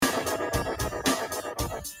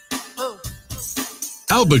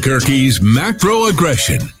Albuquerque's macro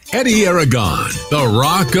aggression. Eddie Aragon, the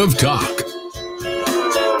Rock of Talk.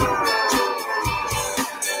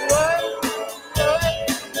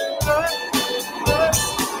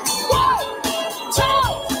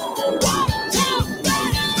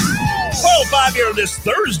 Here this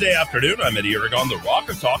Thursday afternoon, I'm Eddie Aragon, the Rock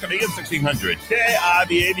of Talk, AM 1600,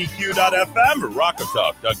 KIVADQ.FM,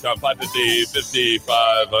 rockoftalk.com,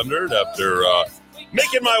 550-5500. After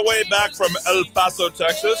making my way back from El Paso,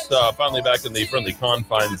 Texas, finally back in the friendly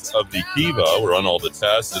confines of the Kiva. We're on all the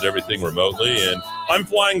tests and everything remotely, and I'm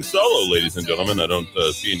flying solo, ladies and gentlemen. I don't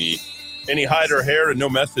see any hide or hair, and no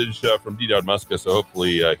message from D. Dowd Muska, so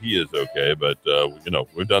hopefully he is okay. But,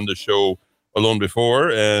 we've done the show alone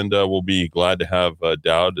before, and we'll be glad to have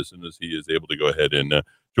Dowd as soon as he is able to go ahead and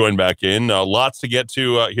join back in. Lots to get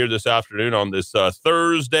to here this afternoon on this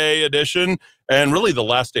Thursday edition, and really the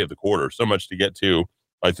last day of the quarter. So much to get to,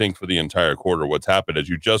 I think, for the entire quarter. What's happened, as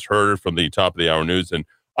you just heard from the top of the hour news, and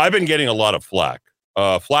I've been getting a lot of flack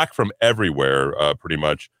from everywhere, pretty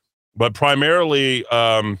much, but primarily,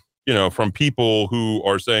 from people who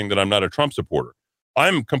are saying that I'm not a Trump supporter.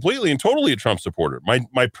 I'm completely and totally a Trump supporter.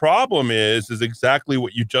 My problem is exactly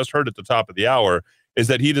what you just heard at the top of the hour, is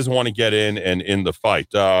that he doesn't want to get in the fight.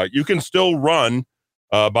 You can still run,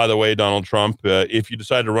 by the way, Donald Trump, if you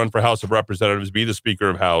decide to run for House of Representatives, be the Speaker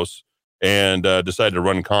of House, and decide to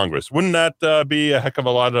run Congress. Wouldn't that be a heck of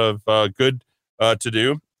a lot of good to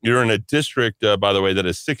do? You're in a district, by the way, that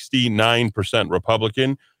is 69%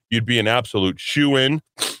 Republican. You'd be an absolute shoo-in.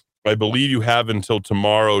 I believe you have until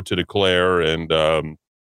tomorrow to declare, and I'm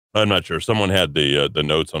not sure. Someone had the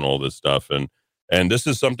notes on all this stuff, and this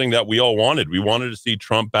is something that we all wanted. We wanted to see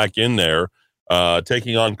Trump back in there,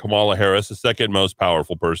 taking on Kamala Harris, the second most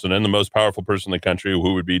powerful person, and the most powerful person in the country,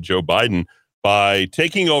 who would be Joe Biden, by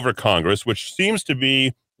taking over Congress, which seems to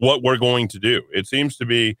be what we're going to do. It seems to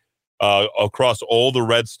be across all the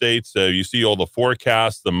red states. You see all the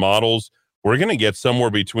forecasts, the models. We're going to get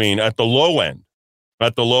somewhere between, at the low end,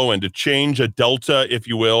 to change a delta, if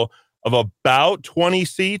you will, of about 20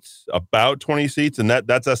 seats, and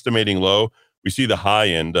that's estimating low. We see the high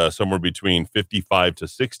end somewhere between 55 to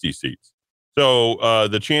 60 seats. So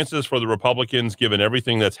the chances for the Republicans, given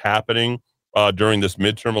everything that's happening during this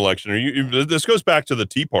midterm election, this goes back to the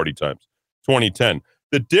Tea Party times, 2010.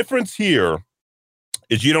 The difference here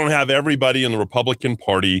is you don't have everybody in the Republican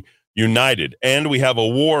Party united, and we have a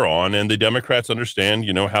war on, and the Democrats understand,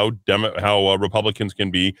 how Republicans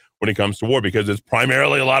can be when it comes to war, because it's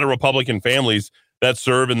primarily a lot of Republican families that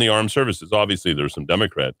serve in the armed services. Obviously, there's some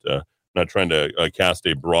Democrat, not trying to cast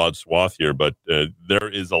a broad swath here, but there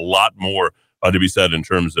is a lot more to be said in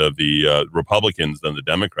terms of the Republicans than the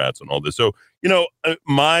Democrats and all this. So,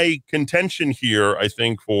 my contention here, I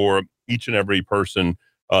think, for each and every person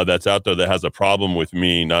that's out there that has a problem with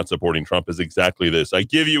me not supporting Trump, is exactly this. I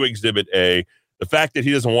give you Exhibit A. The fact that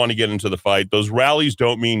he doesn't want to get into the fight, those rallies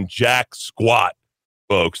don't mean jack squat,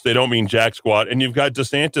 folks. They don't mean jack squat. And you've got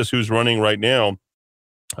DeSantis, who's running right now.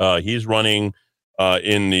 He's running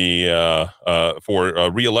in the for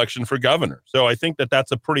re-election for governor. So I think that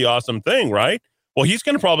that's a pretty awesome thing, right? Well, he's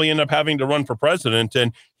going to probably end up having to run for president,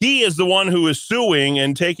 and he is the one who is suing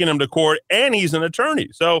and taking him to court, and he's an attorney.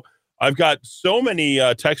 So I've got so many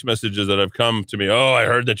text messages that have come to me. Oh, I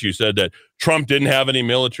heard that you said that Trump didn't have any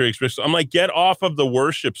military experience. I'm like, get off of the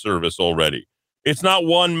worship service already. It's not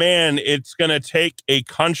one man. It's going to take a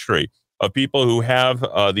country of people who have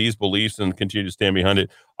these beliefs and continue to stand behind it.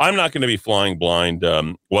 I'm not going to be flying blind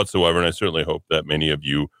whatsoever, and I certainly hope that many of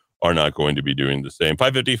you are not going to be doing the same.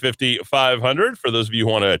 550-500. For those of you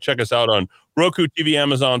who want to check us out on Roku TV,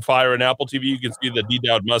 Amazon Fire, and Apple TV, you can see that D.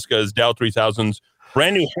 Dowd Muska's Dow 3000's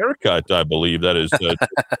brand new haircut, I believe. That is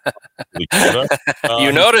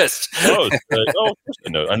you noticed. Of course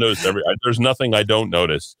I noticed there's nothing I don't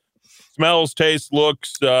notice. Smells, tastes,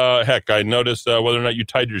 looks. Heck, I notice whether or not you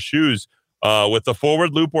tied your shoes with a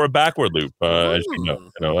forward loop or a backward loop. As you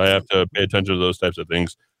know, I have to pay attention to those types of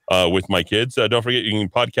things with my kids. Don't forget, you can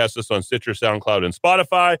podcast us on Stitcher, SoundCloud, and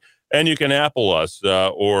Spotify. And you can Apple us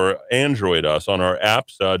or Android us on our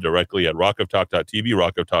apps directly at rockoftalk.tv,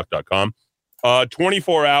 rockoftalk.com.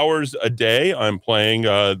 24 hours a day, I'm playing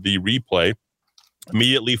the replay.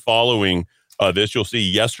 Immediately following this, you'll see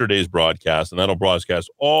yesterday's broadcast, and that'll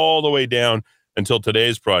broadcast all the way down until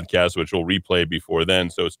today's broadcast, which will replay before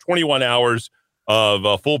then. So it's 21 hours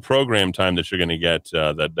of full program time that you're going to get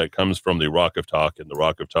that comes from the Rock of Talk and the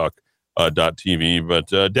Rock of Talk .tv.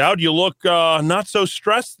 But Dowd, you look not so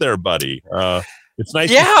stressed there, buddy. It's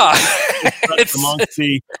nice. Yeah. It's amongst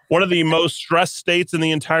one of the most stressed states in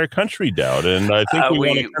the entire country, Dowd. And I think we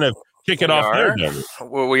want to kind of kick it off there, Doug.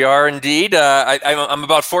 Well, we are indeed. I'm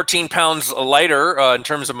about 14 pounds lighter in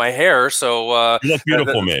terms of my hair. So you look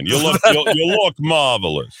beautiful, man. You look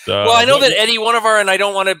marvelous. Well, I know that Eddie, one of our, and I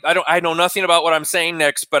know nothing about what I'm saying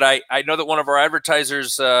next, but I know that one of our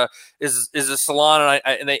advertisers is a salon,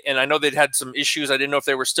 and I know they'd had some issues. I didn't know if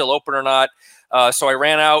they were still open or not. So I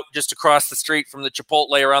ran out just across the street from the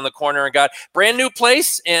Chipotle around the corner and got brand new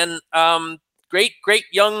place, and great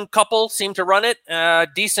young couple seemed to run it,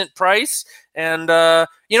 decent price. And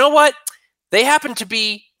you know what? They happen to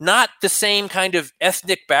be not the same kind of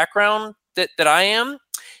ethnic background that I am.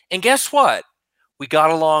 And guess what? We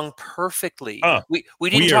got along perfectly. We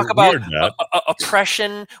didn't talk about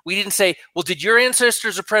oppression. We didn't say, well, did your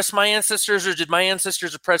ancestors oppress my ancestors, or did my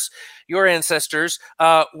ancestors oppress your ancestors?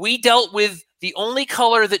 We dealt with the only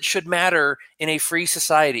color that should matter in a free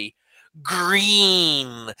society: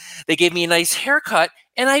 green. They gave me a nice haircut,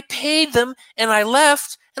 and I paid them, and I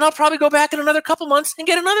left, and I'll probably go back in another couple months and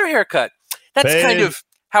get another haircut. That's kind of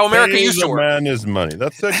how America used to work. Man is money.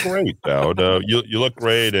 That's great, Dowd. You look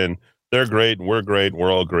great, and they're great, and we're great, and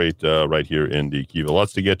we're all great right here in the Kiva.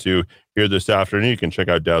 Lots to get to here this afternoon. You can check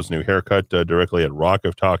out Dowd's new haircut directly at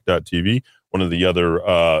rockoftalk.tv. One of the other,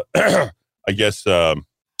 I guess,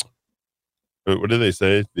 what do they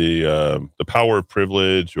say? The power of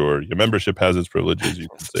privilege, or your membership has its privileges. You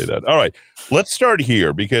can say that. All right, let's start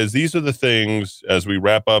here, because these are the things as we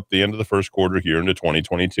wrap up the end of the first quarter here into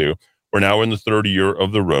 2022. We're now in the third year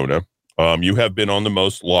of the Rona. You have been on the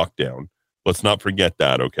most lockdown. Let's not forget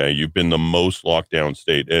that, okay? You've been the most lockdown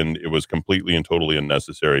state, and it was completely and totally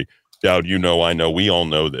unnecessary. Dowd, you know, I know, we all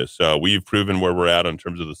know this. We've proven where we're at in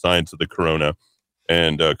terms of the science of the corona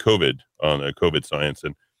and COVID, on the COVID science,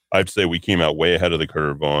 and I'd say we came out way ahead of the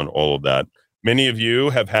curve on all of that. Many of you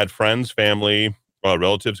have had friends, family,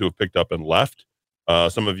 relatives who have picked up and left.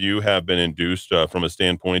 Some of you have been induced from a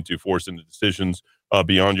standpoint to force into decisions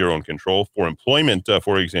beyond your own control. For employment,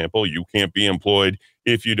 for example, you can't be employed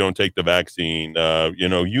if you don't take the vaccine.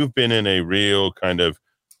 You've been in a real kind of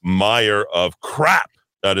mire of crap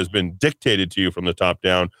that has been dictated to you from the top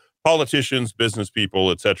down. Politicians, business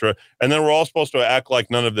people, etc. And then we're all supposed to act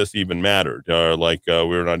like none of this even mattered, like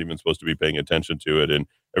we're not even supposed to be paying attention to it, and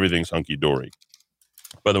everything's hunky-dory.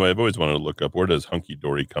 By the way, I've always wanted to look up, where does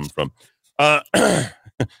hunky-dory come from? A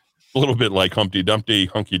little bit like Humpty Dumpty,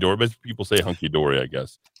 hunky-dory, but people say hunky-dory, I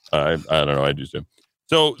guess. I don't know, I do too.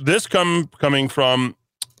 So this coming from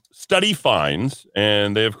Study Finds,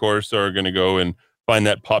 and they, of course, are going to go and find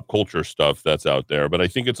that pop culture stuff that's out there. But I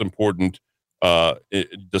think it's important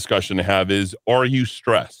discussion to have is, are you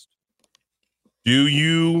stressed? Do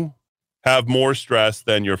you have more stress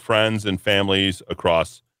than your friends and families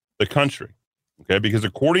across the country? Okay, because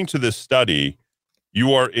according to this study,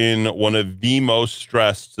 you are in one of the most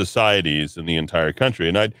stressed societies in the entire country.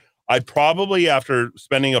 And I'd probably, after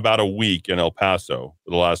spending about a week in El Paso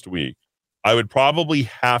for the last week, I would probably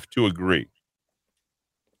have to agree.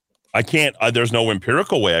 I can't, there's no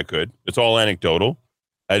empirical way I could. It's all anecdotal.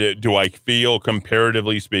 Do I feel,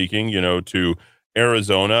 comparatively speaking, to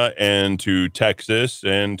Arizona and to Texas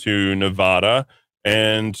and to Nevada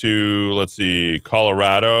and to, let's see,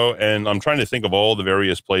 Colorado? And I'm trying to think of all the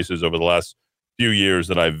various places over the last few years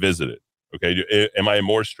that I've visited. Okay, am I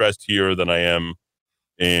more stressed here than I am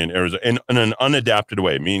in Arizona? In an unadapted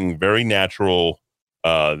way, meaning very natural,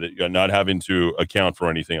 that you're not having to account for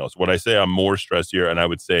anything else. Would I say I'm more stressed here? And I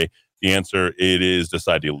would say the answer, it is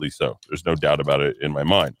decidedly so. There's no doubt about it in my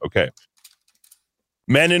mind. Okay.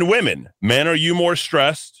 Men and women. Men, are you more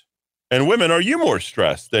stressed? And women, are you more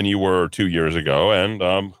stressed than you were 2 years ago?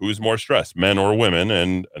 And who's more stressed, men or women?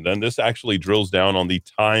 And then this actually drills down on the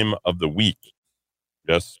time of the week.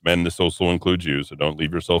 Yes, men, this also includes you, so don't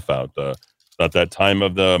leave yourself out. Not that time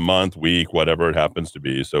of the month, week, whatever it happens to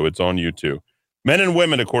be. So it's on you too. Men and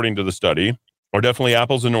women, according to the study, are definitely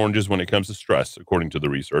apples and oranges when it comes to stress, according to the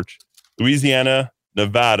research. Louisiana,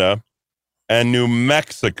 Nevada, and New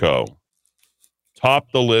Mexico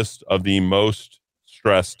top the list of the most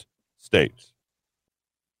stressed states.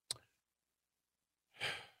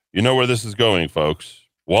 You know where this is going, folks.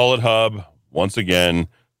 Wallet Hub, once again,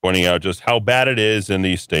 pointing out just how bad it is in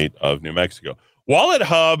the state of New Mexico. Wallet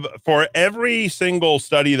Hub, for every single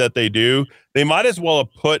study that they do, they might as well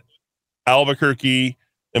have put Albuquerque,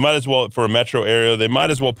 they might as well, for a metro area, they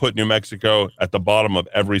might as well put New Mexico at the bottom of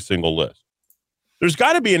every single list. There's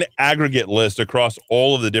got to be an aggregate list across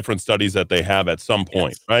all of the different studies that they have at some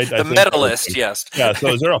point, right? The meta list, yes. Yeah, so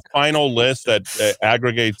is there a final list that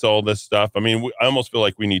aggregates all this stuff? I mean, I almost feel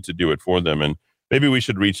like we need to do it for them, and maybe we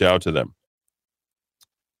should reach out to them.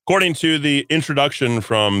 According to the introduction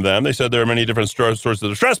from them, they said there are many different sources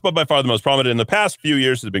of stress, but by far the most prominent in the past few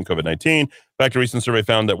years has been COVID-19. In fact, a recent survey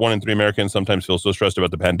found that 1 in 3 Americans sometimes feel so stressed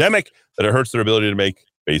about the pandemic that it hurts their ability to make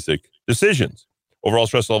basic decisions. Overall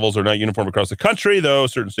stress levels are not uniform across the country, though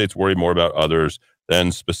certain states worry more about others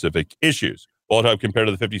than specific issues. Well, compared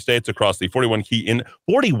to the 50 states across the 41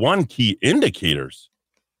 key indicators.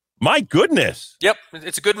 My goodness. Yep,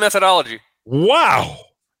 it's a good methodology. Wow.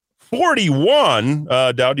 41.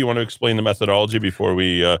 Dowd, do you want to explain the methodology before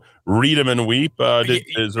we read them and weep?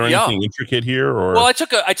 Is there anything intricate here? Or? Well, I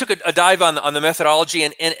took a dive on the methodology,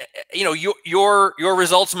 and you know, your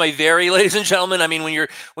results may vary, ladies and gentlemen. I mean,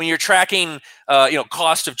 when you're tracking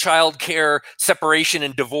cost of childcare, separation,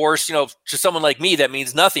 and divorce, to someone like me that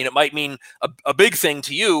means nothing. It might mean a big thing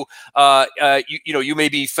to you. You may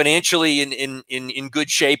be financially in good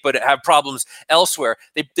shape, but have problems elsewhere.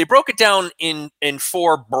 They broke it down in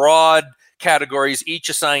 4 broad categories, each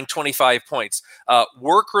assigned 25 points.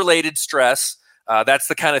 Work-related stress, that's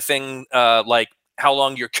the kind of thing like how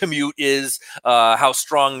long your commute is, how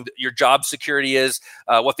strong your job security is,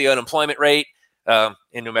 what the unemployment rate.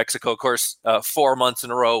 In New Mexico, of course, 4 months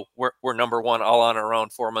in a row, we're number one all on our own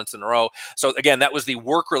 4 months in a row. So again, that was the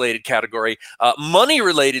work-related category.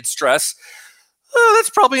 Money-related stress, that's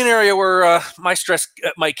probably an area where my stress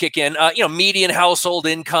might kick in. Median household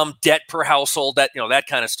income, debt per household, that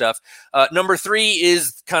kind of stuff. Number 3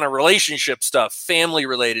 is kind of relationship stuff,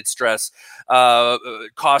 family-related stress,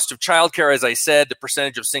 cost of childcare, as I said, the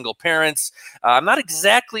percentage of single parents. I'm not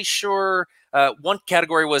exactly sure. One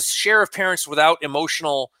category was share of parents without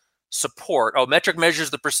emotional support. Metric measures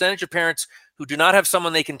the percentage of parents who do not have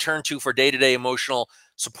someone they can turn to for day-to-day emotional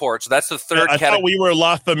support. So that's the third category. I thought we were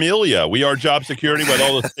La Familia. We are job security with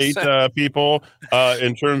all the state people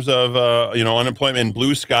in terms of unemployment,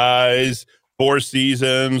 blue skies, 4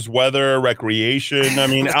 seasons, weather, recreation. I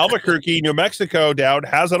mean, Albuquerque, New Mexico, Dowd,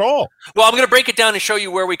 has it all. Well, I'm going to break it down and show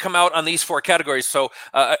you where we come out on these 4 categories. So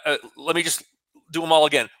let me just do them all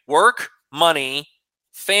again. Work, money,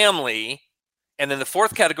 family, and then the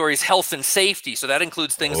 4th category is health and safety. So that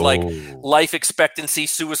includes things like life expectancy,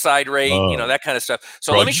 suicide rate, that kind of stuff.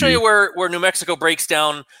 So let me show you where New Mexico breaks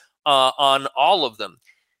down on all of them.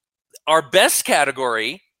 Our best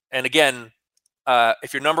category, and again,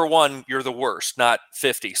 if you're number 1, you're the worst, not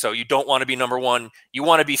 50. So you don't want to be number 1. You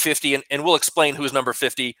want to be 50, and we'll explain who's number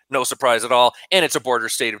 50. No surprise at all. And it's a border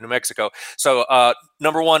state of New Mexico. So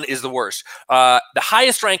number 1 is the worst. The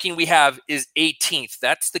highest ranking we have is 18th.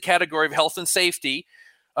 That's the category of health and safety.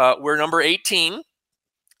 We're number 18.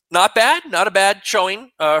 Not bad. Not a bad showing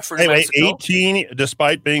for New Mexico. 18,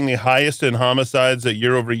 despite being the highest in homicides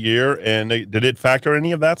year over year. And did it factor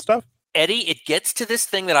any of that stuff? Eddie, it gets to this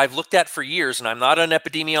thing that I've looked at for years, and I'm not an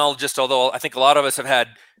epidemiologist, although I think a lot of us have had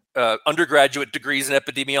undergraduate degrees in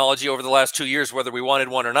epidemiology over the last 2 years, whether we wanted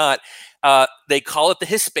one or not. They call it the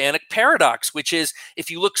Hispanic paradox, which is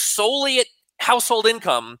if you look solely at household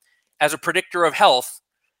income as a predictor of health,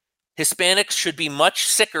 Hispanics should be much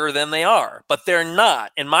sicker than they are, but they're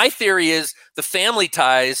not. And my theory is the family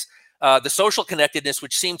ties, the social connectedness,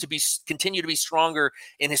 which seem to continue to be stronger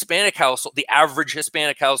in Hispanic household, the average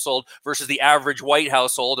Hispanic household versus the average white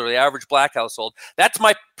household or the average black household. That's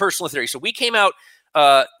my personal theory. So we came out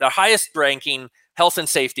the highest ranking, health and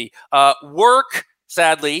safety. Work,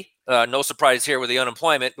 sadly, no surprise here with the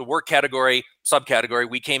unemployment, the work category, subcategory,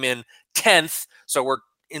 we came in 10th. So we're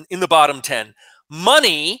in the bottom 10.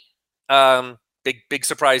 Money, big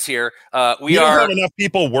surprise here. We don't have enough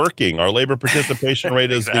people working. Our labor participation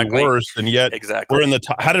rate is the worst, and yet we're in the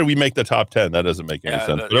top. How did we make the top 10? That doesn't make any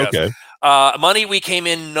sense. But okay. Money, we came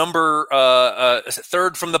in number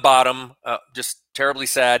 3rd from the bottom. Just terribly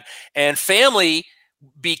sad. And family,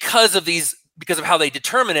 because of how they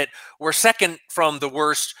determine it, we're 2nd from the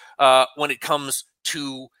worst when it comes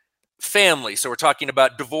to family. So we're talking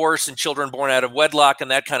about divorce and children born out of wedlock and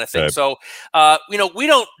that kind of thing. Right. So, we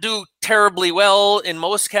don't do terribly well in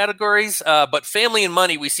most categories, but family and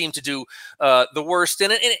money, we seem to do the worst.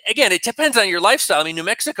 And again, it depends on your lifestyle. I mean, New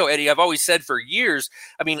Mexico, Eddie, I've always said for years,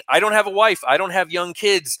 I mean, I don't have a wife. I don't have young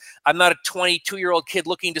kids. I'm not a 22-year-old kid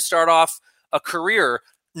looking to start off a career.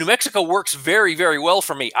 New Mexico works very, very well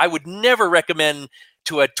for me. I would never recommend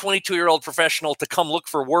to a 22-year-old professional to come look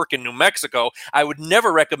for work in New Mexico. I would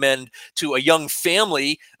never recommend to a young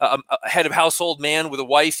family, a head of household man with a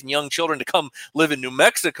wife and young children to come live in New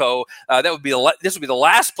Mexico. This would be the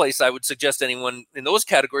last place I would suggest anyone in those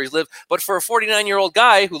categories live. But for a 49-year-old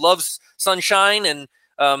guy who loves sunshine and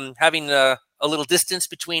having a a little distance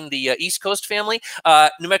between the East Coast family,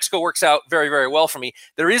 New Mexico works out very, very well for me.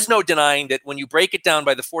 There is no denying that when you break it down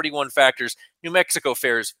by the 41 factors, New Mexico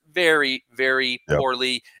fares very, very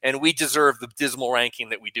poorly, and we deserve the dismal ranking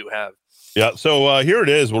that we do have. Yeah, so here it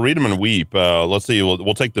is. We'll read them and weep. Let's see.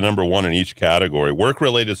 We'll take the number one in each category.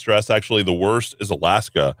 Work-related stress. Actually, the worst is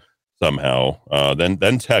Alaska somehow.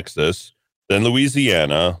 Then Texas. Then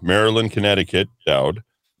Louisiana, Maryland, Connecticut, Dowd,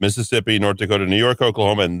 Mississippi, North Dakota, New York,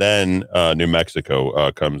 Oklahoma, and then New Mexico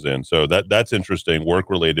comes in. So that's interesting.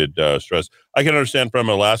 Work-related stress. I can understand from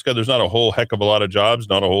Alaska. There's not a whole heck of a lot of jobs.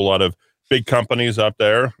 Not a whole lot of big companies up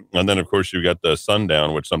there. And then, of course, you got the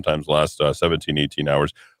sundown, which sometimes lasts 17, 18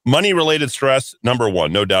 hours. Money-related stress, number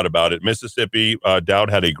one, no doubt about it. Mississippi, Dowd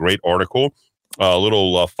had a great article, a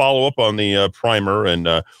little follow-up on the primer, and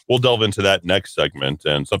we'll delve into that next segment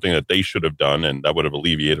and something that they should have done, and that would have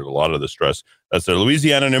alleviated a lot of the stress. That's there.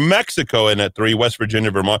 Louisiana, New Mexico in at 3, West Virginia,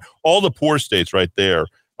 Vermont, all the poor states right there.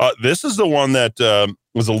 This is the one that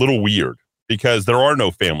was a little weird because there are no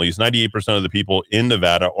families. 98% of the people in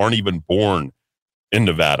Nevada aren't even born in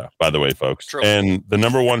Nevada, by the way, folks. True. And the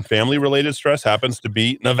number one family-related stress happens to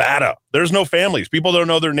be Nevada. There's no families. People don't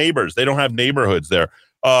know their neighbors. They don't have neighborhoods there.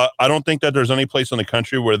 I don't think that there's any place in the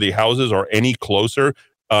country where the houses are any closer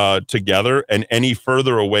together and any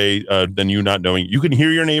further away than you not knowing. You can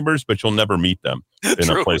hear your neighbors, but you'll never meet them in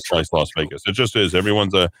a place like Las Vegas. It just is.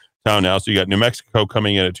 Everyone's a town now. So you got New Mexico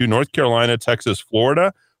coming in at 2, North Carolina, Texas,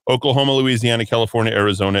 Florida, Oklahoma, Louisiana, California,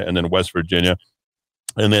 Arizona, and then West Virginia.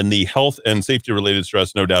 And then the health and safety related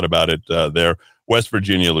stress, no doubt about it, there. West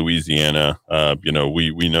Virginia, Louisiana, we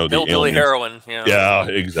know the hillbilly heroin. Yeah,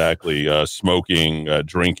 exactly. Smoking,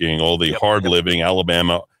 drinking, all the hard living.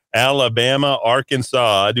 Alabama,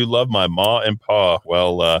 Arkansas. I do love my ma and pa.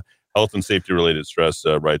 Well, health and safety related stress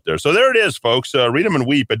right there. So there it is, folks. Read them and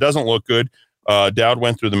weep. It doesn't look good. Dowd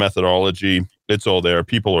went through the methodology. It's all there.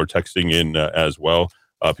 People are texting in as well.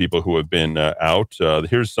 People who have been out.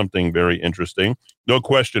 Here's something very interesting. No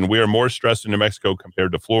question, we are more stressed in New Mexico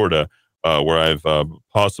compared to Florida, where I've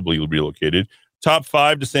possibly relocated. Top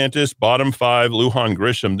 5, DeSantis. Bottom 5, Lujan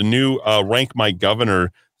Grisham. The new Rank My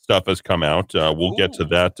Governor stuff has come out. We'll get to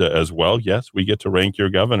that as well. Yes, we get to rank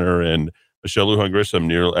your governor, and Michelle Lujan Grisham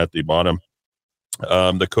near at the bottom.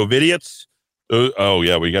 The COVIDiots.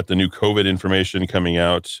 We got the new COVID information coming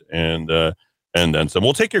out, and then some.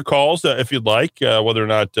 We'll take your calls if you'd like, whether or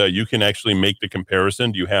not you can actually make the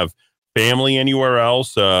comparison. Do you have family anywhere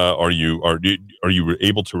else? Are you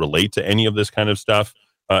able to relate to any of this kind of stuff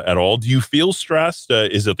at all? Do you feel stressed?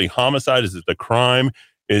 Is it the homicide? Is it the crime?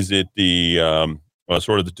 Is it the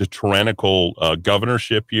sort of the tyrannical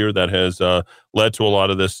governorship here that has led to a lot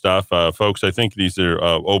of this stuff? Folks, I think these are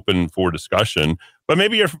open for discussion. But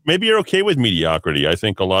maybe you're okay with mediocrity. I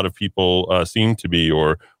think a lot of people seem to be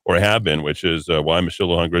or have been, which is why Michelle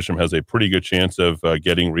Lujan Grisham has a pretty good chance of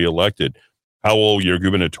getting reelected. How will your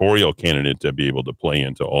gubernatorial candidate be able to play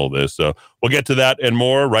into all this? We'll get to that and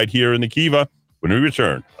more right here in the Kiva when we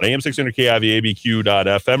return on AM 600 KIV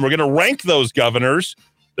ABQ.FM. We're going to rank those governors.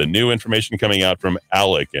 The new information coming out from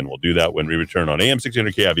ALEC, and we'll do that when we return on AM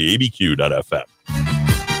 600 KIV ABQ.FM.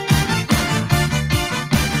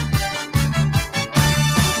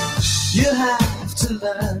 You have to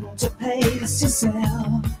learn to pace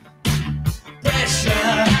yourself.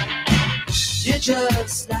 Pressure. You're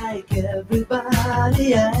just like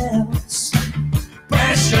everybody else.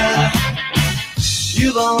 Pressure.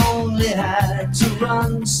 You've only had to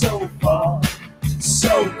run so far,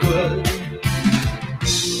 so good.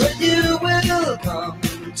 But you will come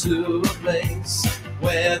to a place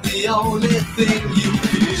where the only thing you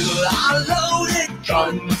feel are loaded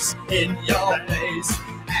guns in your face,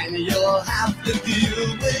 and you'll have to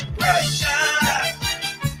deal with pressure.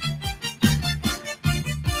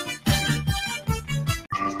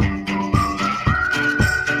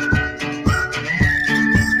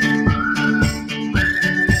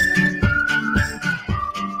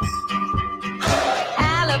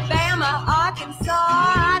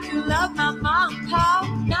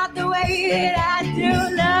 I do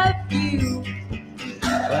love you.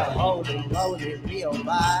 Well, holy, me, oh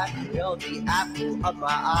my, you're the apple of my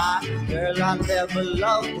eye. Girl, I never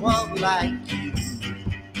loved one like you.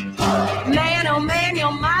 Man, oh man,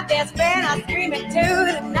 you're my best friend. I scream it too,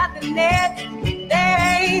 there's nothing that,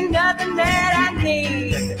 there ain't nothing that I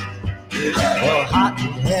need. Well, hot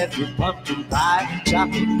and heavy pumpkin pie,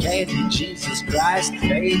 chocolate candy, Jesus Christ,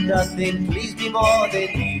 there ain't nothing please me more than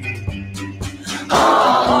you.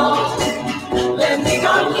 Let me go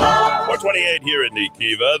home. 428 here in the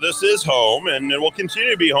Kiva. This is home, and it will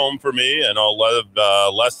continue to be home for me, and I'll live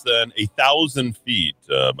less than 1,000 feet,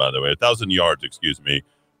 by the way, 1,000 yards, excuse me,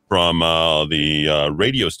 from the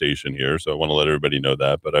radio station here, so I want to let everybody know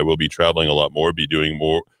that. But I will be traveling a lot more, be doing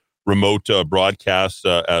more remote broadcasts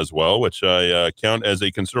as well, which I count as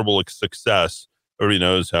a considerable success. Everybody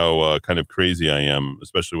knows how kind of crazy I am,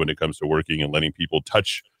 especially when it comes to working and letting people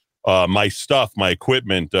touch my stuff, my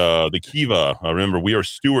equipment, the Kiva. Remember, we are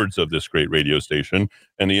stewards of this great radio station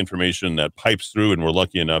and the information that pipes through, and we're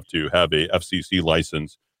lucky enough to have a FCC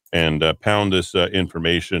license and pound this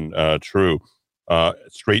information true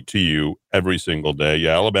straight to you every single day.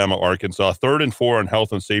 Yeah, Alabama, Arkansas, 3rd and 4 on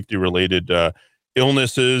health and safety related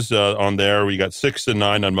illnesses on there. We got 6 and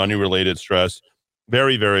 9 on money related stress.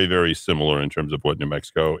 Very, very, very similar in terms of what New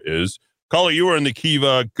Mexico is. Caller, you are in the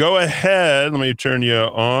Kiva. Go ahead. Let me turn you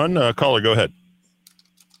on. Caller, go ahead.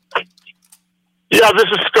 Yeah, this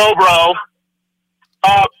is Scobro.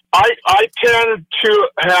 I tend to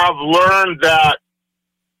have learned that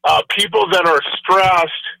people that are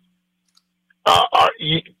stressed are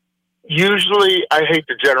usually, I hate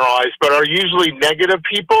to generalize, but are usually negative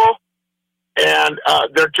people, and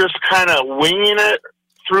they're just kind of winging it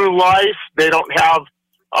through life. They don't have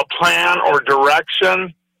a plan or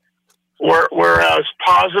direction. Whereas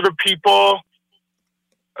positive people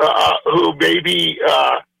who maybe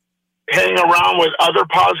hang around with other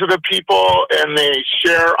positive people and they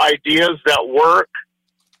share ideas that work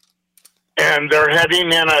and they're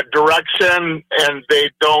heading in a direction and they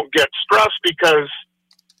don't get stressed because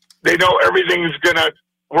they know everything's going to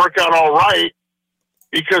work out all right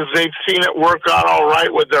because they've seen it work out all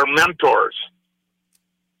right with their mentors.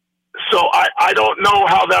 So I don't know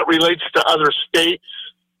how that relates to other states.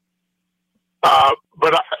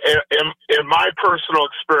 But in my personal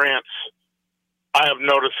experience, I have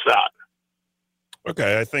noticed that.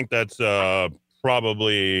 Okay, I think that's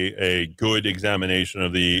probably a good examination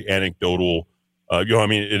of the anecdotal.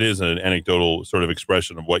 It is an anecdotal sort of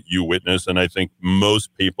expression of what you witness, and I think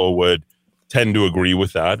most people would tend to agree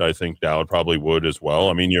with that. I think Dowd probably would as well.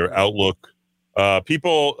 I mean, your outlook.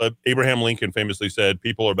 Abraham Lincoln famously said,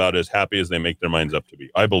 "People are about as happy as they make their minds up to be."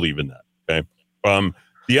 I believe in that. Okay.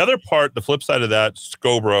 The other part, the flip side of that,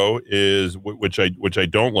 Scobro, is which I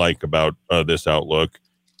don't like about this outlook,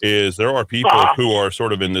 is there are people who are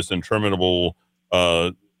sort of in this interminable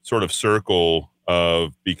sort of circle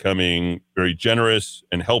of becoming very generous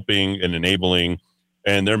and helping and enabling,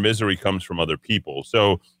 and their misery comes from other people.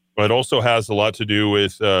 So it also has a lot to do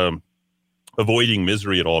with avoiding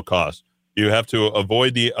misery at all costs. You have to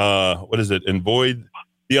avoid the avoid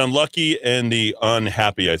the unlucky and the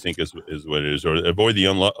unhappy, I think is what it is, or avoid the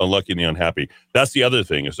unlucky and the unhappy. That's the other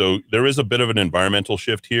thing. So there is a bit of an environmental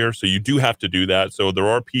shift here. So you do have to do that. So there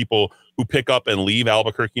are people who pick up and leave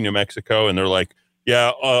Albuquerque, New Mexico, and they're like,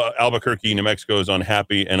 yeah, Albuquerque, New Mexico is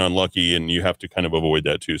unhappy and unlucky, and you have to kind of avoid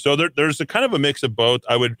that too. So there's a kind of a mix of both.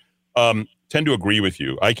 I would tend to agree with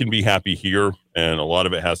you. I can be happy here, and a lot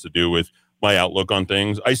of it has to do with my outlook on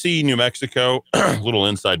things. I see New Mexico, a little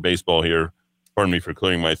inside baseball here. Pardon me for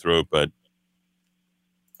clearing my throat, but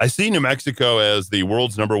I see New Mexico as the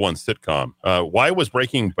world's #1 sitcom. Why was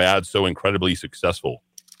Breaking Bad so incredibly successful?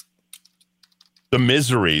 The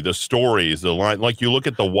misery, the stories, the line, like you look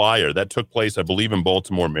at The Wire, that took place, I believe, in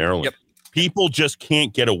Baltimore, Maryland. Yep. People just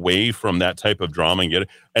can't get away from that type of drama and get it.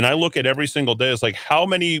 And I look at every single day, it's like, how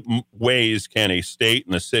many ways can a state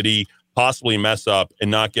and a city possibly mess up and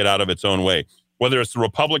not get out of its own way? Whether it's the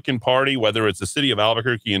Republican Party, whether it's the city of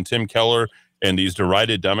Albuquerque and Tim Keller and these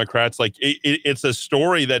derided Democrats, like it's a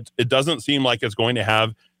story that it doesn't seem like it's going to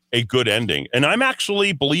have a good ending. And I'm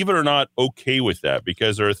actually, believe it or not, okay with that,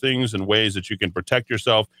 because there are things and ways that you can protect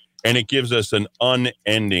yourself, and it gives us an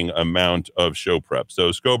unending amount of show prep.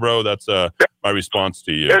 So, Scobro, that's my response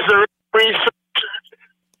to you. Is there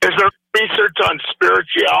research on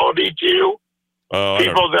spirituality too?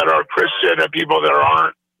 People that are Christian and people that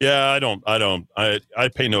aren't? Yeah, I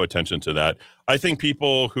pay no attention to that. I think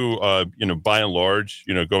people who, by and large,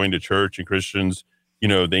 going to church and Christians,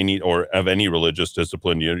 they need, or have any religious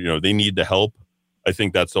discipline, they need the help. I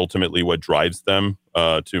think that's ultimately what drives them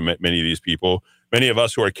to many of these people. Many of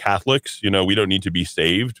us who are Catholics, we don't need to be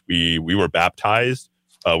saved. We were baptized.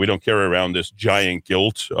 We don't carry around this giant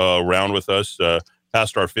guilt around with us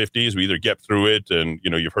past our 50s. We either get through it, and,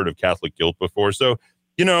 you've heard of Catholic guilt before. So,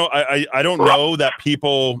 I don't know that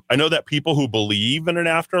people, I know that people who believe in an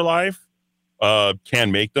afterlife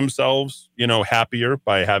can make themselves, happier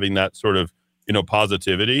by having that sort of,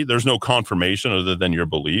 positivity. There's no confirmation other than your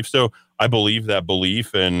belief. So I believe that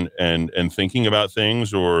belief and thinking about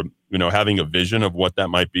things, or, having a vision of what that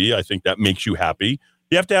might be, I think that makes you happy.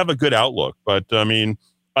 You have to have a good outlook. But I mean,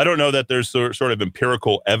 I don't know that there's sort of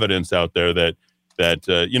empirical evidence out there that, that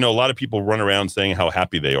a lot of people run around saying how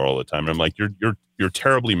happy they are all the time. And I'm like, you're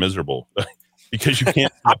terribly miserable because you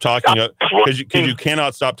can't stop talking because you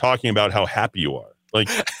cannot stop talking about how happy you are. Like,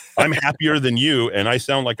 I'm happier than you, and I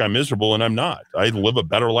sound like I'm miserable, and I'm not. I live a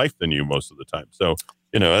better life than you most of the time. So,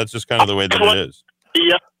 that's just kind of the way that it is.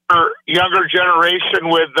 Younger generation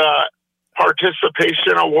with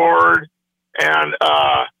participation award, and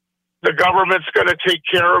the government's going to take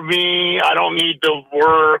care of me. I don't need to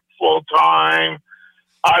work full time.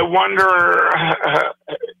 I wonder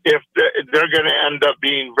if they're going to end up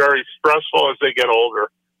being very stressful as they get older.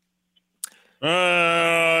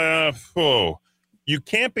 You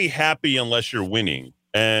can't be happy unless you're winning,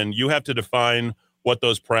 and you have to define what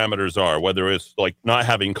those parameters are, whether it's like not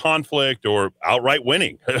having conflict or outright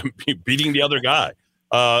winning, beating the other guy.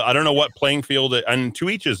 I don't know what playing field, and to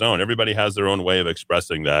each his own. Everybody has their own way of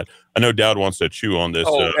expressing that. I know Dowd wants to chew on this.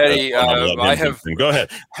 Eddie, go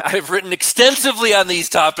ahead. I've written extensively on these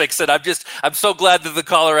topics, and I'm so glad that the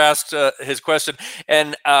caller asked his question.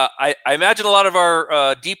 And I imagine a lot of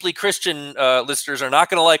our deeply Christian listeners are not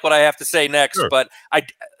going to like what I have to say next. Sure. But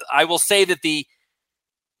I will say that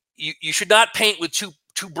you should not paint with too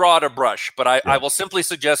broad a brush. But I will simply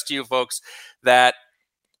suggest to you folks that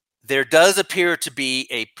there does appear to be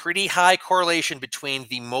a pretty high correlation between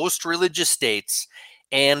the most religious states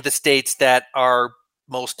and the states that are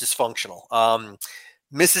most dysfunctional.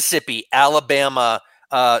 Mississippi, Alabama,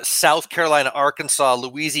 South Carolina, Arkansas,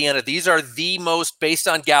 Louisiana, these are the most, based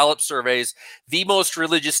on Gallup surveys, the most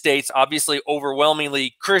religious states, obviously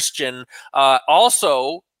overwhelmingly Christian.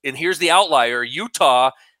 Also, and here's the outlier,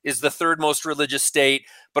 Utah is the third most religious state,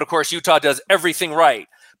 but of course Utah does everything right.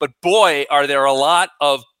 But boy, are there a lot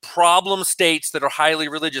of problem states that are highly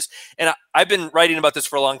religious. And I've been writing about this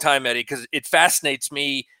for a long time, Eddie, because it fascinates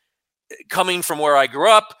me coming from where I grew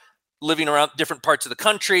up, living around different parts of the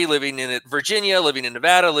country, living in Virginia, living in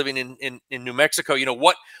Nevada, living in New Mexico.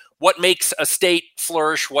 What makes a state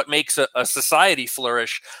flourish? What makes a society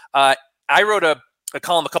flourish? I wrote a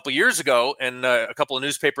column a couple years ago, and a couple of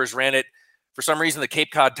newspapers ran it. For some reason, the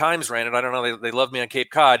Cape Cod Times ran it. I don't know. They love me on Cape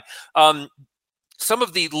Cod. Some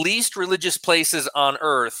of the least religious places on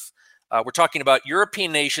earth, we're talking about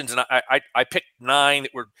European nations, and I picked 9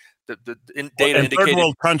 that were the data indicated. Third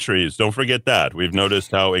world countries, don't forget that. We've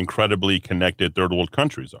noticed how incredibly connected third world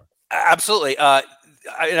countries are. Absolutely.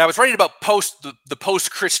 And I was writing about the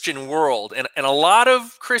post-Christian world, and a lot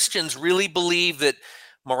of Christians really believe that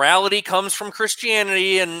morality comes from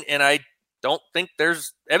Christianity, and I don't think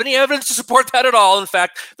there's any evidence to support that at all. In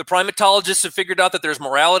fact, the primatologists have figured out that there's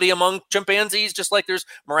morality among chimpanzees, just like there's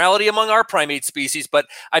morality among our primate species. But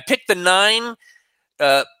I picked the 9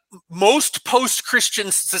 most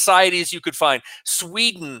post-Christian societies you could find: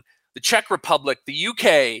 Sweden, the Czech Republic, the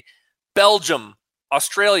UK, Belgium,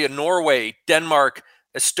 Australia, Norway, Denmark,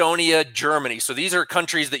 Estonia, Germany. So these are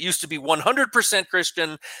countries that used to be 100%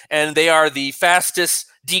 Christian, and they are the fastest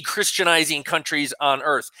de-Christianizing countries on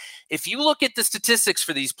earth. If you look at the statistics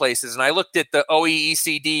for these places, and I looked at the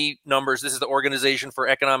OECD numbers, this is the Organization for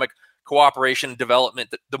Economic Cooperation and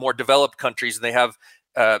Development, the more developed countries, and they have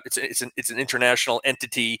it's an international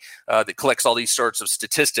entity that collects all these sorts of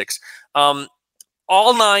statistics. All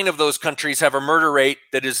 9 of those countries have a murder rate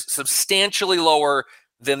that is substantially lower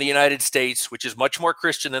than the United States, which is much more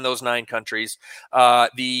Christian than those 9 countries.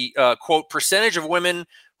 The quote percentage of women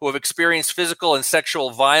who have experienced physical and sexual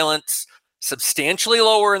violence substantially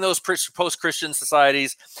lower in those post-Christian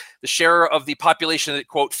societies. The share of the population that,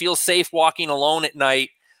 quote, feels safe walking alone at night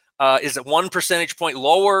is at 1 percentage point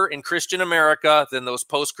lower in Christian America than those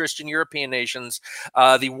post-Christian European nations.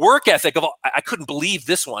 The work ethic I couldn't believe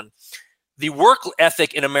this one. The work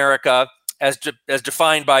ethic in America, as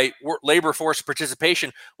defined by labor force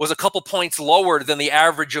participation, was a couple points lower than the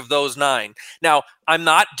average of those 9. Now, I'm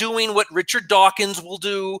not doing what Richard Dawkins will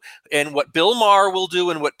do and what Bill Maher will do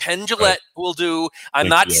and what Penn Jillette will do. I'm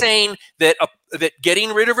not saying that that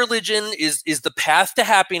getting rid of religion is the path to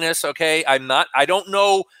happiness, okay? I don't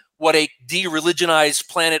know what a de-religionized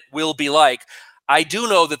planet will be like. I do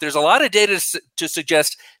know that there's a lot of data to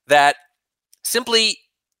suggest that simply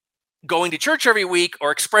going to church every week or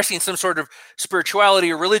expressing some sort of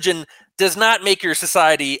spirituality or religion does not make your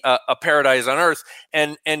society a paradise on earth.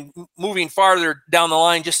 And moving farther down the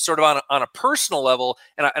line, just sort of on a personal level,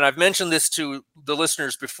 and I've mentioned this to the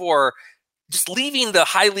listeners before, just leaving the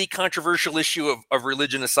highly controversial issue of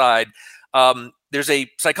religion aside, there's a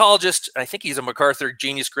psychologist, I think he's a MacArthur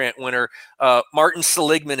Genius Grant winner, Martin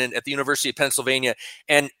Seligman at the University of Pennsylvania,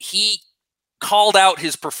 and he called out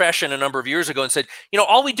his profession a number of years ago and said,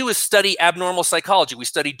 all we do is study abnormal psychology. We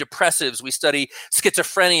study depressives, we study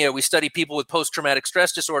schizophrenia, we study people with post-traumatic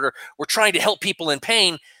stress disorder. We're trying to help people in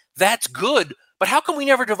pain. That's good, but how come we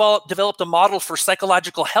never developed a model for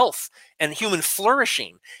psychological health and human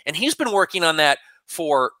flourishing? And he's been working on that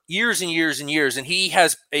for years and years and years. And he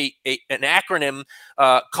has an acronym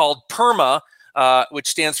called PERMA, which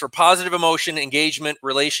stands for Positive Emotion, Engagement,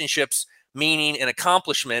 Relationships, Meaning, and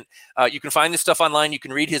Accomplishment. You can find this stuff online. You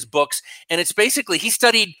can read his books. And it's basically, he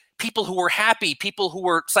studied people who were happy, people who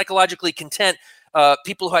were psychologically content,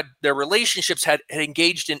 people who had their relationships had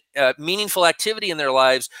engaged in meaningful activity in their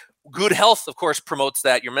lives. Good health, of course, promotes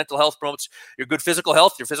that. Your mental health promotes your good physical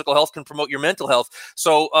health. Your physical health can promote your mental health.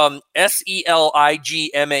 So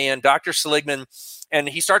Seligman, Dr. Seligman, and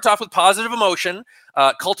he starts off with positive emotion,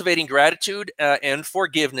 cultivating gratitude and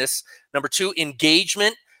forgiveness. Number 2,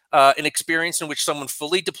 engagement, an experience in which someone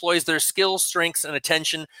fully deploys their skills, strengths, and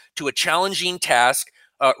attention to a challenging task.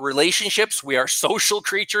 Relationships, we are social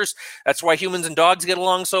creatures. That's why humans and dogs get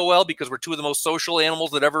along so well, because we're 2 of the most social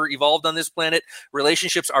animals that ever evolved on this planet.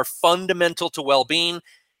 Relationships are fundamental to well-being.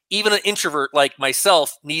 Even an introvert like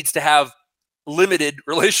myself needs to have limited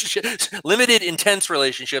relationships, limited intense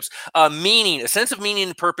relationships. Meaning, a sense of meaning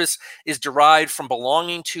and purpose is derived from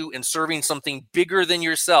belonging to and serving something bigger than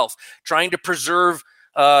yourself, trying to preserve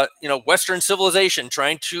Western civilization,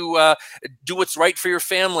 trying to do what's right for your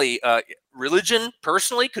family. Religion,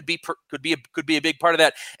 personally, could be a big part of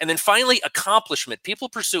that. And then finally, accomplishment. People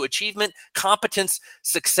pursue achievement, competence,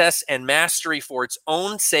 success, and mastery for its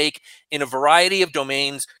own sake in a variety of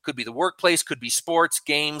domains. Could be the workplace, could be sports,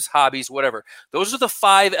 games, hobbies, whatever. Those are the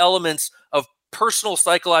 5 elements of personal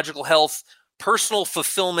psychological health, personal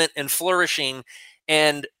fulfillment, and flourishing.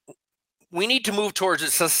 And we need to move towards a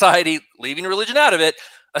society, leaving religion out of it,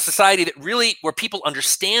 a society that really, where people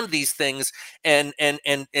understand these things and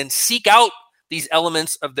seek out these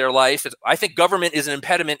elements of their life. I think government is an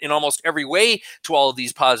impediment in almost every way to all of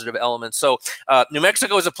these positive elements. So New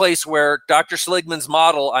Mexico is a place where Dr. Seligman's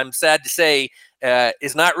model, I'm sad to say,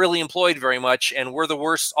 is not really employed very much, and we're the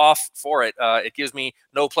worst off for it. It gives me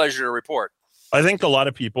no pleasure to report. I think a lot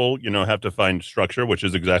of people, have to find structure, which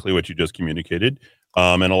is exactly what you just communicated.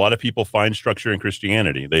 And a lot of people find structure in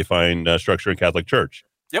Christianity. They find structure in Catholic Church.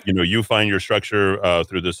 Yep. You find your structure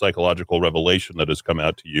through the psychological revelation that has come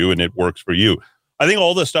out to you, and it works for you. I think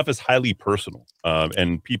all this stuff is highly personal,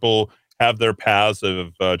 and people have their paths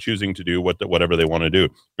of choosing to do whatever they want to do.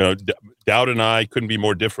 Dowd and I couldn't be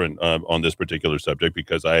more different on this particular subject,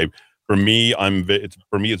 because for me,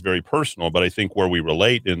 it's very personal. But I think where we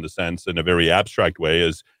relate in a very abstract way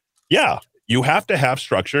is, you have to have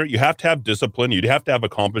structure. You have to have discipline. You have to have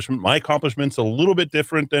accomplishment. My accomplishment's a little bit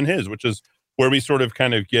different than his, which is where we sort of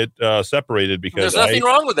kind of get separated, because there's nothing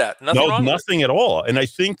wrong with that. Nothing at all. And I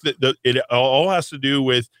think that it all has to do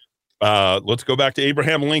with, let's go back to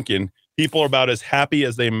Abraham Lincoln. People are about as happy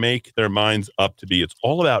as they make their minds up to be. It's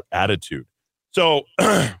all about attitude. So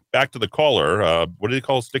back to the caller. What do they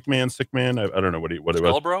call sick man? I don't know what it was.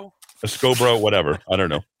 Scobro? A Scobro, whatever. I don't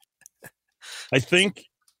know. I think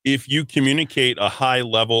if you communicate a high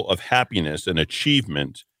level of happiness and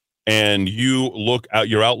achievement, and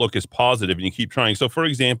your outlook is positive, and you keep trying. So, for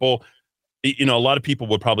example, a lot of people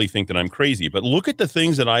would probably think that I'm crazy, but look at the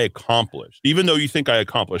things that I accomplished. Even though you think I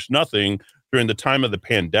accomplished nothing during the time of the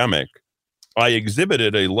pandemic, I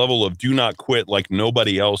exhibited a level of do not quit like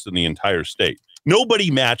nobody else in the entire state.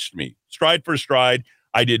 Nobody matched me. Stride for stride,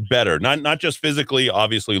 I did better. Not just physically,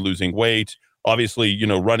 obviously losing weight, obviously,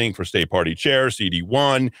 running for state party chair,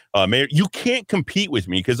 CD1, mayor. You can't compete with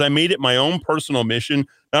me, because I made it my own personal mission,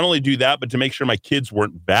 not only do that, but to make sure my kids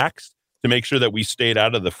weren't vaxxed, to make sure that we stayed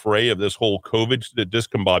out of the fray of this whole COVID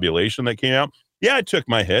discombobulation that came out. Yeah, I took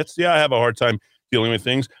my hits. Yeah, I have a hard time dealing with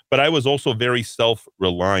things, but I was also very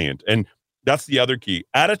self-reliant. And that's the other key.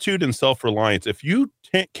 Attitude and self-reliance. If you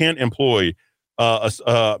can't employ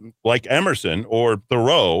like Emerson or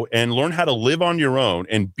Thoreau and learn how to live on your own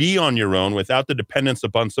and be on your own without the dependence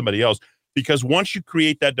upon somebody else, because once you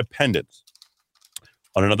create that dependence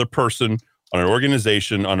on another person, on an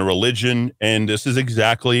organization, on a religion, and this is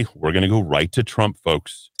exactly, we're going to go right to Trump,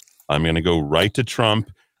 folks. I'm going to go right to Trump,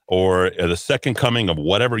 or the second coming of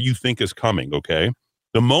whatever you think is coming, okay?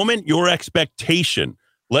 The moment your expectation,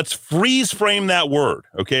 let's freeze frame that word,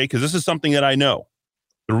 okay? Because this is something that I know.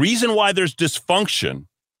 The reason why there's dysfunction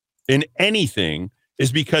in anything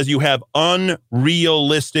is because you have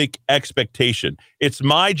unrealistic expectation. It's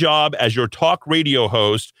my job as your talk radio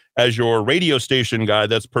host, as your radio station guy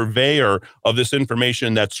that's purveyor of this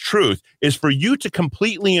information that's truth, is for you to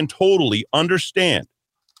completely and totally understand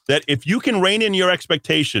that if you can rein in your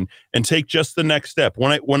expectation and take just the next step,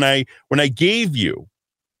 when I gave you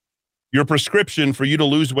your prescription for you to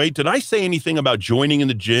lose weight, did I say anything about joining in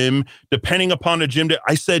the gym, depending upon a gym?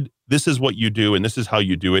 I said, this is what you do and this is how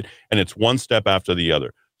you do it. And it's one step after the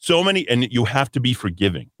other. So many, and you have to be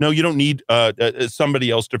forgiving. No, you don't need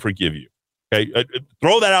somebody else to forgive you. Okay.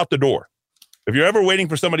 Throw that out the door. If you're ever waiting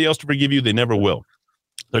for somebody else to forgive you, they never will.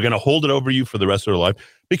 They're going to hold it over you for the rest of their life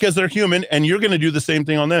because they're human and you're going to do the same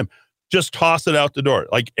thing on them. Just toss it out the door.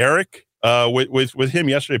 Like Eric, with him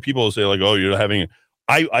yesterday, people will say like, oh, you're having,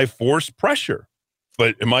 I force pressure,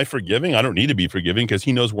 but am I forgiving? I don't need to be forgiving because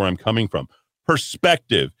he knows where I'm coming from.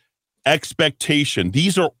 Perspective, expectation.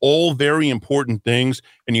 These are all very important things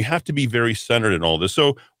and you have to be very centered in all this.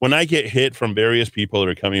 So when I get hit from various people that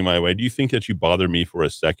are coming my way, do you think that you bother me for a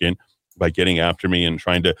second by getting after me and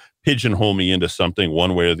trying to pigeonhole me into something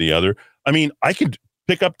one way or the other? I mean, I could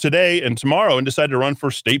pick up today and tomorrow and decide to run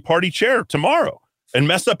for state party chair tomorrow and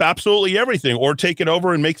mess up absolutely everything or take it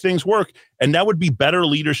over and make things work. And that would be better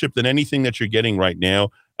leadership than anything that you're getting right now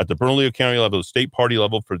at the Bernalillo County level, the state party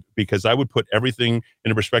level, because I would put everything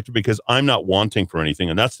into perspective because I'm not wanting for anything.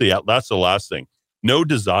 And that's the last thing. No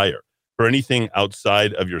desire for anything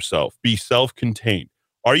outside of yourself. Be self-contained.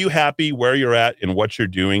 Are you happy where you're at and what you're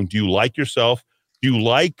doing? Do you like yourself? Do you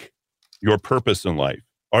like your purpose in life?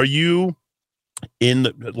 Are you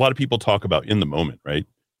a lot of people talk about in the moment, right?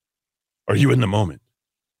 Are you in the moment?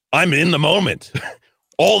 I'm in the moment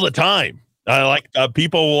all the time.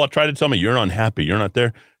 People will try to tell me you're unhappy. You're not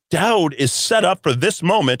there. Dowd is set up for this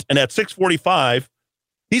moment. And at 6:45,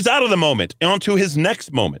 he's out of the moment and onto his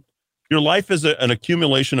next moment. Your life is an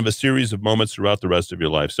accumulation of a series of moments throughout the rest of your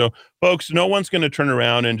life. So, folks, no one's going to turn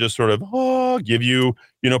around and just sort of give you,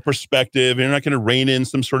 perspective. You're not going to rein in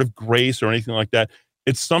some sort of grace or anything like that.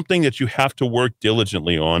 It's something that you have to work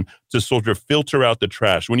diligently on to sort of filter out the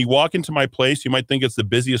trash. When you walk into my place, you might think it's the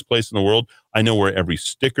busiest place in the world. I know where every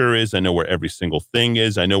sticker is. I know where every single thing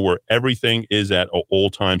is. I know where everything is at all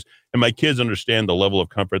times. And my kids understand the level of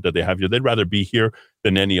comfort that they have here. They'd rather be here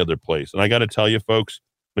than any other place. And I got to tell you, folks,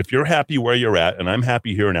 if you're happy where you're at, and I'm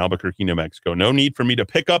happy here in Albuquerque, New Mexico, no need for me to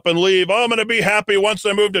pick up and leave. Oh, I'm going to be happy once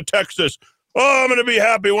I move to Texas. Oh, I'm going to be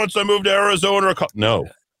happy once I move to Arizona. No,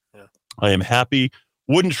 I am happy.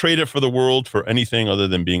 Wouldn't trade it for the world for anything other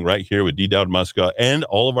than being right here with D. Dowd Muska and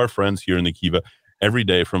all of our friends here in the Kiva every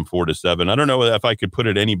day from 4 to 7. I don't know if I could put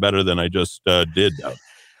it any better than I just did.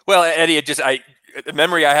 Well, Eddie, a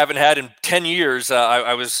memory I haven't had in 10 years.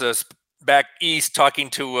 I was back east talking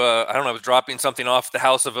to, I was dropping something off the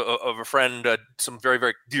house of a friend, some very,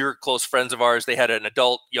 very dear, close friends of ours. They had an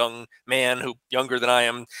adult young man younger than I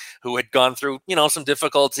am, who had gone through, some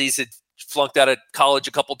difficulties, had flunked out of college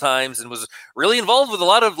a couple times and was really involved with a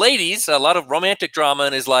lot of ladies, a lot of romantic drama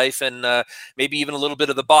in his life, and maybe even a little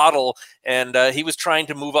bit of the bottle. And he was trying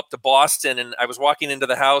to move up to Boston, and I was walking into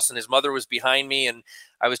the house and his mother was behind me, and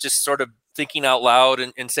I was just sort of thinking out loud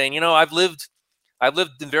and saying, I've lived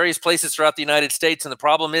in various places throughout the United States, and the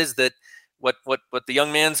problem is that what the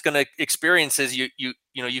young man's going to experience is you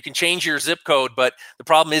can change your zip code, but the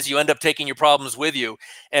problem is you end up taking your problems with you.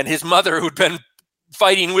 And his mother, who'd been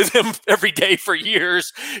fighting with him every day for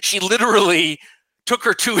years, she literally took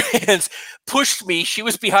her two hands, pushed me, she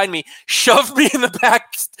was behind me, shoved me in the back,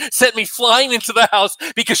 sent me flying into the house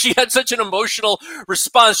because she had such an emotional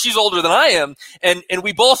response. She's older than I am. And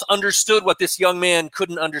we both understood what this young man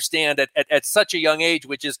couldn't understand at such a young age,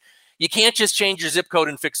 which is you can't just change your zip code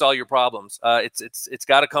and fix all your problems. It's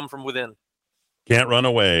got to come from within. Can't run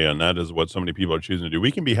away, and that is what so many people are choosing to do.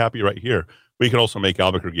 We can be happy right here. We can also make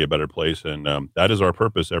Albuquerque a better place, and that is our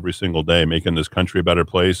purpose every single day, making this country a better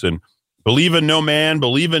place. And believe in no man,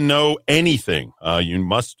 believe in no anything. You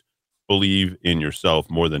must believe in yourself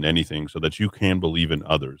more than anything so that you can believe in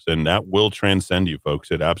others, and that will transcend you, folks.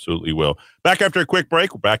 It absolutely will. Back after a quick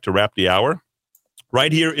break, we're back to wrap the hour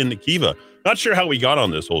right here in the Kiva. Not sure how we got on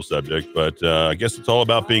this whole subject, but I guess it's all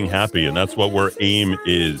about being happy, and that's what our aim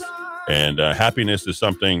is. And happiness is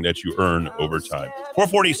something that you earn over time.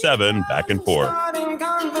 447, back and forth.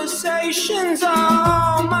 Conversations,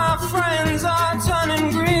 all my friends are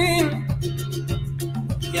turning green.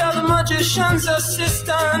 Yeah, the magician's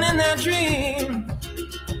assistant in their dream.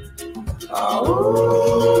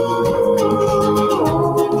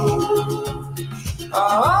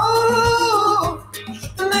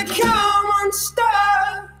 And they come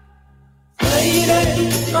unstuck.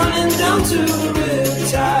 Lady, running down to the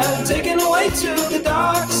riptide, taken away to the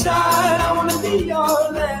dark side. I wanna be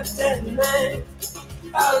your left-hand man.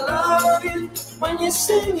 I love you when you're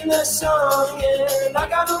singing that song, and I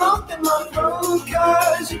got a lump in my throat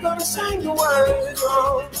 'cause you're gonna sing the words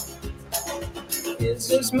wrong. It's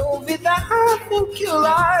this movie that I think you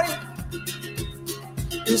like.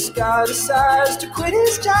 This guy decides to quit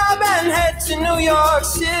his job and head to New York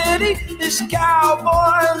City. This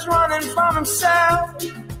cowboy's running from himself.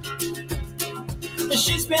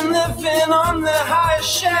 She's been living on the highest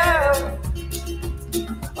shelf.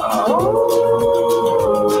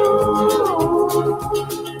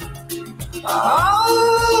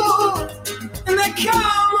 Oh, and they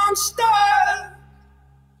come on star.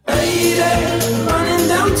 Lady, running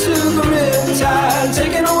down to the riptide,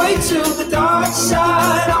 taken away to the dark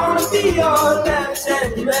side. I wanna be your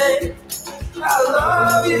left-hand man. I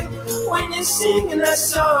love you when you're singing that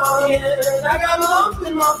song, and I got a lump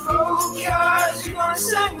in my throat 'cause you're gonna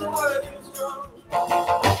sing the words wrong.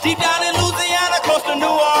 Deep down in Louisiana, close to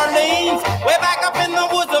New Orleans, way back up in the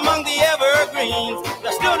woods among the evergreens,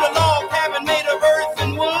 there stood a log cabin made of earth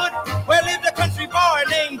and wood, where lived a country boy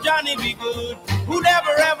named Johnny B. Good, who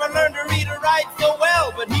never ever learned to read or write so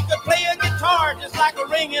well, but he could play a guitar just like a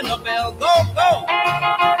ringing a bell. Go, go,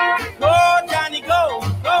 go, Johnny, go,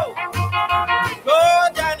 go, go,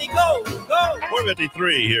 Johnny, go, go.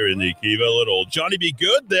 453 here in the Kiva. Little Johnny B.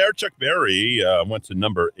 Good there. Chuck Berry went to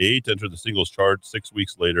number 8, entered the singles chart 6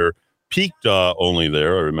 weeks later, peaked only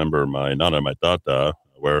there. I remember my Nana My Tata,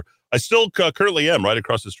 where I still currently am right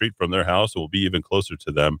across the street from their house. We'll be even closer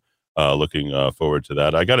to them. Looking forward to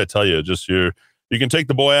that. I got to tell you, just you can take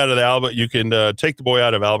the boy out of you can take the boy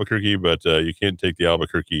out of Albuquerque, but you can't take the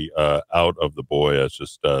Albuquerque out of the boy. That's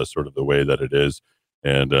just sort of the way that it is.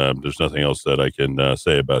 And there's nothing else that I can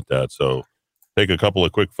say about that. So take a couple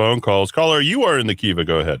of quick phone calls. Caller, you are in the Kiva.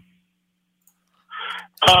 Go ahead.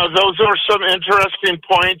 Those are some interesting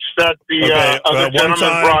points that the other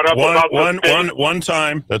gentleman brought up about one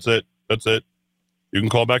time. That's it. You can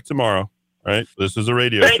call back tomorrow. All right. This is a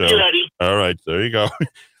radio show. Thank you, Eddie. All right. There you go.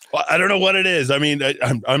 Well, I don't know what it is. I mean, I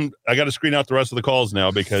got to screen out the rest of the calls now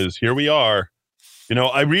because here we are. You know,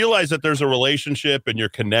 I realize that there's a relationship and you're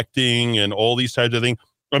connecting and all these types of things.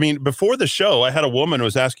 I mean, before the show, I had a woman who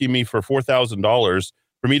was asking me for $4,000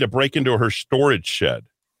 for me to break into her storage shed.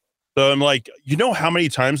 So I'm like, you know how many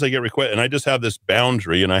times I get requests, and I just have this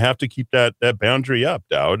boundary, and I have to keep that boundary up,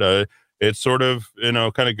 Dowd. It sort of,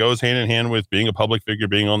 kind of goes hand in hand with being a public figure,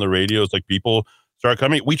 being on the radio. It's like people start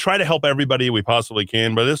coming. We try to help everybody we possibly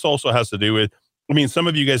can, but this also has to do with, I mean, some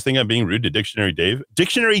of you guys think I'm being rude to Dictionary Dave.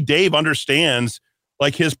 Dictionary Dave understands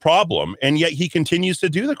like his problem, and yet he continues to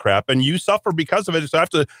do the crap, and you suffer because of it. So I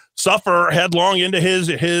have to suffer headlong into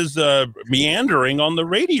his meandering on the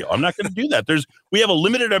radio. I'm not going to do that. We have a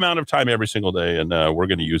limited amount of time every single day, and we're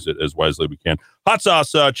going to use it as wisely as we can. Hot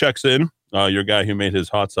Sauce checks in. Your guy who made his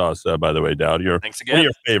hot sauce, by the way, Dowd. Thanks again. One of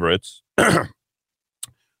your favorites.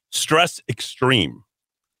 Stress extreme.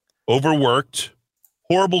 Overworked.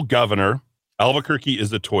 Horrible governor. Albuquerque is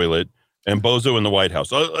the toilet. And Bozo in the White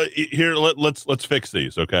House. Here, let's fix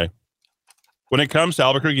these, okay? When it comes to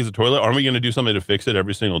Albuquerque as a toilet, aren't we going to do something to fix it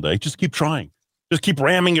every single day? Just keep trying. Just keep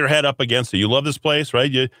ramming your head up against it. You love this place,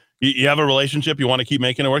 right? You have a relationship. You want to keep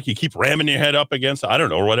making it work. You keep ramming your head up against, I don't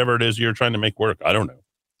know, or whatever it is you're trying to make work. I don't know.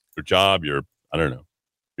 Your job, your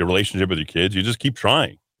relationship with your kids. You just keep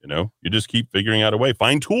trying, You just keep figuring out a way.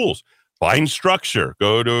 Find tools. Find structure.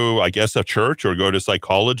 Go to, I guess, a church, or go to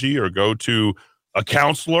psychology, or go to a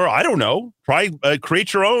counselor. I don't know. Try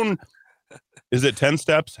create your own. Is it 10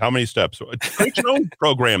 steps? How many steps? Create your own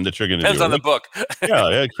program that you're going to do. Depends on the book.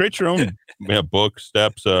 yeah. Create your own book,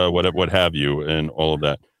 steps, what have you, and all of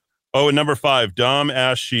that. Oh, and number 5, dumb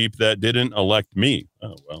ass sheep that didn't elect me.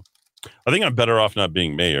 Oh, well, I think I'm better off not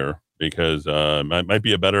being mayor because might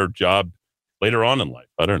be a better job later on in life.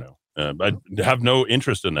 I don't know. I have no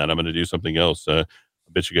interest in that. I'm going to do something else. I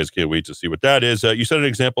bet you guys can't wait to see what that is. You said an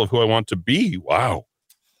example of who I want to be. Wow.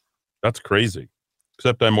 That's crazy.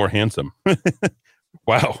 Except I'm more handsome.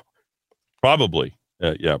 Wow. Probably.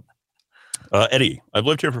 Yeah. Eddie, I've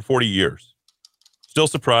lived here for 40 years. Still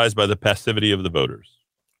surprised by the passivity of the voters.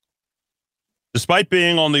 Despite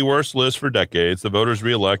being on the worst list for decades, the voters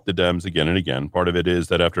reelect the Dems again and again. Part of it is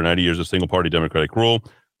that after 90 years of single-party Democratic rule,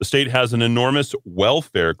 the state has an enormous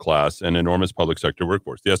welfare class and enormous public sector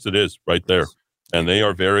workforce. Yes, it is right there. And they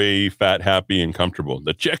are very fat, happy, and comfortable.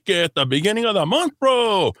 The check at the beginning of the month,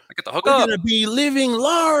 bro. I get the hook We're up. going to be living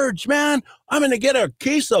large, man. I'm going to get a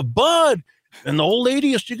case of Bud. And the old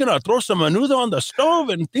lady is going to throw some menudo on the stove,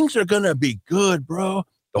 and things are going to be good, bro.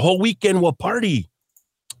 The whole weekend we'll party.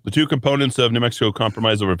 The two components of New Mexico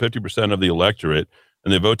comprise over 50% of the electorate,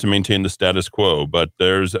 and they vote to maintain the status quo. But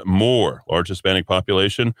there's more. Large Hispanic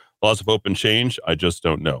population, lots of hope and change. I just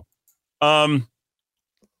don't know.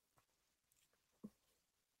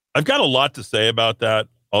 I've got a lot to say about that.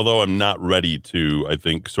 although I'm not ready to, I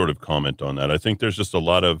think, sort of comment on that. I think there's just a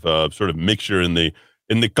lot of sort of mixture in the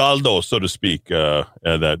caldo, so to speak,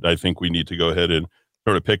 that I think we need to go ahead and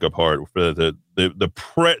sort of pick apart. For the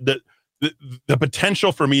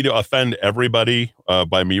potential for me to offend everybody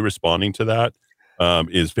by me responding to that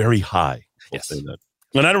is very high. Yes. Say that.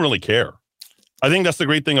 And I don't really care. I think that's the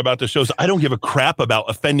great thing about the shows. I don't give a crap about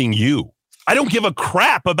offending you. I don't give a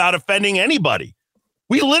crap about offending anybody.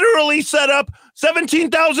 We literally set up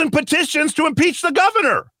 17,000 petitions to impeach the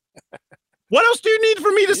governor. What else do you need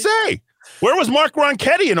for me to say? Where was Mark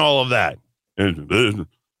Ronchetti in all of that? I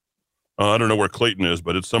don't know where Clayton is,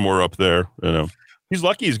 but it's somewhere up there. You know, he's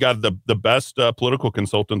lucky he's got the best political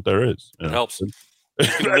consultant there is. You know? Helps.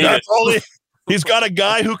 That's all he's got a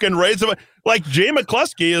guy who can raise him. Like Jay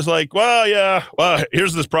McCluskey is like, well,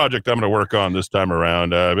 here's this project I'm going to work on this time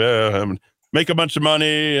around. Make a bunch of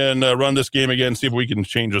money and run this game again, see if we can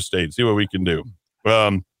change the state, see what we can do.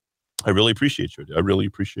 I really appreciate you. I really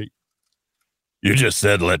appreciate you. You just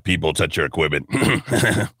said let people touch your equipment.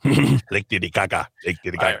 Fire.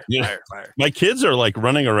 My kids are like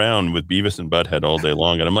running around with Beavis and Butthead all day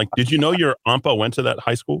long. And I'm like, did you know your Ampa went to that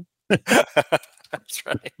high school? That's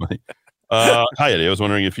right. Hi, Eddie. I was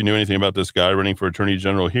wondering if you knew anything about this guy running for Attorney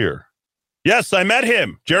General here. Yes, I met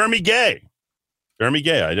him. Jeremy Gay.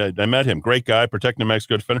 I met him. Great guy. Protect New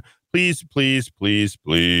Mexico defender. Please.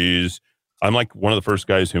 I'm like one of the first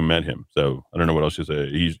guys who met him. So I don't know what else to say.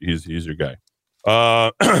 He's your guy.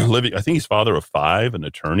 Living, I think he's father of 5, an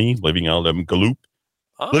attorney living out of Gallup.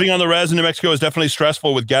 Living on the res in New Mexico is definitely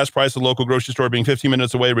stressful with gas price at local grocery store being 15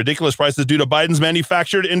 minutes away. Ridiculous prices due to Biden's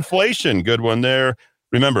manufactured inflation. Good one there.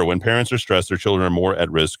 Remember, when parents are stressed, their children are more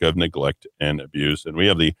at risk of neglect and abuse. And we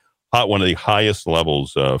have one of the highest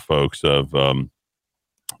levels, folks, of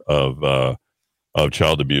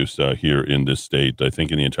child abuse here in this state. I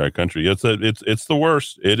think in the entire country, it's the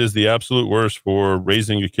worst. It is the absolute worst for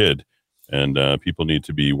raising a kid, and people need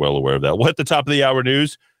to be well aware of that. Well, at the top of the hour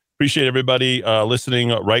news. Appreciate everybody listening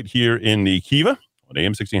right here in the Kiva on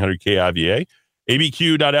AM 1600 KIVA,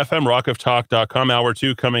 abq.fm, rockoftalk.com. Hour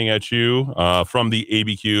 2 coming at you from the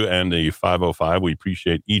ABQ and the 505. We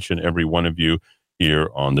appreciate each and every one of you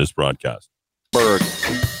here on this broadcast. Berg.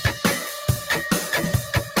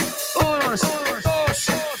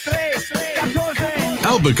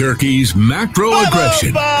 Albuquerque's macro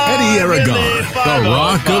aggression. Eddie Aragon, the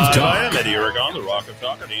Rock of Talk. I am Eddie Aragon, the Rock of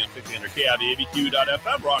Talk on AM 1600 KIVA,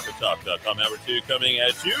 abq.fm, rockoftalk.com. Hour 2 coming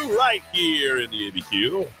at you right here in the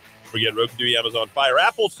ABQ. Forget Roku TV, Amazon Fire,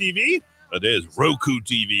 Apple TV. That is Roku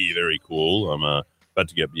TV. Very cool. I'm about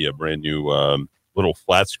to get me a brand new little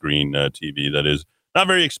flat screen TV that is not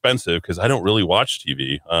very expensive because I don't really watch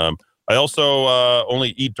TV. I also only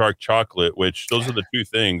eat dark chocolate, which those are the two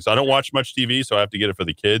things. I don't watch much TV, so I have to get it for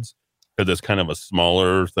the kids because it's kind of a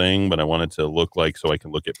smaller thing, but I want it to look like so I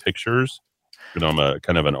can look at pictures. You know, I'm a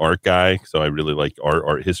kind of an art guy, so I really like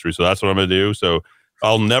art history. So that's what I'm going to do. So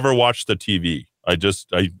I'll never watch the TV. I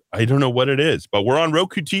don't know what it is, but we're on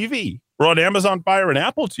Roku TV. We're on Amazon Fire and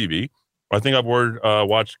Apple TV. I think I've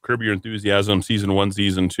watched Curb Your Enthusiasm season 1,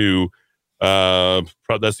 season 2.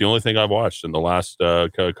 That's the only thing I've watched in the last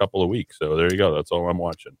couple of weeks. So there you go. That's all I'm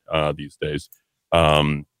watching these days.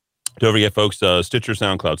 Don't forget, folks, Stitcher,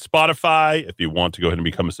 SoundCloud, Spotify. If you want to go ahead and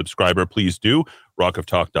become a subscriber, please do.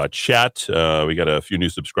 rockoftalk.chat. We got a few new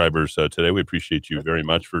subscribers today. We appreciate you very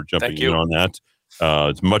much for jumping in on that.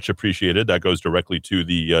 It's much appreciated. That goes directly to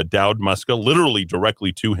the Dowd Muska, literally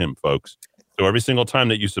directly to him, folks. So every single time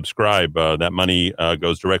that you subscribe, that money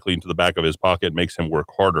goes directly into the back of his pocket, makes him work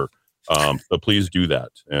harder. So please do that.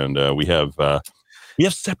 And we have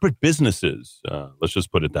separate businesses. Let's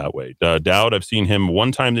just put it that way. Dowd, I've seen him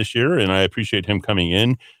one time this year, and I appreciate him coming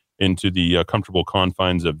into the comfortable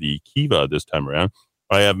confines of the Kiva this time around.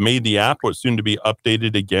 I have made the app what's soon to be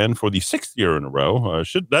updated again for the 6th year in a row.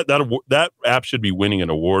 That app should be winning an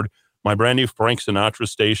award. My brand new Frank Sinatra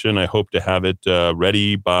station, I hope to have it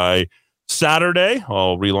ready by Saturday.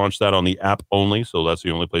 I'll relaunch that on the app only, so that's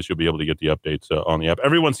the only place you'll be able to get the updates on the app.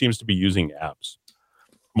 Everyone seems to be using apps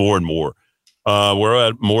more and more. We're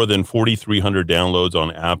at more than 4,300 downloads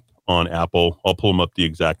on Apple. I'll pull them up the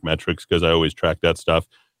exact metrics because I always track that stuff.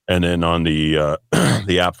 And then on the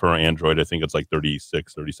the app for Android, I think it's like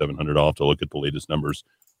 3,700. I'll have to look at the latest numbers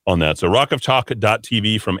on that. So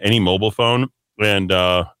rockoftalk.tv from any mobile phone and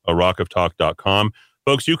rockoftalk.com.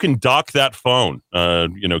 Folks, you can dock that phone.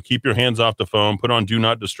 Keep your hands off the phone. Put on Do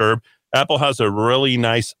Not Disturb. Apple has a really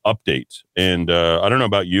nice update. And I don't know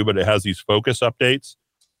about you, but it has these focus updates.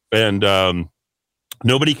 And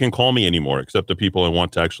nobody can call me anymore except the people that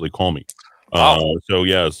want to actually call me.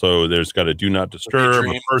 So there's got a do not disturb,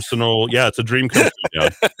 a personal. Yeah, it's a dream come true.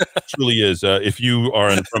 It truly is. If you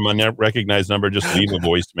are from a recognized number, just leave a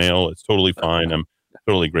voicemail. It's totally fine. I'm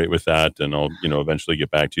totally great with that, and I'll eventually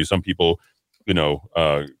get back to you. Some people,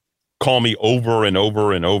 call me over and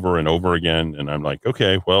over and over and over again, and I'm like,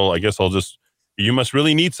 okay, well, I guess you must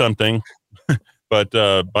really need something. But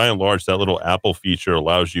by and large, that little Apple feature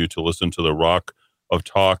allows you to listen to the Rock of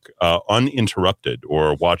Talk uninterrupted,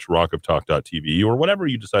 or watch rockoftalk.tv, or whatever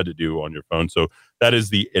you decide to do on your phone. So that is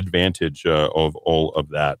the advantage of all of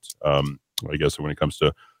that. I guess when it comes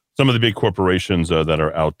to some of the big corporations that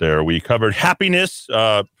are out there, we covered happiness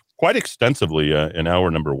quite extensively in hour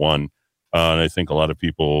number 1. And I think a lot of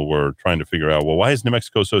people were trying to figure out, well, why is New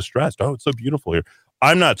Mexico so stressed? Oh, it's so beautiful here.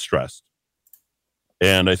 I'm not stressed.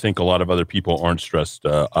 And I think a lot of other people aren't stressed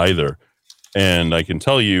either. And I can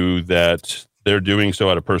tell you that they're doing so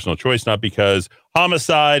out of personal choice, not because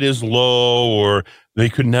homicide is low or they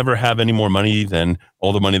could never have any more money than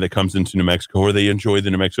all the money that comes into New Mexico, or they enjoy the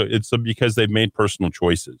New Mexico. It's because they've made personal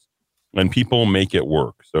choices, and people make it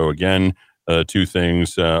work. So again, 2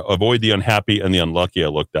 things: avoid the unhappy and the unlucky. I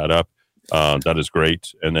looked that up. That is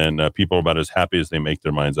great. And then people are about as happy as they make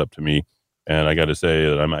their minds up to me. And I got to say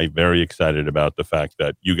that I'm very excited about the fact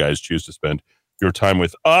that you guys choose to spend your time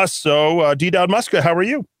with us. So, D. Dowd Muska, how are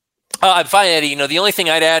you? I'm fine, Eddie. The only thing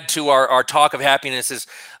I'd add to our talk of happiness is,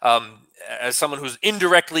 as someone who's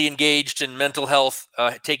indirectly engaged in mental health,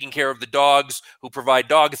 taking care of the dogs who provide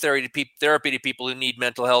dog therapy to people who need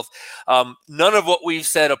mental health, none of what we've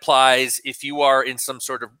said applies if you are in some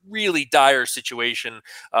sort of really dire situation.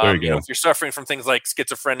 If you're suffering from things like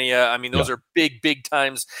schizophrenia, those are big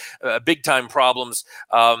time problems.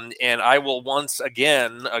 And I will once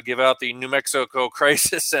again give out the New Mexico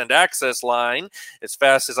Crisis and Access line as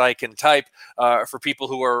fast as I can type for people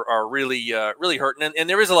who are really hurting. And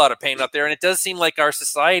there is a lot of pain out there, and it does seem like our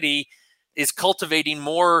society is cultivating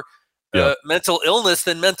more mental illness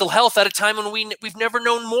than mental health at a time when we've never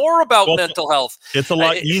known more about mental health. It's a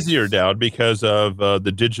lot easier, Dowd, because of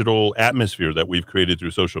the digital atmosphere that we've created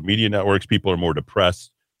through social media networks. People are more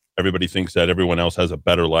depressed. Everybody thinks that everyone else has a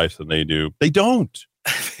better life than they do. They don't.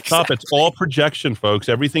 Exactly. Stop. It's all projection, folks.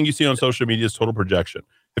 Everything you see on social media is total projection.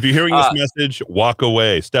 If you're hearing this message, walk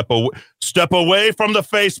away. Step away from the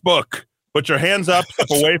Facebook. Put your hands up, step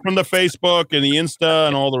away from the Facebook and the Insta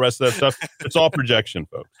and all the rest of that stuff. It's all projection,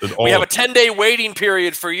 folks. We have a 10-day waiting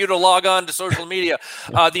period for you to log on to social media.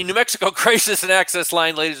 The New Mexico Crisis and Access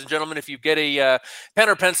line, ladies and gentlemen, if you get a pen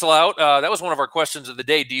or pencil out, that was one of our questions of the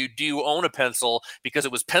day. Do you own a pencil? Because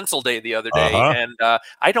it was pencil day the other day, and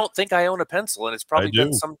I don't think I own a pencil, and it's probably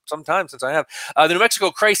been some time since I have. The New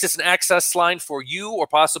Mexico Crisis and Access line for you, or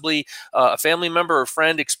possibly a family member or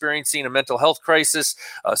friend experiencing a mental health crisis,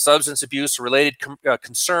 substance abuse, related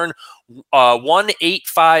concern,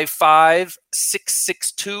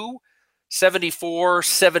 1-855-662-7474,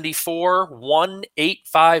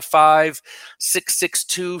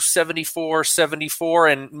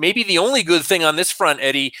 1-855-662-7474. And maybe the only good thing on this front,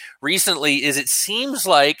 Eddie, recently is it seems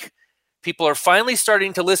like people are finally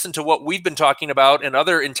starting to listen to what we've been talking about and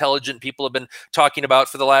other intelligent people have been talking about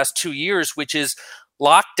for the last 2 years, which is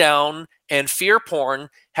lockdown and fear porn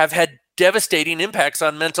have had devastating impacts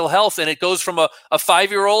on mental health, and it goes from a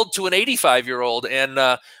 5-year-old to an 85-year-old. And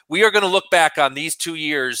we are going to look back on these 2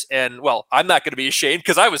 years, and well, I'm not going to be ashamed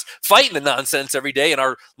because I was fighting the nonsense every day,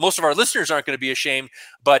 and most of our listeners aren't going to be ashamed.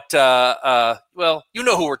 But well, you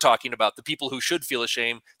know who we're talking about, the people who should feel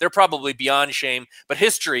ashamed. They're probably beyond shame, but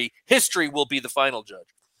history will be the final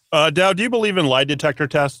judge. Dowd, do you believe in lie detector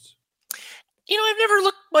tests? I've never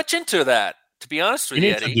looked much into that, to be honest with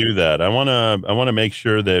you, Eddie. You need to do that. I want to make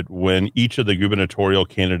sure that when each of the gubernatorial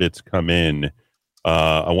candidates come in,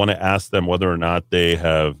 I want to ask them whether or not they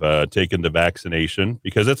have taken the vaccination,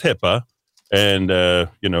 because it's HIPAA, and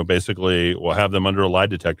basically we'll have them under a lie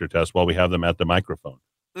detector test while we have them at the microphone.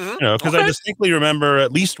 Mm-hmm. Because I distinctly remember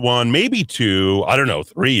at least one, maybe two, I don't know,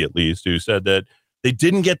 3 at least, who said that they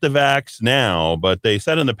didn't get the vax now, but they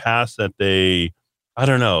said in the past that they, I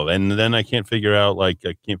don't know. And then I can't figure out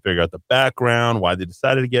the background, why they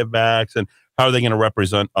decided to get vax, and how are they going to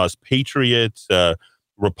represent us patriots,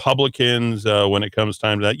 Republicans, when it comes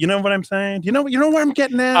time to that. You know what I'm saying? You know where I'm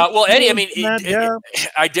getting at? Well, Eddie,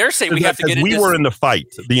 I dare say we have to get into. We were in the fight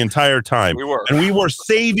the entire time. We were. And we were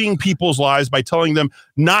saving people's lives by telling them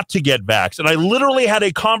not to get vax. And I literally had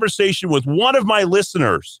a conversation with one of my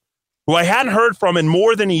listeners who I hadn't heard from in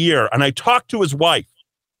more than a year. And I talked to his wife,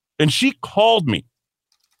 and she called me.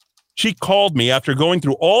 She called me after going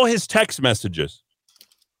through all his text messages,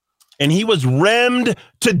 and he was rammed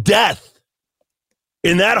to death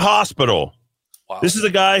in that hospital Wow. This is a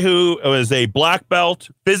guy who was a black belt,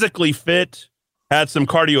 physically fit, had some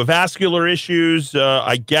cardiovascular issues,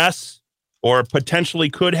 I guess, or potentially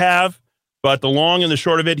could have. But the long and the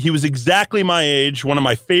short of it, he was exactly my age, one of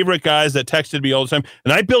my favorite guys that texted me all the time.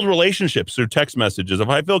 And I build relationships through text messages. If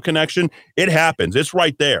I feel connection, it happens. It's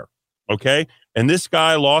right there. Okay? And this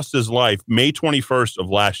guy lost his life May 21st of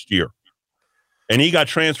last year. And he got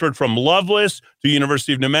transferred from Loveless to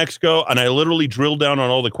University of New Mexico. And I literally drilled down on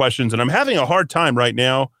all the questions. And I'm having a hard time right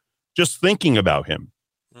now just thinking about him.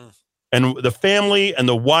 And the family and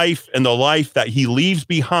the wife and the life that he leaves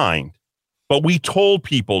behind. But we told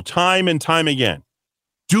people time and time again,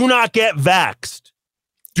 do not get vaxxed.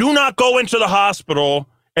 Do not go into the hospital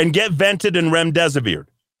and get vented and remdesivir.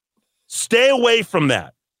 Stay away from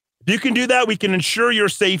that. If you can do that, we can ensure your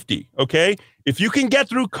safety, okay? If you can get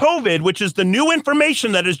through COVID, which is the new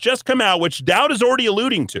information that has just come out, which Dowd is already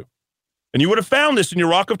alluding to, and you would have found this in your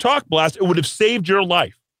Rock of Talk blast, it would have saved your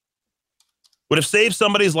life. Would have saved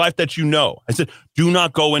somebody's life that you know. I said, do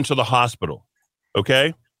not go into the hospital,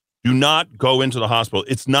 okay? Do not go into the hospital.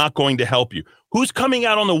 It's not going to help you. Who's coming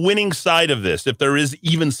out on the winning side of this, if there is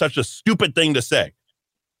even such a stupid thing to say?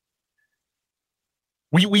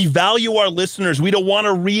 We value our listeners. We don't want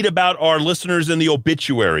to read about our listeners in the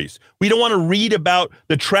obituaries. We don't want to read about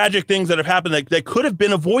the tragic things that have happened that could have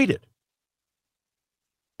been avoided.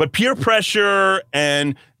 But peer pressure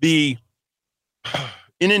and the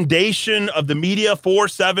inundation of the media, 4,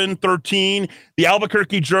 7, 13, the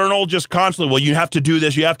Albuquerque Journal just constantly, well, you have to do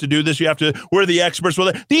this, you have to do this, you have to, we're the experts.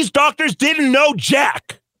 Well, these doctors didn't know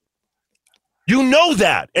jack. You know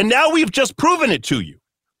that. And now we've just proven it to you.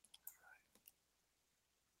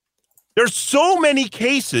 There's so many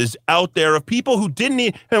cases out there of people who didn't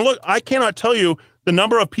need, and look, I cannot tell you the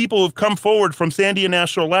number of people who've come forward from Sandia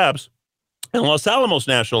National Labs and Los Alamos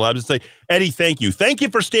National Labs and say, Eddie, thank you. Thank you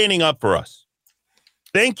for standing up for us.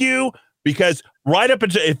 Thank you, because right up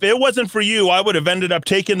until, if it wasn't for you, I would have ended up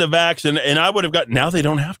taking the vax and I would have got, now they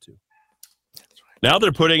don't have to. Now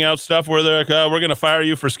they're putting out stuff where they're like, we're going to fire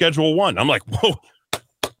you for Schedule 1. I'm like, whoa.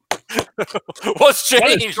 What's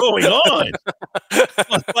changed? What is going on?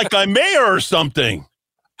 Like I'm mayor or something.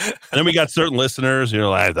 And then we got certain listeners,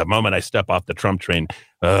 like, the moment I step off the Trump train,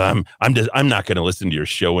 I'm not going to listen to your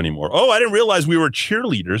show anymore. Oh, I didn't realize we were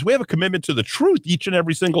cheerleaders. We have a commitment to the truth each and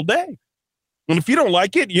every single day. And if you don't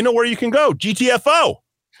like it, you know where you can go. GTFO.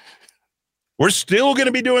 We're still going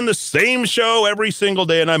to be doing the same show every single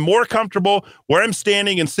day. And I'm more comfortable where I'm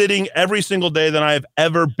standing and sitting every single day than I have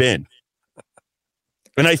ever been.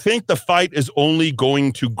 And I think the fight is only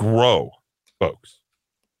going to grow, folks,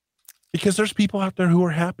 because there's people out there who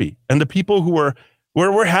are happy, and the people who are,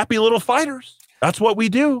 we're happy little fighters. That's what we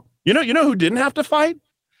do. You know who didn't have to fight?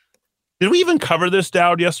 Did we even cover this,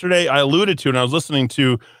 Dowd, yesterday? I alluded to, and I was listening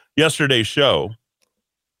to yesterday's show.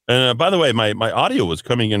 And by the way, my audio was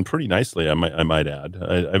coming in pretty nicely. I might add.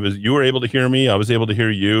 You were able to hear me. I was able to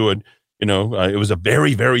hear you, and it was a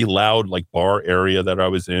very, very loud bar area that I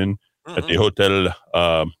was in. At the hotel,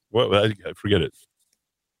 I forget it.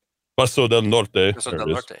 Paso del Norte. Paso del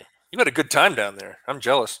Norte. You had a good time down there. I'm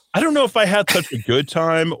jealous. I don't know if I had such a good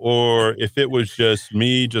time or if it was just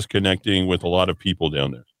me just connecting with a lot of people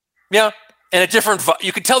down there. Yeah, and a different.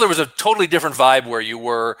 You could tell there was a totally different vibe where you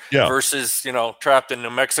were versus trapped in New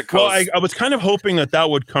Mexico. Well, I was kind of hoping that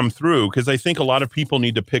would come through, because I think a lot of people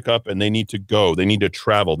need to pick up and they need to go. They need to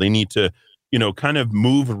travel. They need to kind of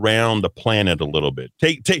move around the planet a little bit.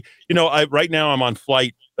 Right now I'm on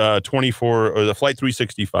flight 24 or the flight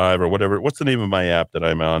 365 or whatever. What's the name of my app that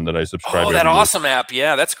I'm on that I subscribe to? Oh, that awesome app.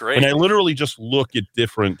 Yeah, that's great. And I literally just look at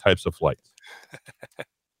different types of flights.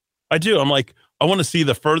 I do. I'm like, I want to see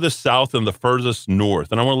the furthest south and the furthest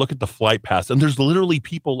north. And I want to look at the flight paths. And there's literally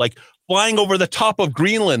people flying over the top of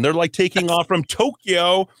Greenland. They're taking off from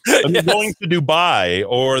Tokyo and they're going to Dubai,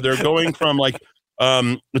 or they're going from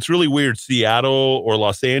it's really weird, Seattle or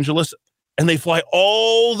Los Angeles, and they fly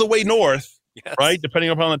all the way north, right?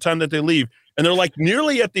 Depending upon the time that they leave. And they're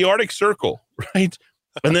nearly at the Arctic Circle, right?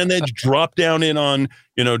 And then they drop down in on,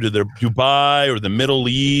 to the Dubai or the Middle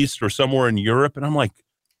East or somewhere in Europe. And I'm like,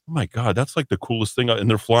 oh my God, that's the coolest thing. And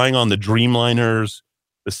they're flying on the Dreamliners,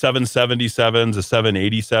 the 777s, the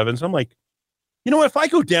 787s. I'm like, if I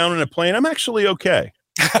go down in a plane, I'm actually okay.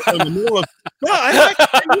 In the middle of, no,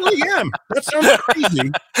 I really am. That sounds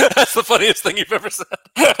crazy. That's the funniest thing you've ever said.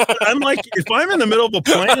 I'm like, if I'm in the middle of a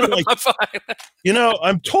plane, I'm like, I'm fine.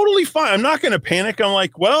 I'm totally fine. I'm not going to panic. I'm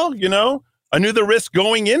like, well, I knew the risk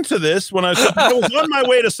going into this when I was on my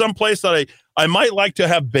way to some place that I might like to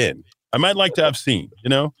have been. I might like to have seen.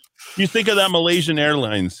 You think of that Malaysian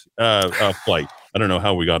Airlines flight. I don't know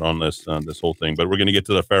how we got on this whole thing, but we're going to get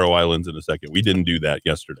to the Faroe Islands in a second. We didn't do that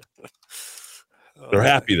yesterday. They're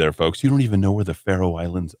happy there, folks. You don't even know where the Faroe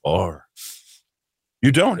Islands are.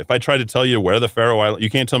 You don't. If I try to tell you where the Faroe Islands, you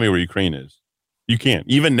can't tell me where Ukraine is. You can't.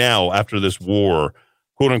 Even now, after this war,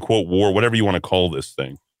 quote unquote war, whatever you want to call this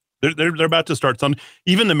thing, they're about to start some.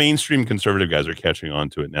 Even the mainstream conservative guys are catching on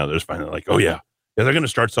to it now. They're just finally like, oh yeah, they're going to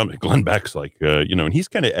start something. Glenn Beck's like, and he's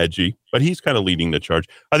kind of edgy, but he's kind of leading the charge.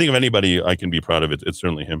 I think if anybody I can be proud of, it's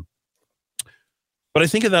certainly him. But I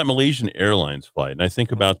think of that Malaysian Airlines flight, and I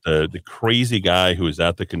think about the crazy guy who was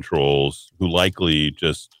at the controls, who likely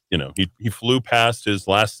just, he flew past his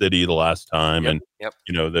last city the last time, and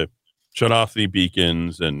the shut off the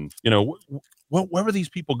beacons, and where were these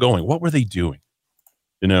people going? What were they doing?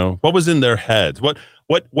 What was in their heads?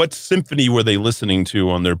 What symphony were they listening to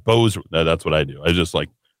on their Bose? That's what I do. I just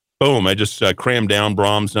boom. I just cram down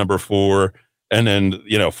Brahms number 4, and then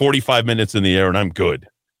 45 minutes in the air, and I'm good.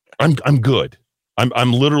 I'm good.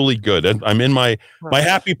 I'm literally good. I'm in my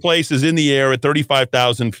happy place is in the air at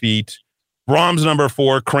 35,000 feet. Brahms number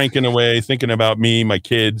 4, cranking away, thinking about me, my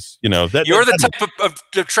kids. You're the type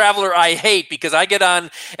of traveler I hate, because I get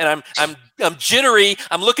on and I'm jittery.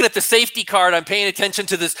 I'm looking at the safety card. I'm paying attention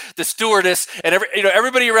to the stewardess, and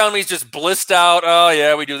everybody around me is just blissed out. Oh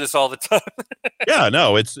yeah, we do this all the time. Yeah,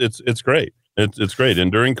 no, it's great. It's great.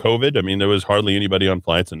 And during COVID, I mean, there was hardly anybody on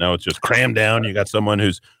flights, and now it's just crammed down. You got someone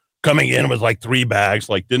who's coming in with 3 bags.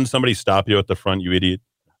 Didn't somebody stop you at the front, you idiot?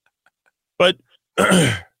 But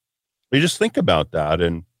you just think about that,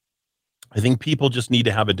 and I think people just need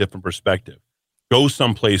to have a different perspective. Go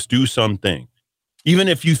someplace, do something. Even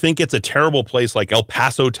if you think it's a terrible place like El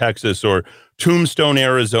Paso, Texas, or Tombstone,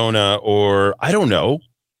 Arizona, or I don't know,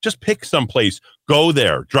 just pick someplace, go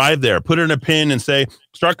there, drive there, put it in a pin and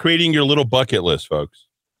start creating your little bucket list, folks.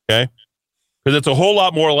 Okay? Because it's a whole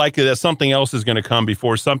lot more likely that something else is going to come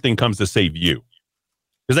before something comes to save you.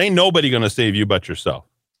 Because ain't nobody going to save you but yourself.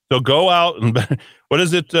 So go out and what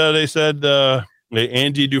is it? They said,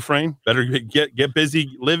 Andy Dufresne, better get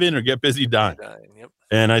busy living or get busy dying. Yep.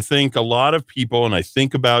 And I think a lot of people, and I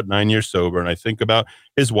think about 9 Years Sober, and I think about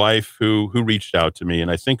his wife who reached out to me,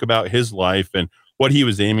 and I think about his life and what he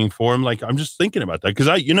was aiming for. I'm just thinking about that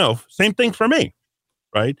because same thing for me,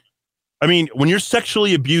 right? I mean, when you're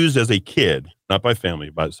sexually abused as a kid, not by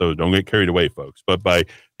family, so don't get carried away, folks, but by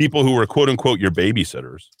people who were quote unquote your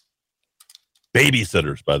babysitters.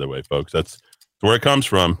 Babysitters, by the way, folks. That's where it comes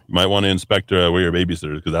from. You might want to inspect where your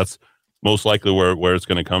babysitters, because that's most likely where it's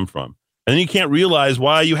going to come from. And then you can't realize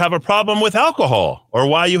why you have a problem with alcohol, or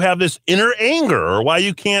why you have this inner anger, or why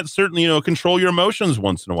you can't certainly, control your emotions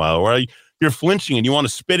once in a while, or why you're flinching and you want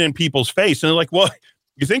to spit in people's face. And they're like, well,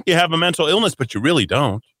 you think you have a mental illness, but you really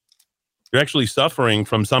don't. You're actually suffering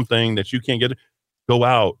from something that you can't get. Go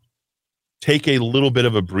out. Take a little bit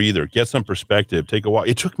of a breather, get some perspective, take a walk.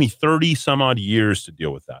 It took me 30 some odd years to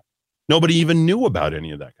deal with that. Nobody even knew about any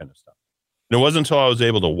of that kind of stuff. And it wasn't until I was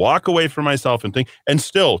able to walk away from myself and think, and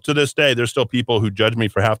still to this day, there's still people who judge me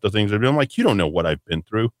for half the things I've done. I'm like, you don't know what I've been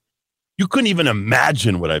through. You couldn't even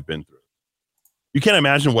imagine what I've been through. You can't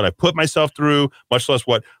imagine what I put myself through, much less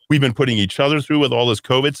what we've been putting each other through with all this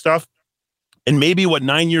COVID stuff. And maybe what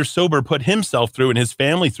 9 Years Sober put himself through and his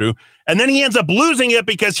family through. And then he ends up losing it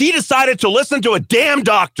because he decided to listen to a damn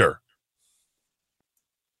doctor.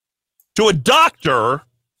 To a doctor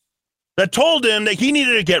that told him that he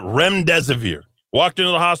needed to get remdesivir. Walked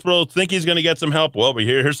into the hospital, think he's going to get some help. Well,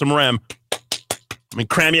 here's some Rem. Let me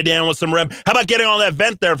cram you down with some Rem. How about getting on that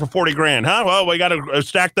vent there for $40,000, huh? Well, we got to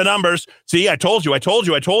stack the numbers. See, I told you. It's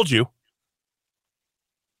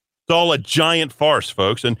all a giant farce,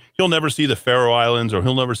 folks, and he'll never see the Faroe Islands, or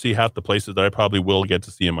he'll never see half the places that I probably will get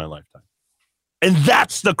to see in my lifetime. And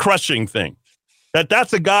that's the crushing thing.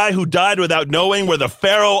 That's a guy who died without knowing where the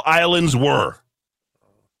Faroe Islands were.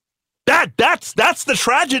 That's the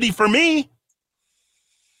tragedy for me.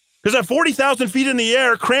 Because at 40,000 feet in the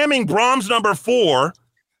air, cramming Brahms number 4,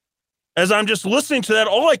 as I'm just listening to that,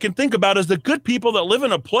 all I can think about is the good people that live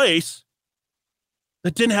in a place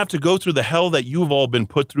that didn't have to go through the hell that you've all been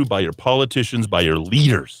put through by your politicians, by your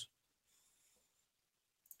leaders.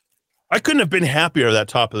 I couldn't have been happier at that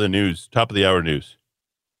top of the hour news.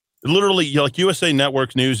 Literally, like USA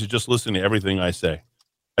Network News is just listening to everything I say.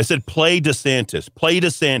 I said, play DeSantis.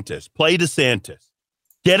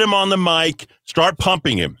 Get him on the mic, start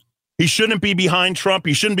pumping him. He shouldn't be behind Trump.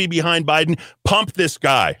 He shouldn't be behind Biden. Pump this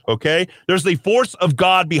guy, okay? There's the force of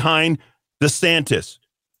God behind DeSantis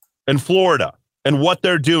and Florida and what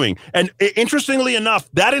they're doing. And interestingly enough,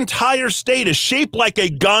 that entire state is shaped like a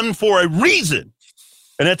gun for a reason.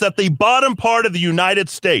 And it's at the bottom part of the United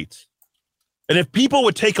States. And if people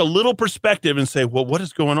would take a little perspective and say, well, what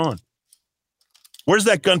is going on? Where's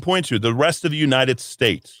that gun point to? The rest of the United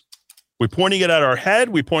States. We're pointing it at our head.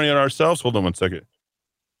 We're pointing it at ourselves. Hold on one second.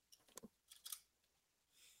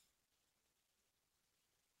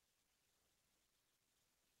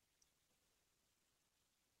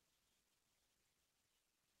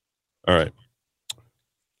 All right.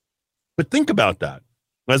 But think about that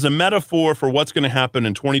as a metaphor for what's going to happen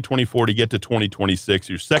in 2024 to get to 2026.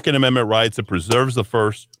 Your Second Amendment rights that preserves the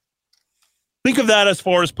First. Think of that as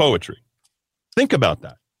far as poetry. Think about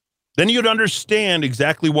that. Then you'd understand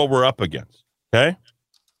exactly what we're up against. Okay?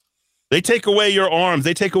 They take away your arms.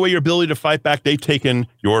 They take away your ability to fight back. They've taken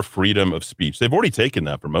your freedom of speech. They've already taken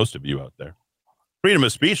that for most of you out there. Freedom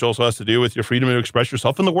of speech also has to do with your freedom to express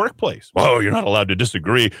yourself in the workplace. Oh, you're not allowed to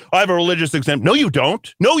disagree. I have a religious exemption. No, you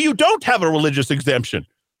don't. No, you don't have a religious exemption.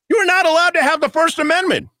 You're not allowed to have the First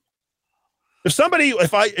Amendment. If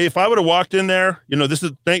I would have walked in there,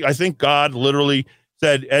 I think God literally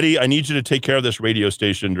said, Eddie, I need you to take care of this radio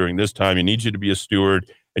station during this time. I need you to be a steward,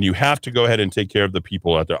 and you have to go ahead and take care of the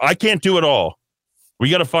people out there. I can't do it all.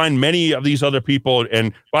 We got to find many of these other people.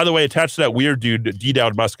 And by the way, attach that weird dude, D.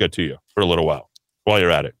 Dowd Muska, to you for a little while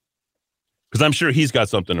you're at it. Because I'm sure he's got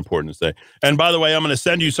something important to say. And by the way, I'm going to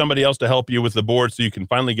send you somebody else to help you with the board so you can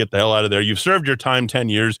finally get the hell out of there. You've served your time 10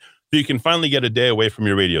 years, so you can finally get a day away from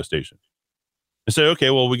your radio station. And say, okay,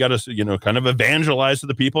 well, we got to, kind of evangelize to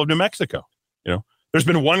the people of New Mexico. There's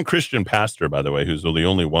been one Christian pastor, by the way, who's the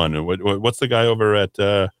only one. What's the guy over at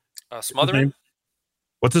Smotherman?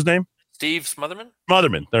 What's his name? Steve Smotherman?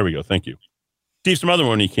 Smotherman. There we go. Thank you. Steve Smotherman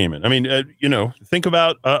when he came in. I mean, think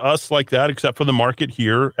about us like that, except for the market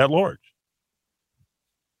here at large.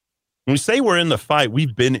 When we say we're in the fight,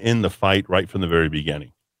 we've been in the fight right from the very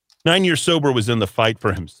beginning. 9 Years Sober was in the fight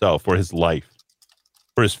for himself, for his life,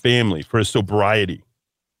 for his family, for his sobriety.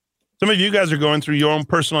 Some of you guys are going through your own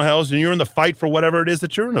personal hells, and you're in the fight for whatever it is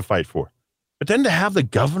that you're in the fight for. But then to have the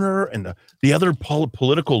governor and the other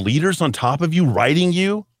political leaders on top of you writing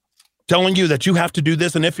you, telling you that you have to do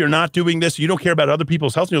this, and if you're not doing this, you don't care about other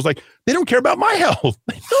people's health. And it was like, they don't care about my health.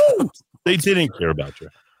 They don't. They didn't care about you.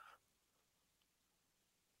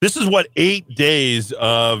 This is what 8 days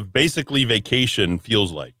of basically vacation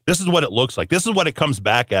feels like. This is what it looks like. This is what it comes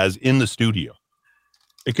back as in the studio.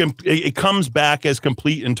 It comes back as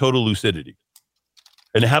complete and total lucidity,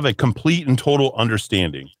 and have a complete and total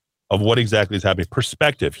understanding of what exactly is happening.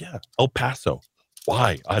 Perspective. Yeah. El Paso.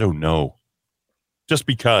 Why? I don't know. Just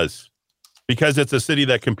because it's a city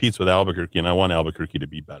that competes with Albuquerque, and I want Albuquerque to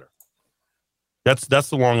be better. That's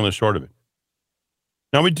the long and the short of it.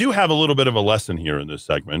 Now, we do have a little bit of a lesson here in this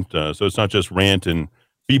segment, so it's not just rant and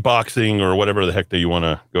beatboxing or whatever the heck that you want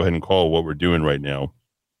to go ahead and call what we're doing right now.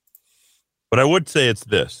 But I would say it's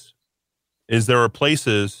this, is there are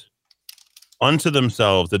places unto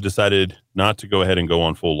themselves that decided not to go ahead and go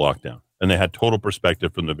on full lockdown, and they had total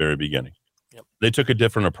perspective from the very beginning. Yep. They took a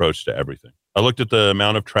different approach to everything. I looked at the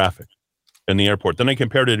amount of traffic in the airport. Then I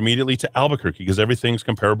compared it immediately to Albuquerque because everything's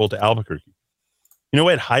comparable to Albuquerque. We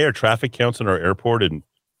had higher traffic counts in our airport in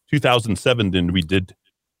 2007 than we did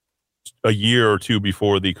a year or two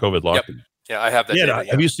before the COVID lockdown. Yep. Yeah, I have that. Yeah,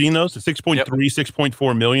 data, have you seen those? 6.3, yep.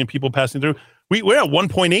 6.4 million people passing through. We're at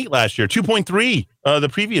 1.8 last year, 2.3 the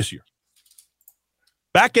previous year.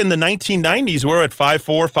 Back in the 1990s, we're at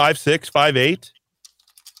 5.4, 5.6, 5.8.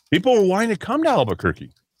 People were wanting to come to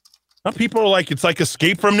Albuquerque. Now people are like, it's like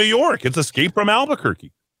Escape from New York. It's Escape from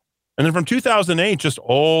Albuquerque. And then from 2008, just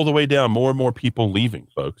all the way down, more and more people leaving,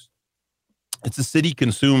 folks. It's a city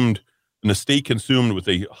consumed and a state consumed with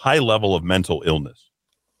a high level of mental illness.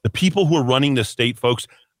 The people who are running the state, folks,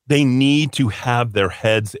 they need to have their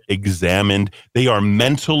heads examined. They are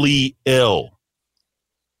mentally ill.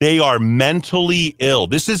 They are mentally ill.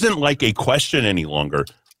 This isn't like a question any longer.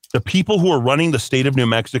 The people who are running the state of New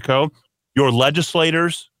Mexico, your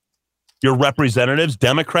legislators, your representatives,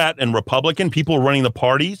 Democrat and Republican, people running the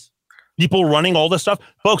parties, people running all this stuff.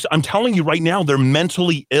 Folks, I'm telling you right now, they're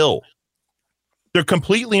mentally ill. They're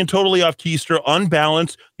completely and totally off keister,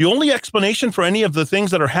 unbalanced. The only explanation for any of the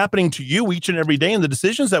things that are happening to you each and every day and the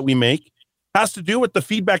decisions that we make has to do with the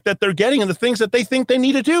feedback that they're getting and the things that they think they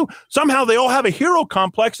need to do. Somehow they all have a hero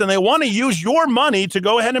complex and they want to use your money to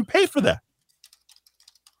go ahead and pay for that.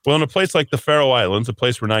 Well, in a place like the Faroe Islands, a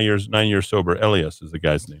place where 9 years sober, Elias is the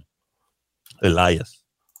guy's name. Elias.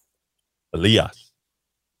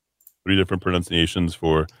 3 different pronunciations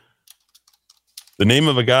for the name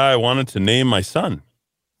of a guy I wanted to name my son.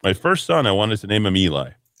 My first son, I wanted to name him Eli.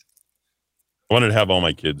 I wanted to have all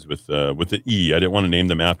my kids with the E. I didn't want to name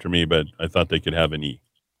them after me, but I thought they could have an E.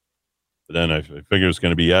 But then I figured it was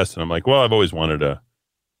going to be S, and I'm like, well, I've always wanted a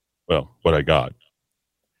what I got.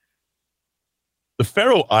 The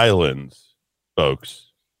Faroe Islands,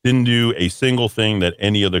 folks, didn't do a single thing that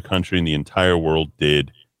any other country in the entire world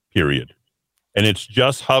did, period. And it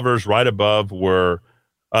just hovers right above where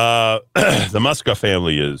the Muska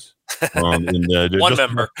family is. One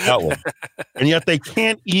member. And yet they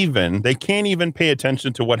can't even pay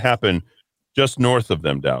attention to what happened just north of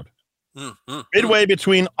them, Dowd. Midway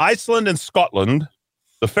between Iceland and Scotland,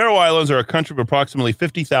 the Faroe Islands are a country of approximately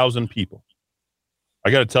 50,000 people.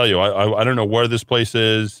 I got to tell you, I don't know where this place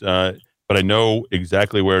is, but I know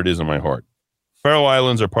exactly where it is in my heart. Faroe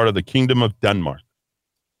Islands are part of the Kingdom of Denmark.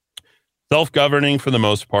 Self-governing for the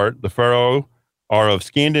most part, the Faroe are of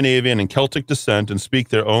Scandinavian and Celtic descent and speak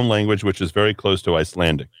their own language, which is very close to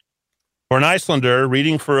Icelandic. For an Icelander,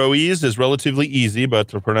 reading Faroese is relatively easy, but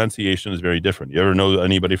the pronunciation is very different. You ever know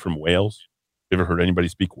anybody from Wales? You ever heard anybody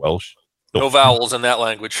speak Welsh? No vowels in that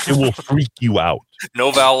language. It will freak you out.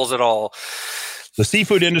 No vowels at all. The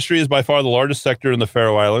seafood industry is by far the largest sector in the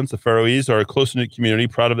Faroe Islands. The Faroese are a close-knit community,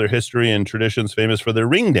 proud of their history and traditions, famous for their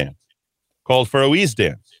ring dance, called Faroese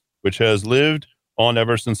dance, which has lived on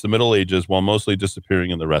ever since the Middle Ages while mostly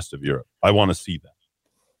disappearing in the rest of Europe. I want to see that.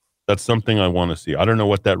 That's something I want to see. I don't know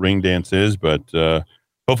what that ring dance is, but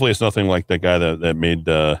hopefully it's nothing like that guy that made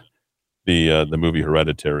the movie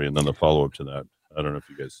Hereditary and then the follow-up to that. I don't know if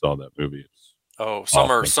you guys saw that movie.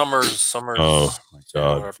 Summers. Oh, my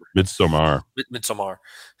God. Midsommar. Midsommar.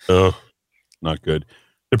 Oh, not good.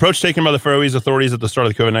 The approach taken by the Faroese authorities at the start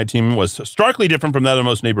of the COVID-19 was starkly different from that of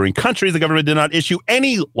most neighboring countries. The government did not issue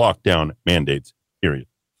any lockdown mandates, period.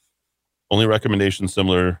 Only recommendations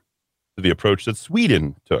similar to the approach that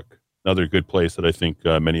Sweden took. Another good place that I think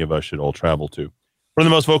many of us should all travel to. One of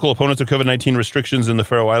the most vocal opponents of COVID-19 restrictions in the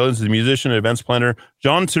Faroe Islands is the musician and events planner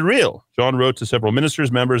John Tyrrell. John wrote to several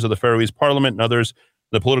ministers, members of the Faroese parliament, and others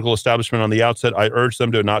in the political establishment on the outset. I urge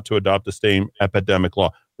them not to adopt the same epidemic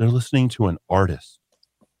law. They're listening to an artist.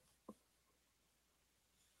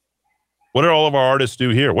 What do all of our artists do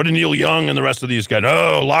here? What did Neil Young and the rest of these guys?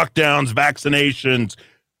 Oh, lockdowns, vaccinations.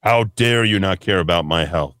 How dare you not care about my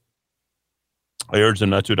health? I urge them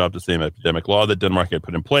not to adopt the same epidemic law that Denmark had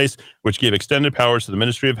put in place, which gave extended powers to the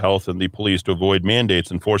Ministry of Health and the police to avoid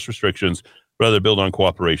mandates and force restrictions, rather build on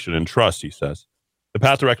cooperation and trust, he says. The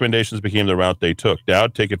path of recommendations became the route they took.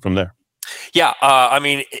 Dowd, take it from there. Yeah, I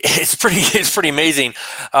mean, it's pretty amazing.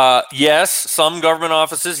 Yes, some government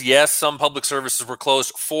offices, yes, some public services were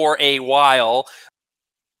closed for a while.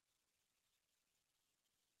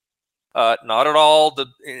 Not at all the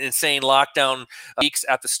insane lockdown weeks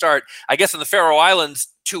at the start. I guess in the Faroe Islands,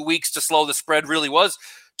 2 weeks to slow the spread really was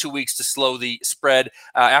 2 weeks to slow the spread.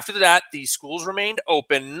 After that, the schools remained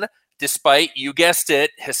open despite, you guessed it,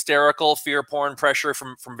 hysterical fear porn pressure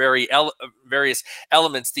from various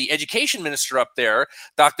elements. The education minister up there,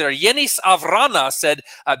 Dr. Yenis Avrana, said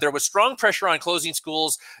there was strong pressure on closing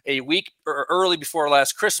schools a week early before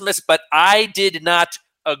last Christmas, but I did not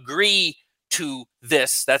agree to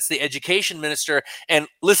this. That's the education minister. And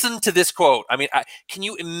listen to this quote. I mean, can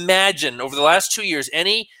you imagine over the last 2 years,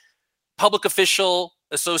 any public official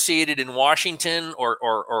associated in Washington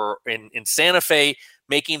or in Santa Fe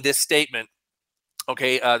making this statement?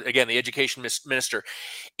 Okay, again, the education minister.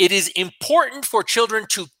 It is important for children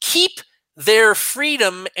to keep their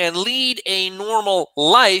freedom and lead a normal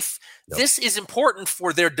life. Yep. This is important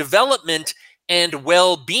for their development and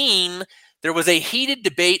well-being. There was a heated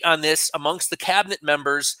debate on this amongst the cabinet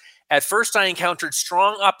members. At first, I encountered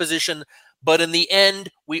strong opposition, but in the end,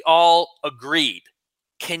 we all agreed.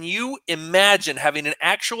 Can you imagine having an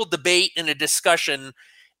actual debate and a discussion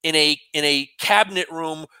in a cabinet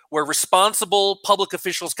room where responsible public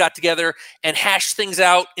officials got together and hashed things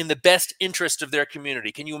out in the best interest of their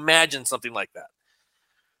community? Can you imagine something like that?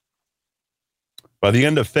 By the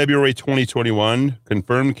end of February 2021,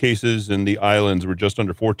 confirmed cases in the islands were just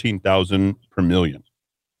under 14,000 per million.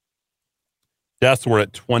 Deaths were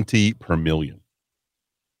at 20 per million.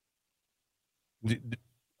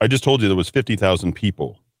 I just told you there was 50,000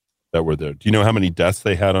 people that were there. Do you know how many deaths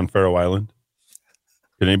they had on Faroe Island?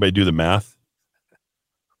 Can anybody do the math?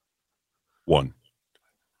 1.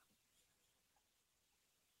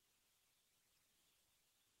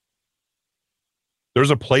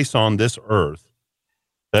 There's a place on this earth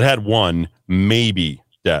that had 1, maybe,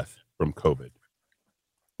 death from COVID.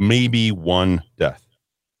 Maybe 1 death.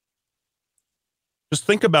 Just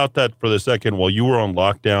think about that for the second while you were on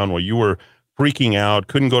lockdown, while you were freaking out,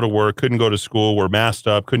 couldn't go to work, couldn't go to school, were masked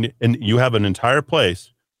up, and you have an entire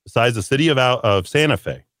place the size of the city of Santa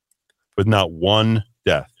Fe with not 1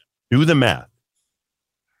 death. Do the math.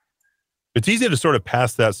 It's easy to sort of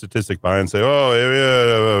pass that statistic by and say,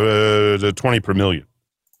 oh, yeah, 20 per million.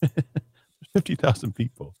 50,000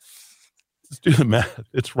 people. Let's do the math.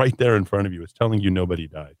 It's right there in front of you. It's telling you nobody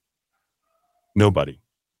died. Nobody.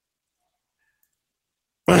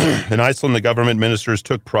 In Iceland, the government ministers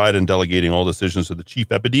took pride in delegating all decisions to the chief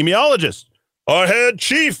epidemiologist. Our head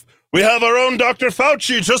chief, we have our own Dr.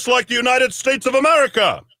 Fauci, just like the United States of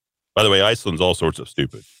America. By the way, Iceland's all sorts of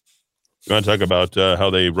stupid. You want to talk about how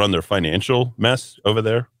they run their financial mess over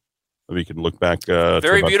there? We can look back.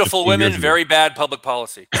 Very beautiful women, very bad public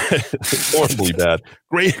policy. Horribly bad.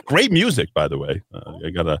 Great music, by the way.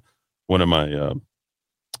 I got one of my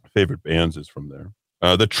favorite bands is from there.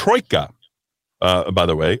 The Troika, by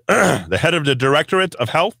the way, the head of the Directorate of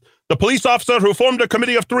Health, the police officer who formed a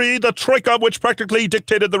committee of 3, the Troika, which practically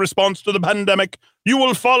dictated the response to the pandemic. You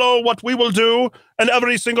will follow what we will do, and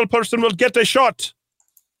every single person will get a shot.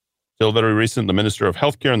 Till very recent, the Minister of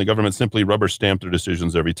Healthcare and the government simply rubber stamped their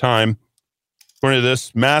decisions every time. According to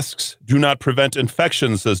this, masks do not prevent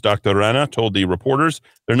infections, says Dr. Rana told the reporters.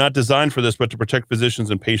 They're not designed for this, but to protect physicians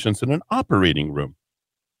and patients in an operating room.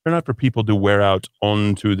 They're not for people to wear out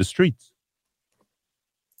onto the streets.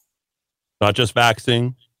 Not just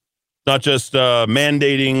vaxxing, not just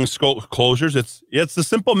mandating closures. It's the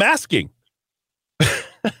simple masking.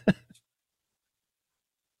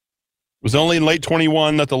 It was only in late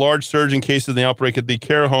 21 that the large surge in cases in the outbreak at the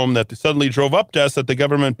care home that suddenly drove up deaths that the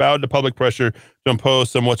government bowed to public pressure to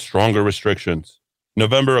impose somewhat stronger restrictions. In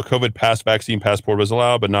November, a COVID vaccine passport was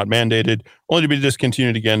allowed but not mandated, only to be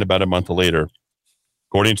discontinued again about a month later.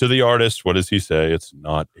 According to the artist, what does he say? It's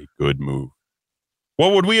not a good move.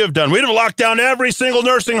 What would we have done? We'd have locked down every single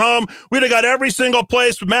nursing home. We'd have got every single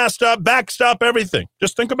place masked up, backed up, everything.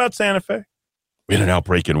 Just think about Santa Fe. We had an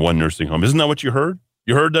outbreak in one nursing home. Isn't that what you heard?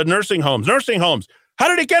 You heard the nursing homes. How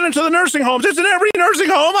did it get into the nursing homes? It's in every nursing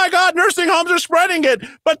home. Oh my God, nursing homes are spreading it.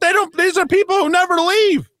 But these are people who never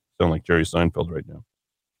leave. Sound like Jerry Seinfeld right now.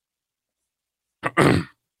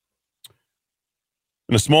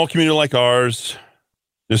 In a small community like ours,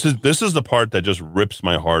 this is the part that just rips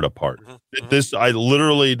my heart apart.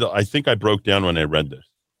 I think I broke down when I read this.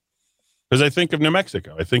 Because I think of New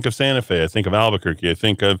Mexico. I think of Santa Fe. I think of Albuquerque. I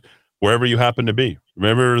think of wherever you happen to be.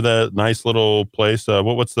 Remember that nice little place?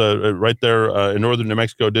 What's the right there in northern New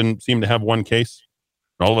Mexico? Didn't seem to have one case.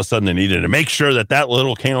 And all of a sudden, they needed to make sure that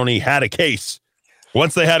little county had a case.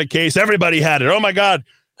 Once they had a case, everybody had it. Oh my God,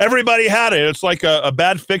 everybody had it. It's like a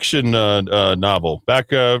bad fiction novel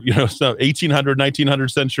back, 1800, 1900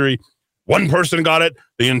 century. One person got it,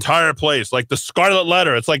 the entire place, like the Scarlet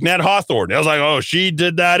Letter. It's like Ned Hawthorne. I was like, oh, she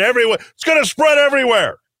did that everywhere. It's going to spread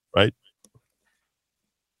everywhere, right?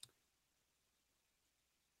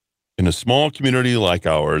 In a small community like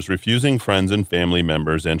ours, refusing friends and family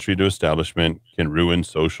members entry to establishment can ruin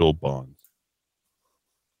social bonds.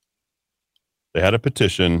 They had a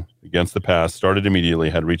petition against the pass, started immediately,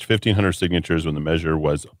 had reached 1,500 signatures when the measure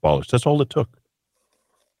was abolished. That's all it took.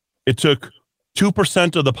 It took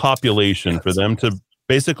 2% of the population for them to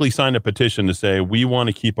basically sign a petition to say, we want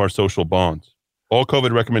to keep our social bonds. All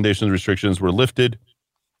COVID recommendations and restrictions were lifted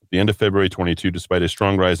at the end of February 22, despite a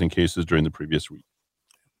strong rise in cases during the previous week.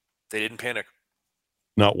 They didn't panic.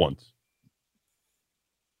 Not once.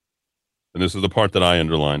 And this is the part that I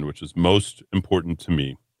underlined, which is most important to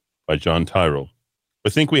me, by John Tyrrell. I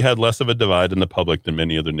think we had less of a divide in the public than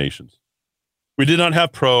many other nations. We did not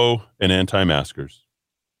have pro and anti-maskers,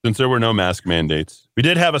 since there were no mask mandates. We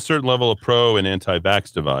did have a certain level of pro and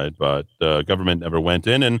anti-vax divide, but the government never went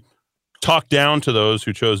in and talked down to those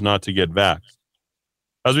who chose not to get vaxxed.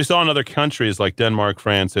 As we saw in other countries like Denmark,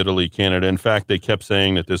 France, Italy, Canada, in fact, they kept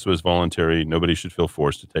saying that this was voluntary. Nobody should feel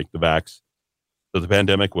forced to take the vax. So the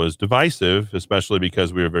pandemic was divisive, especially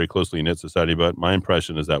because we were a very closely knit society. But my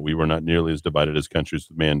impression is that we were not nearly as divided as countries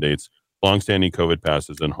with mandates, longstanding COVID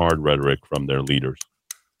passes, and hard rhetoric from their leaders.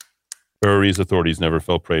 Burmese authorities never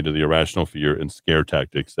fell prey to the irrational fear and scare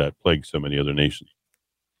tactics that plague so many other nations.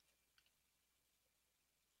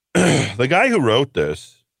 The guy who wrote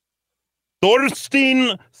this,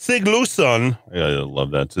 Thorstein Siglusson, I love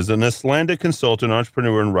that, is an Icelandic consultant,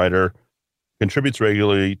 entrepreneur, and writer, contributes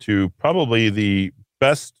regularly to probably the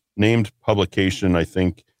best named publication, I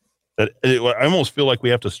think, that I almost feel like we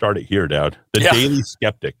have to start it here, Dowd. The Daily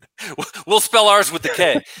Skeptic. We'll spell ours with the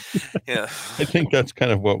K. Yeah, I think that's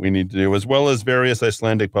kind of what we need to do, as well as various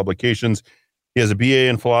Icelandic publications. He has a BA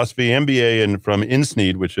in philosophy, MBA from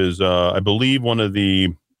INSNID, which is, I believe, one of the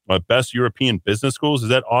best European business schools. Is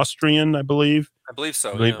that Austrian, I believe? I believe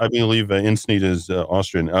so. I believe INSNID is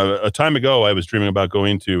Austrian. A time ago, I was dreaming about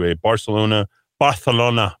going to a Barcelona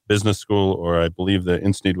business school, or I believe the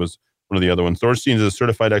INSNID was one of the other ones. Thorstein is a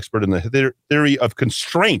certified expert in the theory of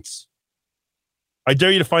constraints. I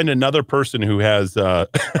dare you to find another person who has that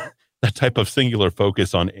type of singular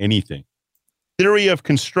focus on anything. Theory of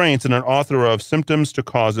constraints and an author of Symptoms to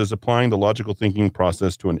Causes, applying the logical thinking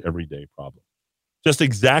process to an everyday problem. Just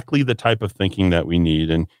exactly the type of thinking that we need.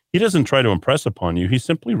 And he doesn't try to impress upon you. He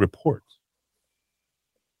simply reports,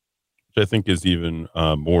 which I think is even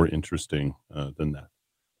more interesting than that.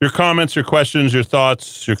 Your comments, your questions, your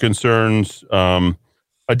thoughts, your concerns.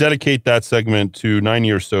 I dedicate that segment to 9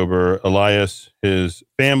 years sober, Elias, his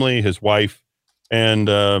family, his wife, and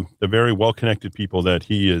the very well-connected people that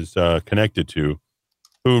he is connected to,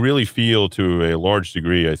 who really feel to a large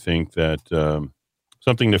degree, I think, that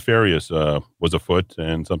something nefarious was afoot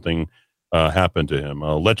and something happened to him.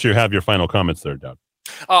 I'll let you have your final comments there, Dowd.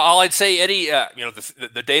 All I'd say, Eddie,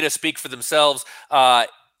 the data speak for themselves.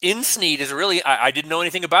 INSNEAD is really, I didn't know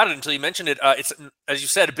anything about it until you mentioned it. It's, as you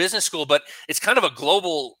said, a business school, but it's kind of a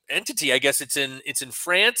global entity. I guess it's in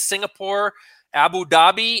France, Singapore, Abu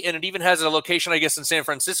Dhabi, and it even has a location, I guess, in San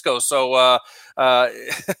Francisco. So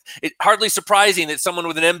it's hardly surprising that someone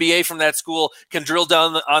with an MBA from that school can drill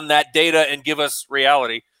down on that data and give us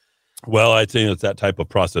reality. Well, I'd say it's that type of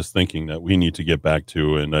process thinking that we need to get back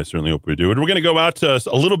to, and I certainly hope we do. And we're going to go out to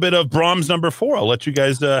a little bit of Brahms number 4. I'll let you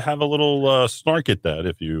guys have a little snark at that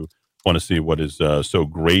if you want to see what is so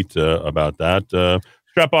great about that.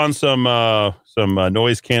 Strap on some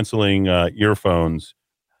noise-canceling earphones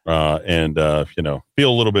and feel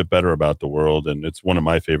a little bit better about the world. And it's one of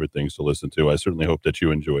my favorite things to listen to. I certainly hope that you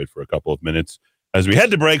enjoyed for a couple of minutes as we head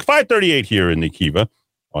to break. 5:38 here in the Kiva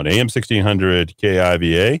on AM 1600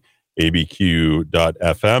 KIVA.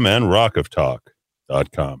 ABQ.FM and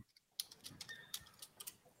rockoftalk.com.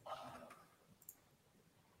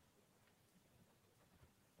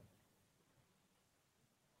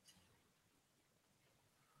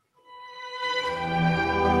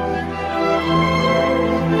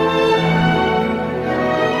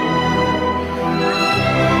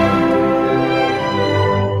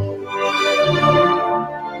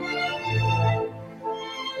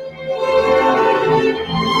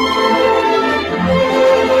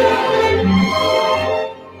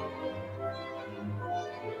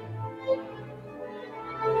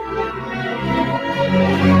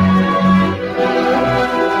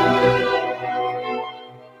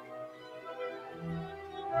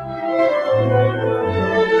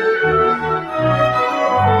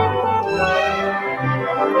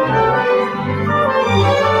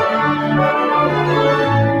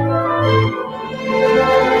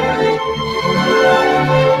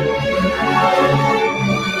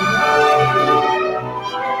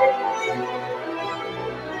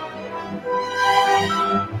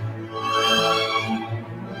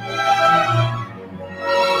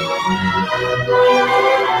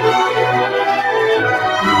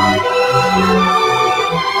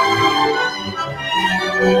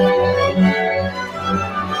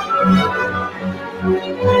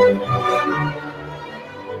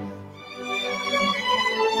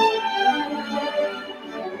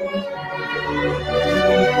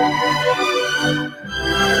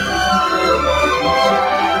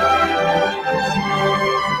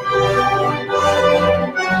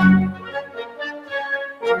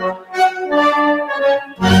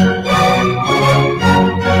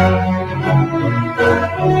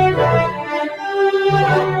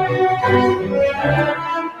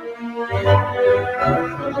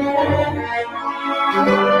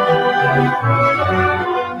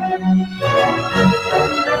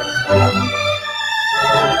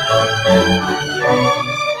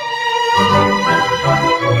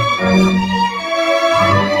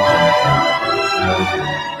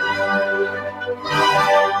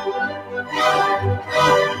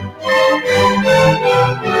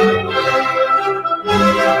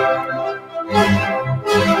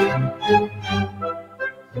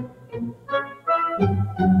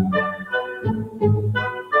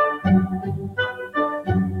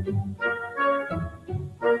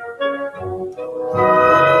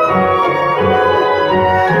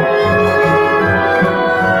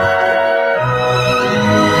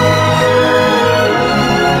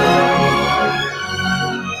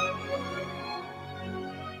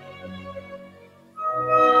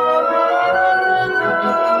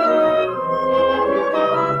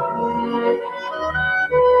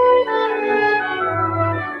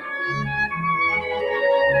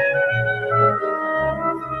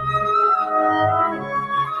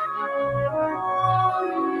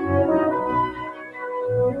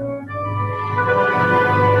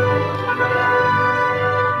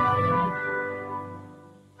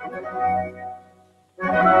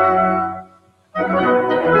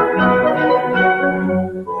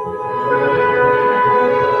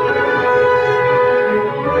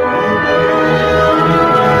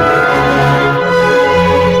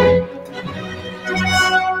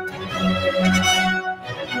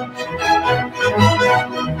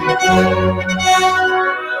 The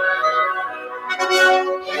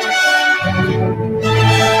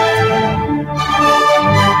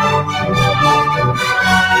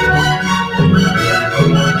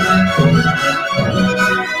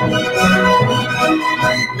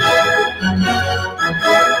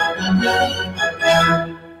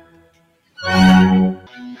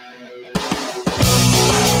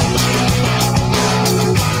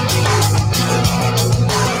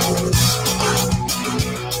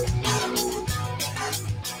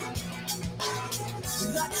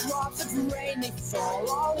drops of rain, they fall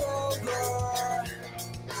all over.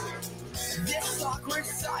 This awkward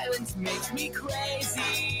silence makes me crazy.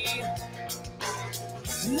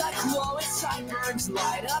 Like glowing sideburns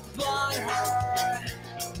light up on her.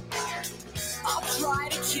 I'll try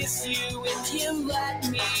to kiss you if you let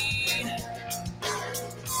me.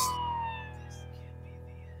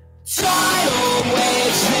 Tidal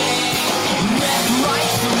waves rip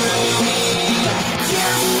right through me.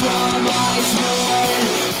 Tears from eyes worn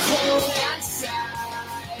cold and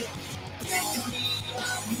sad. Pick me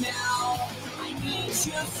up now, I need you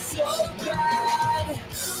so bad.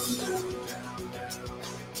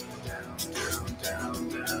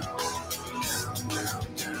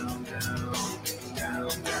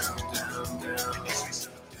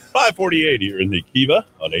 548 here in the Kiva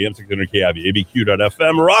on AM 600 KIV,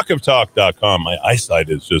 ABQ.FM, rockoftalk.com. My eyesight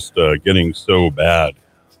is just getting so bad.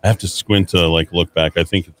 I have to squint to look back. I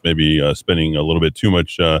think it's maybe spending a little bit too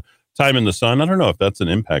much time in the sun. I don't know if that's an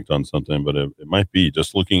impact on something, but it might be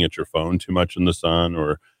just looking at your phone too much in the sun,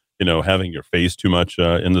 or having your face too much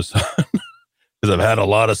in the sun. Because I've had a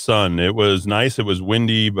lot of sun. It was nice. It was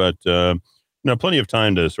windy, but plenty of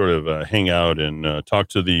time to sort of hang out and talk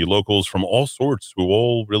to the locals from all sorts who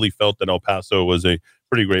all really felt that El Paso was a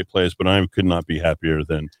pretty great place. But I could not be happier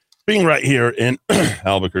than being right here in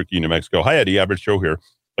Albuquerque, New Mexico. Hi, Eddie. Average Joe here.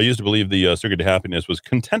 I used to believe the secret to happiness was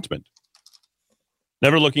contentment.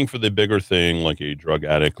 Never looking for the bigger thing like a drug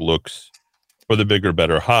addict looks for the bigger,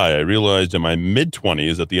 better high. I realized in my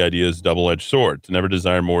mid-20s that the idea is a double-edged sword. To never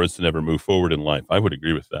desire more is to never move forward in life. I would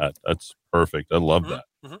agree with that. That's perfect. I love that.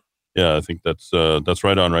 Mm-hmm. Yeah, I think that's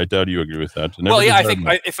right on, right, Dad? Do you agree with that? Well, yeah, I think,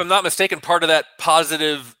 if I'm not mistaken, part of that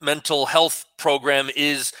positive mental health program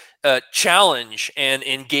is challenge and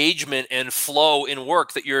engagement and flow in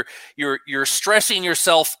work, that you're stressing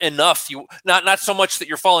yourself enough. You not so much that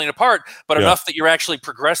you're falling apart, but enough that you're actually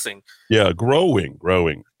progressing. Yeah, growing.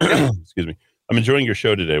 Excuse me. I'm enjoying your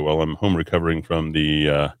show today while I'm home recovering from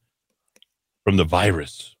the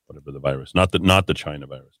virus, whatever the virus, not the China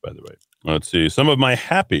virus, by the way. Let's see. Some of my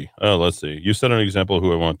happy. Oh, let's see. You set an example of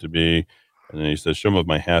who I want to be, and then he says some of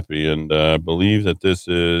my happy, and believe that this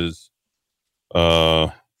is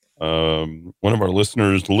one of our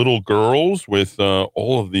listeners' little girls with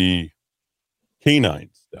all of the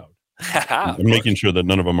canines out. I'm making sure that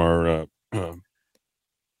none of them are,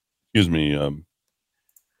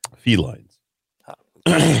 felines.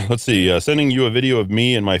 Let's see. Sending you a video of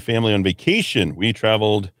me and my family on vacation. We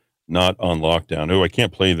traveled, not on lockdown. Oh, I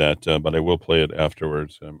can't play that, but I will play it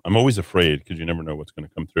afterwards. I'm always afraid because you never know what's going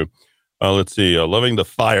to come through. Let's see. Loving the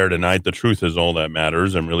fire tonight. The truth is all that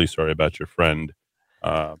matters. I'm really sorry about your friend.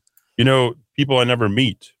 People I never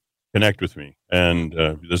meet connect with me. And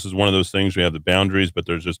this is one of those things. We have the boundaries, but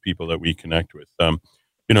there's just people that we connect with.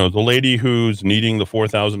 The lady who's needing the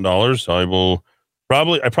 $4,000,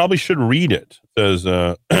 I probably should read it. It says,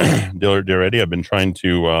 Dear Eddie, I've been trying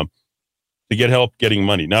to get help getting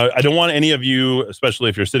money. Now, I don't want any of you, especially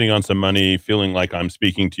if you're sitting on some money, feeling like I'm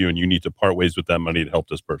speaking to you and you need to part ways with that money to help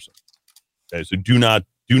this person. Okay, so do not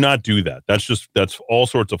do that. That's all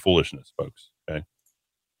sorts of foolishness, folks. Okay,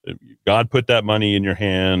 God put that money in your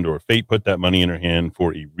hand, or fate put that money in your hand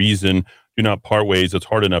for a reason. Do not part ways. It's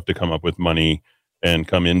hard enough to come up with money and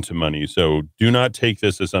come into money. So do not take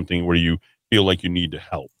this as something where you feel like you need to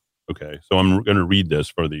help. Okay, so I'm going to read this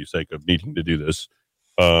for the sake of needing to do this.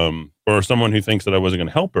 For someone who thinks that I wasn't going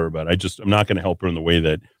to help her, but I'm not going to help her in the way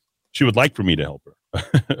that she would like for me to help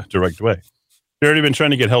her, direct way. I've already been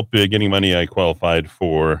trying to get help getting money I qualified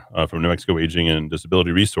for from New Mexico Aging and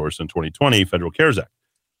Disability Resource in 2020 Federal CARES Act.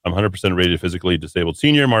 I'm 100% rated physically disabled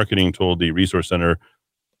senior. Marketing told the Resource Center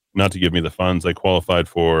not to give me the funds I qualified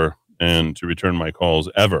for and to return my calls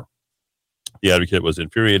ever. The advocate was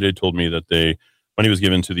infuriated, told me that the money was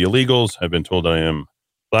given to the illegals. I've been told I am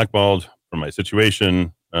blackballed from my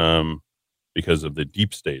situation because of the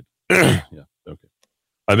deep state. Yeah, okay.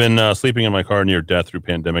 I've been sleeping in my car near death through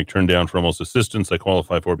pandemic, turned down for almost assistance I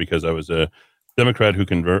qualify for because I was a Democrat who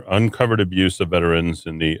uncovered abuse of veterans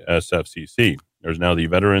in the SFCC. There's now the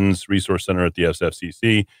Veterans Resource Center at the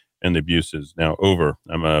SFCC, and the abuse is now over.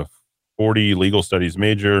 I'm a 40 legal studies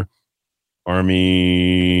major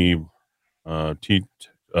Army. I'm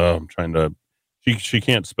trying to. She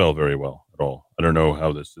can't spell very well at all. I don't know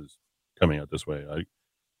how this is coming out this way.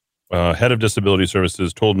 Head of Disability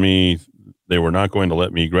Services told me they were not going to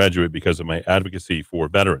let me graduate because of my advocacy for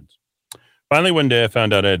veterans. Finally, one day I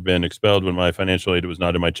found out I had been expelled when my financial aid was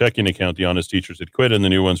not in my checking account. The honest teachers had quit, and the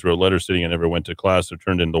new ones wrote letters stating I never went to class or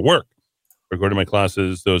turned in the work. Recording my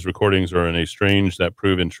classes, those recordings are in a strange that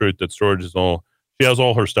prove in truth that storage is all. She has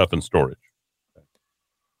all her stuff in storage.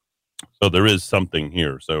 So there is something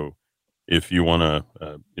here. So if you want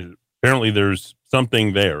to, apparently there's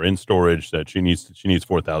something there in storage that she needs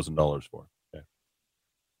 $4,000 for. Okay.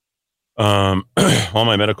 All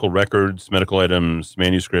my medical records, medical items,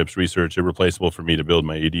 manuscripts, research, irreplaceable for me to build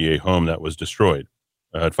my ADA home that was destroyed.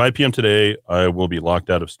 At 5 p.m. today, I will be locked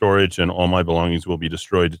out of storage and all my belongings will be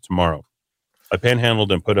destroyed tomorrow. I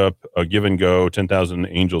panhandled and put up a give and go 10,000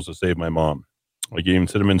 angels to save my mom. I gave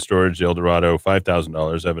Cinnamon Storage, the El Dorado,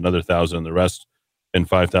 $5,000. I have another $1,000, the rest and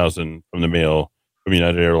 $5,000 from the mail from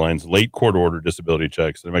United Airlines late court order disability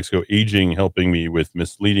checks. New Mexico Aging helping me with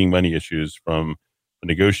misleading money issues from a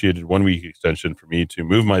negotiated 1 week extension for me to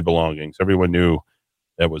move my belongings. Everyone knew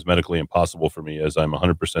that was medically impossible for me as I'm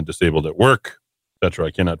 100% disabled at work, etc.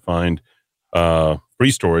 I cannot find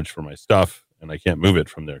free storage for my stuff and I can't move it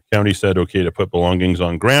from there. County said okay to put belongings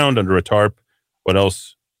on ground under a tarp. What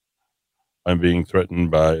else? I'm being threatened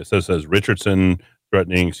by, it says Richardson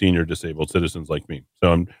threatening senior disabled citizens like me.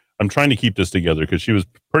 So I'm trying to keep this together because she was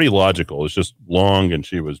pretty logical. It's just long and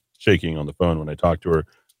she was shaking on the phone when I talked to her,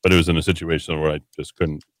 but it was in a situation where I just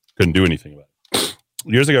couldn't do anything about it.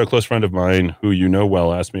 Years ago, a close friend of mine who you know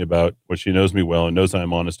well asked me about what she knows me well and knows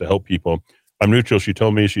I'm honest to help people. I'm neutral. She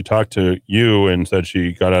told me she talked to you and said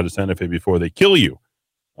she got out of Santa Fe before they kill you.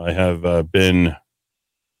 I have been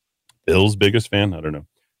Bill's biggest fan. I don't know.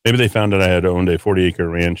 Maybe they found out I had owned a 40-acre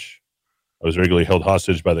ranch. I was regularly held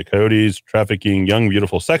hostage by the coyotes, trafficking young,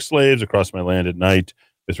 beautiful sex slaves across my land at night.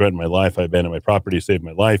 They threatened my life. I abandoned my property, saved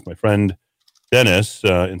my life. My friend Dennis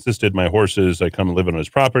insisted my horses, I come and live on his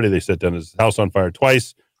property. They set Dennis' house on fire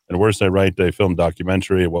twice. And worse, I write a film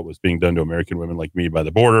documentary of what was being done to American women like me by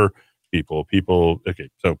the border. People. Okay,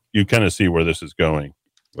 so you kind of see where this is going.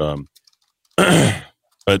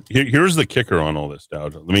 But here's the kicker on all this,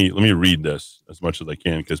 Dowd. Let me read this as much as I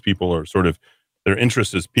can because people are sort of, their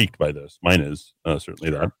interest is piqued by this. Mine is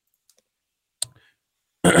certainly that.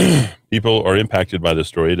 People are impacted by this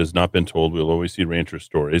story. It has not been told. We'll always see rancher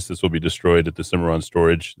stories. This will be destroyed at the Cimarron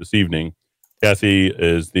storage this evening. Kathy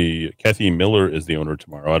Miller is the owner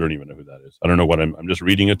tomorrow. I don't even know who that is. I don't know what I'm just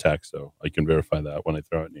reading a text, so I can verify that when I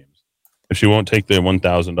throw out names. If she won't take the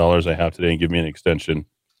 $1,000 I have today and give me an extension,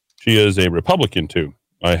 she is a Republican too.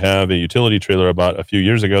 I have a utility trailer I bought a few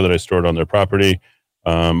years ago that I stored on their property.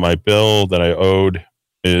 My bill that I owed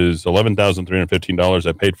is $11,315.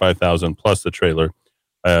 I paid $5,000 plus the trailer.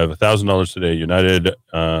 I have $1,000 today. United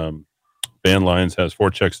Van Lines has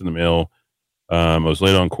 4 checks in the mail. I was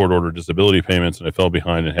late on court order disability payments and I fell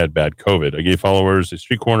behind and had bad COVID. I gave followers a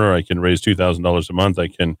street corner. I can raise $2,000 a month. I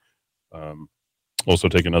can also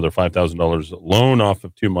take another $5,000 loan off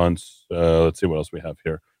of 2 months. Let's see what else we have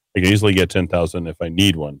here. I can easily get $10,000 if I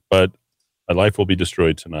need one, but my life will be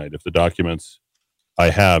destroyed tonight if the documents I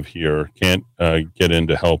have here can't get in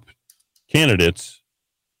to help candidates.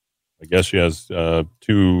 I guess she has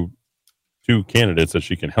two candidates that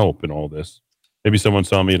she can help in all this. Maybe someone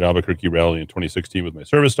saw me at Albuquerque rally in 2016 with my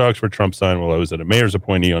service dogs for Trump sign while I was at a mayor's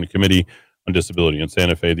appointee on a committee on disability in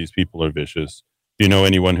Santa Fe. These people are vicious. Do you know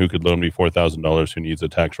anyone who could loan me $4,000 who needs a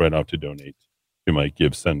tax write-off to donate to my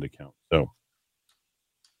GiveSend account? So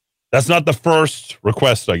that's not the first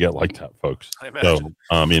request I get like that, folks. So,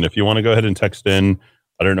 I mean, if you want to go ahead and text in,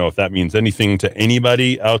 I don't know if that means anything to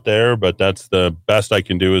anybody out there, but that's the best I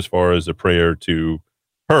can do as far as a prayer to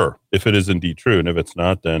her, if it is indeed true. And if it's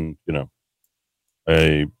not, then, you know,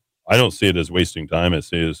 I don't see it as wasting time. I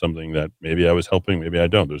see it as something that maybe I was helping, maybe I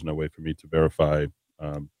don't. There's no way for me to verify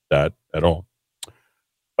that at all.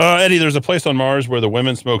 Eddie, there's a place on Mars where the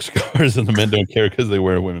women smoke cigars and the men don't care because they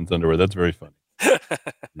wear women's underwear. That's very funny.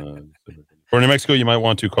 For New Mexico, you might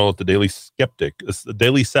want to call it the Daily Skeptic. It's the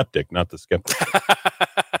Daily Septic, not the Skeptic.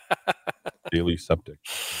 Daily Septic.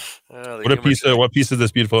 What piece of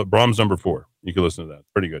this beautiful Brahms number 4? You can listen to that.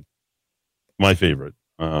 Pretty good. My favorite.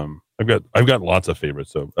 I've got lots of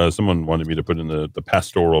favorites. So someone wanted me to put in the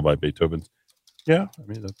Pastoral by Beethoven. Yeah, I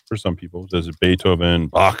mean, that's for some people. There's Beethoven,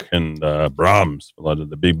 Bach, and Brahms, a lot of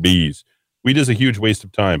the big B's. Weed is a huge waste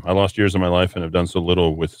of time. I lost years of my life and have done so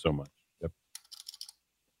little with so much. Yep.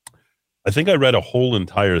 I think I read a whole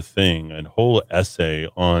entire thing, a whole essay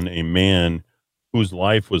on a man whose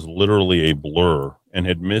life was literally a blur and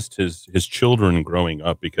had missed his children growing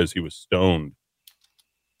up because he was stoned.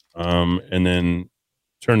 And then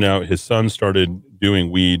turned out his son started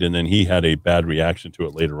doing weed, and then he had a bad reaction to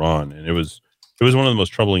it later on. And it was one of the most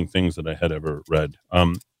troubling things that I had ever read.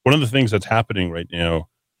 One of the things that's happening right now,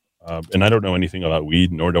 and I don't know anything about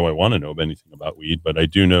weed, nor do I want to know anything about weed, but I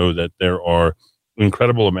do know that there are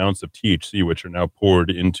incredible amounts of THC, which are now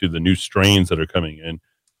poured into the new strains that are coming in,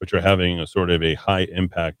 which are having a sort of a high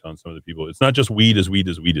impact on some of the people. It's not just weed is weed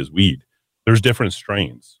is weed is weed. There's different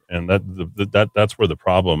strains, and that's where the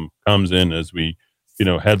problem comes in as we,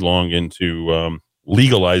 headlong into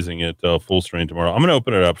legalizing it full strain tomorrow. I'm going to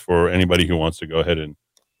open it up for anybody who wants to go ahead and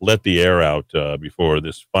let the air out before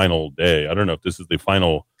this final day. I don't know if this is the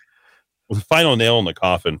final nail in the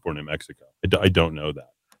coffin for New Mexico. I don't know that.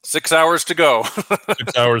 6 hours to go.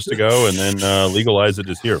 6 hours to go, and then legalize it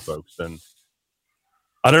is here, folks. And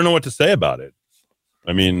I don't know what to say about it.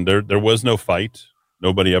 I mean, there was no fight.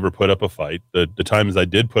 Nobody ever put up a fight. The times I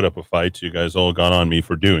did put up a fight, you guys all got on me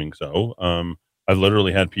for doing so. I've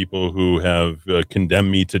literally had people who have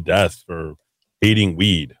condemned me to death for hating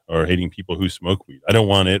weed or hating people who smoke weed. I don't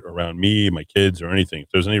want it around me, my kids, or anything. If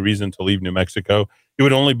there's any reason to leave New Mexico, it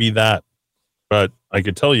would only be that. But I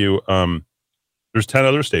could tell you, there's 10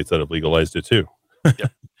 other states that have legalized it too.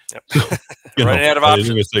 Yep. So, running out of options.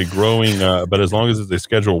 I think it's a growing, but as long as it's a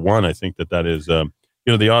Schedule 1, I think that is,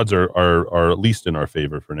 the odds are at least in our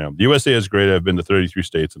favor for now. The USA is great. I've been to 33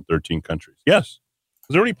 states and 13 countries. Yes.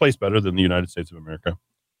 Is there any place better than the United States of America?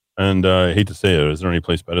 And I hate to say it, is there any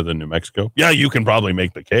place better than New Mexico? Yeah, you can probably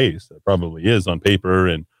make the case. It probably is on paper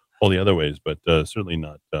and all the other ways, but certainly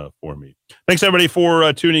not for me. Thanks, everybody,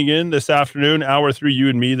 for tuning in this afternoon. Hour 3, you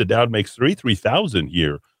and me, the Dowd makes 3,000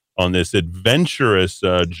 here on this adventurous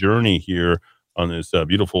journey here on this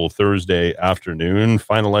beautiful Thursday afternoon,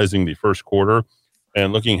 finalizing the first quarter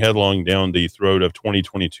and looking headlong down the throat of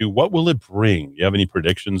 2022. What will it bring? You have any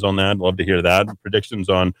predictions on that? Love to hear that. Predictions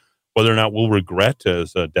on whether or not we'll regret,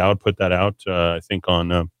 as Dowd put that out, I think,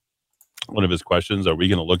 on one of his questions. Are we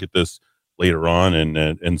going to look at this later on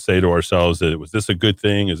and say to ourselves that was this a good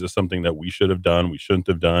thing? Is this something that we should have done, we shouldn't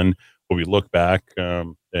have done? Will we look back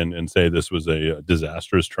and say this was a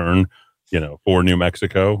disastrous turn, for New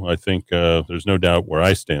Mexico? I think there's no doubt where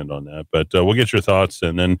I stand on that, but we'll get your thoughts,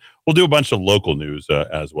 and then we'll do a bunch of local news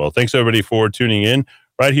as well. Thanks, everybody, for tuning in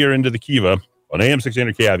right here into the Kiva on AM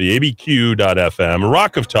 600 KIV, abq.fm,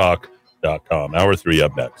 rockoftalk.com. Hour 3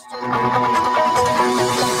 up next.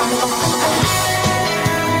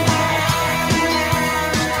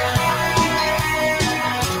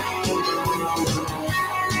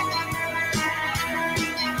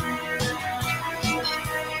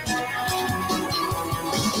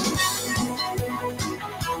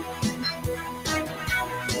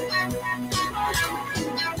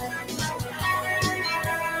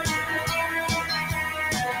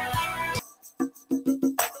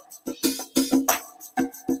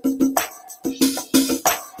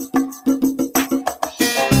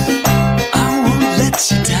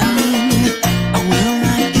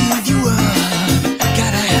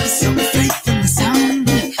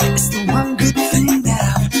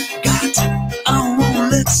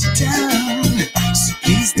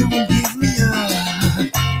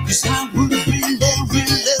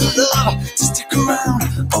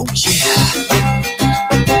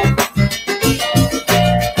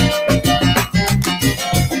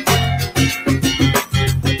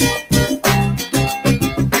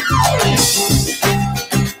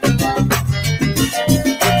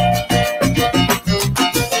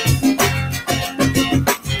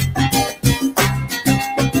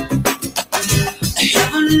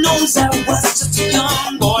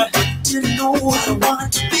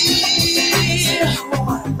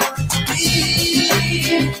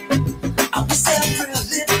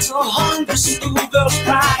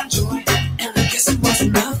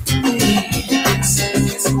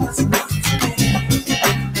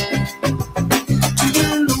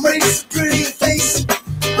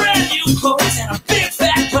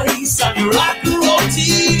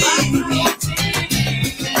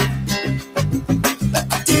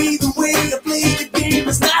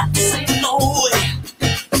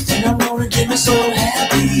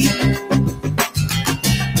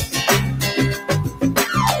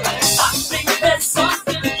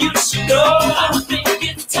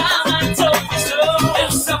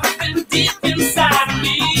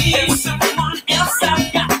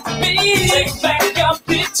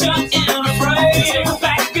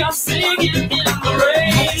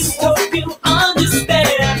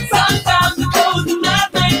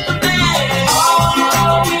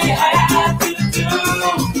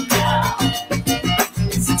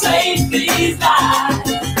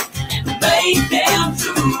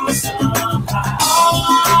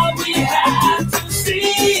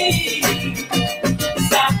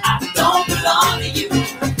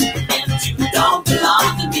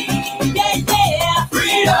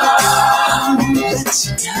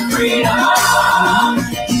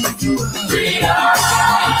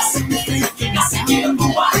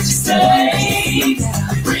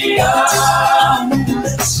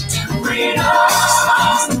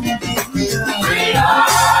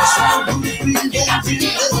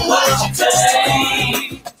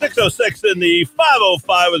 in the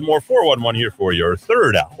 505 with more 411 here for your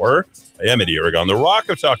third hour. I am Eddie Aragon, the Rock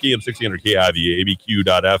of Talk, EM 1600 KIV,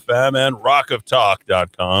 ABQ.FM, and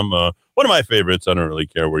rockoftalk.com. One of my favorites. I don't really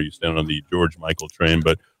care where you stand on the George Michael train,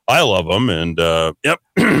 but I love them. And, yep,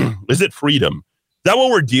 is it freedom? Is that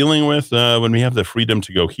what we're dealing with when we have the freedom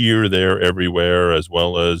to go here, there, everywhere, as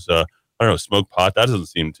well as, I don't know, smoke pot? That doesn't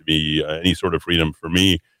seem to be any sort of freedom for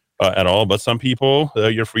me. At all, but some people,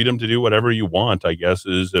 your freedom to do whatever you want, I guess,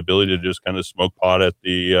 is the ability to just kind of smoke pot at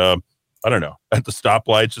the, I don't know, at the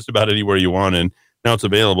stoplights, just about anywhere you want. And now it's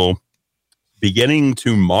available beginning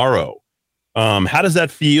tomorrow. How does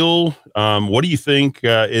that feel? What do you think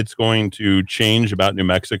it's going to change about New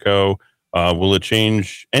Mexico? Will it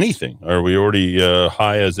change anything? Are we already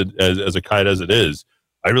high as a kite as it is?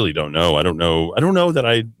 I really don't know. I don't know that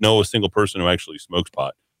I know a single person who actually smokes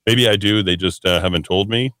pot. Maybe I do. They just haven't told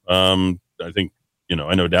me. I think,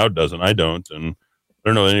 I know Dowd doesn't. I don't. And I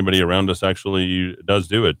don't know anybody around us actually does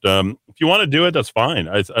do it. If you want to do it, that's fine.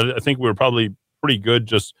 I think we're probably pretty good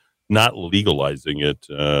just not legalizing it,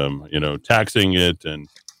 taxing it and,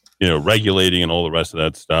 regulating and all the rest of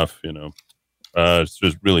that stuff. It's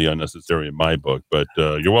just really unnecessary in my book. But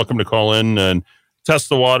you're welcome to call in and test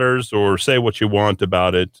the waters or say what you want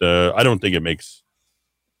about it. I don't think it makes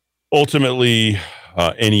ultimately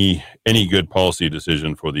any good policy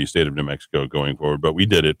decision for the state of New Mexico going forward, but we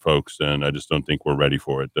did it, folks, and I just don't think we're ready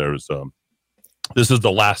for it. This is the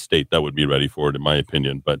last state that would be ready for it, in my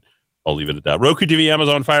opinion, but I'll leave it at that. Roku TV,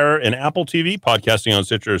 Amazon Fire, and Apple TV, podcasting on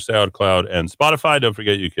Stitcher, SoundCloud, and Spotify. Don't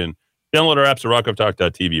forget you can download our apps at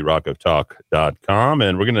rockoftalk.tv, rockoftalk.com,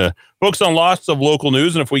 and we're going to focus on lots of local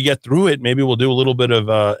news, and if we get through it, maybe we'll do a little bit of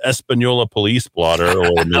Espanola police blotter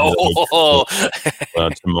or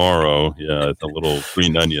tomorrow. Yeah, it's a little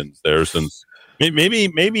green onions there, since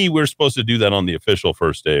maybe we're supposed to do that on the official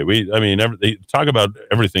first day. They talk about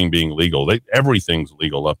everything being legal. Everything's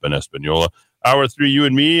legal up in Espanola. Hour 3, you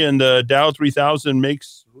and me, and Dow 3000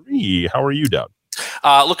 makes 3. How are you, Dow?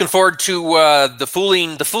 Looking forward to the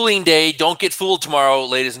fooling day. Don't get fooled tomorrow,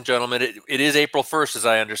 ladies and gentlemen. It is April 1st, as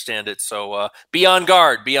I understand it. So be on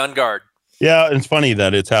guard. Be on guard. Yeah, it's funny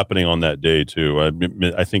that it's happening on that day, too.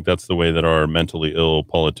 I think that's the way that our mentally ill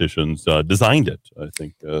politicians designed it. I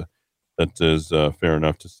think that is fair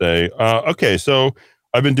enough to say. Okay, so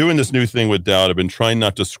I've been doing this new thing with Dowd. I've been trying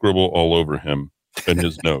not to scribble all over him in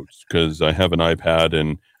his notes because I have an iPad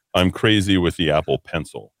and I'm crazy with the Apple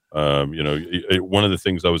Pencil. One of the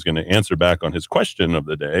things I was going to answer back on his question of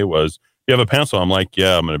the day was, you have a pencil? I'm like,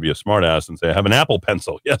 yeah, I'm going to be a smart ass and say, I have an Apple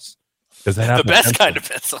Pencil. Yes. The best kind of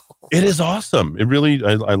pencil. It is awesome. It really,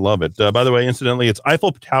 I love it. By the way, incidentally, it's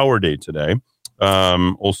Eiffel Tower Day today.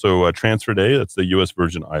 Also Transfer Day. That's the U.S.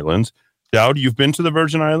 Virgin Islands. Dowd, you've been to the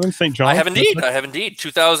Virgin Islands, St. John? I have indeed.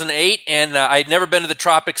 2008, and I'd never been to the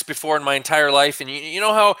tropics before in my entire life. And you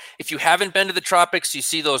know how if you haven't been to the tropics, you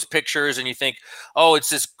see those pictures and you think, oh, it's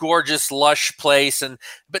this gorgeous, lush place.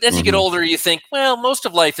 But as you get older, you think, well, most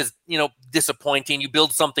of life is, disappointing. You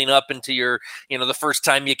build something up into your, the first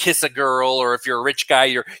time you kiss a girl, or if you're a rich guy,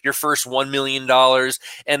 your first $1 million,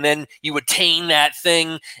 and then you attain that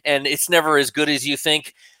thing, and it's never as good as you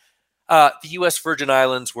think. The U.S. Virgin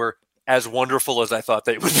Islands were as wonderful as I thought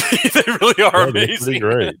they would be. They really are amazing.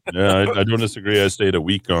 Great. Yeah, I don't disagree. I stayed a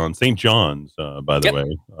week on St. John's, by the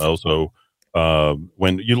way. Also,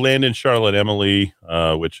 when you land in Charlotte, Emily,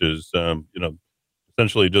 which is,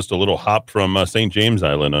 essentially just a little hop from St. James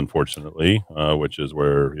Island, unfortunately, which is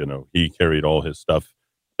where, he carried all his stuff.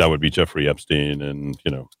 That would be Jeffrey Epstein and,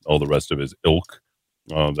 all the rest of his ilk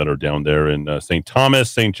that are down there in St.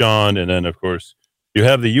 Thomas, St. John. And then, of course, you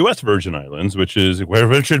have the U.S. Virgin Islands, which is where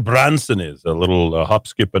Richard Branson is, a little hop,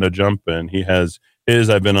 skip, and a jump. And he has his.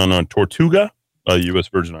 I've been on Tortuga, U.S.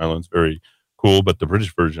 Virgin Islands, very cool. But the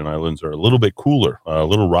British Virgin Islands are a little bit cooler, a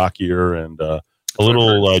little rockier, and I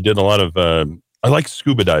did a lot of. I like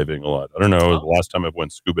scuba diving a lot. I don't know the last time I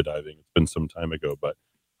went scuba diving. It's been some time ago, but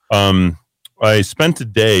I spent a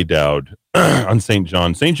day, Dowd, on St.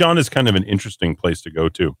 John. St. John is kind of an interesting place to go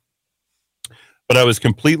to. But I was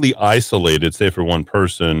completely isolated, say for one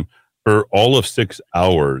person, for all of 6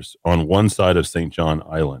 hours on one side of St. John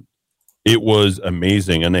Island. It was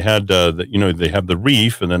amazing. And they had, they have the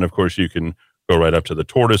reef. And then, of course, you can go right up to the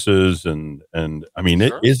tortoises. And I mean,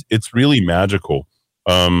 sure. It's really magical.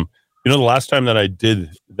 You know, the last time that I did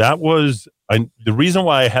that was the reason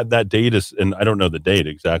why I had that date is, and I don't know the date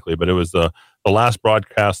exactly, but it was the last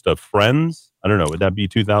broadcast of Friends. I don't know. Would that be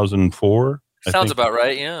 2004? Sounds about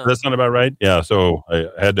right. Yeah. That's not about right. Yeah. So I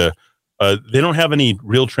had to. They don't have any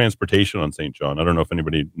real transportation on St. John. I don't know if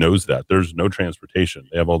anybody knows that. There's no transportation.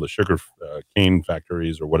 They have all the sugar cane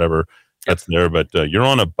factories or whatever that's there, but you're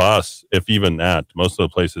on a bus, if even that. Most of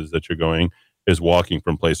the places that you're going is walking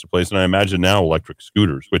from place to place. And I imagine now electric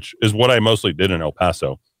scooters, which is what I mostly did in El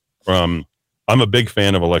Paso. I'm a big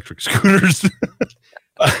fan of electric scooters.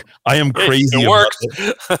 I am crazy. It works.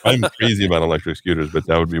 I'm crazy about electric scooters, but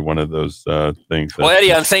that would be one of those things. Well,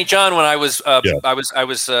 Eddie, on St. John, when I was,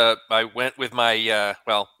 I went with my.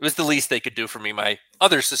 Well, it was the least they could do for me. My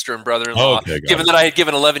other sister and brother-in-law, given that I had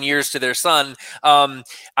given 11 years to their son,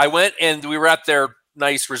 I went and we were at their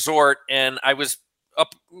nice resort, and I was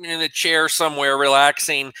up in a chair somewhere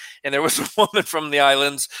relaxing, and there was a woman from the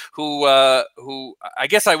islands who I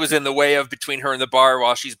guess I was in the way of between her and the bar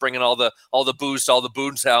while she's bringing all the booze to all the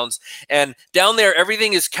booze hounds. And down there,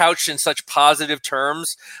 everything is couched in such positive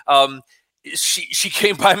terms. She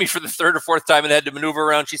came by me for the third or fourth time and had to maneuver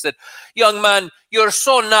around. She said, "Young man, you're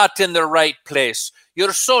so not in the right place.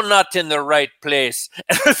 You're so not in the right place."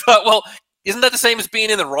 And I thought, well, isn't that the same as being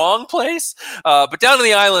in the wrong place? But down in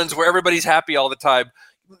the islands where everybody's happy all the time,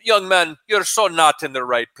 young man, you're so not in the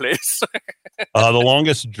right place. The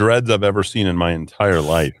longest dreads I've ever seen in my entire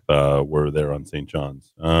life were there on St.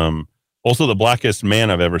 John's. Also, the blackest man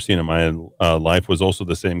I've ever seen in my life was also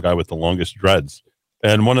the same guy with the longest dreads,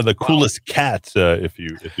 and one of the coolest cats, if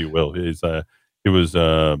you will. He was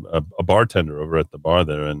a bartender over at the bar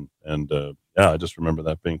there, and I just remember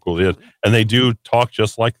that being cool. And they do talk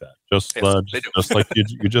just like that, just like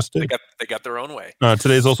you just did. They got their own way.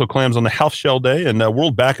 Today's also Clams on the Half Shell Day and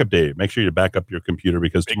World Backup Day. Make sure you back up your computer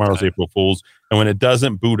because tomorrow's April Fool's, and when it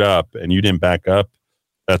doesn't boot up and you didn't back up,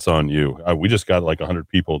 that's on you. We just got like 100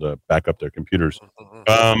 people to back up their computers.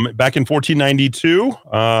 Back in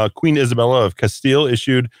 1492, Queen Isabella of Castile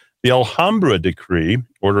issued the Alhambra Decree,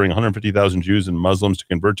 ordering 150,000 Jews and Muslims to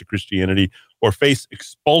convert to Christianity or face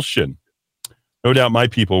expulsion. No doubt my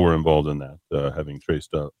people were involved in that, having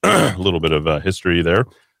traced a little bit of history there.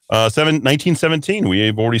 1917,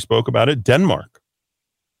 we've already spoke about it. Denmark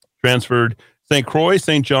transferred St. Croix,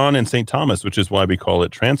 St. John, and St. Thomas, which is why we call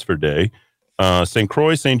it Transfer Day. St.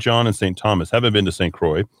 Croix, St. John, and St. Thomas. Haven't been to St.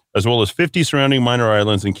 Croix, as well as 50 surrounding minor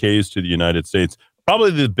islands and cays to the United States.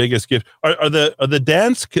 Probably the biggest gift are the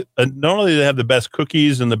Danes. Not only do they have the best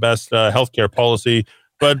cookies and the best healthcare policy,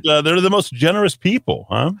 but they're the most generous people,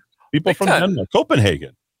 huh? People from Denmark,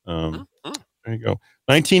 Copenhagen. There you go.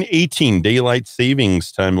 1918, daylight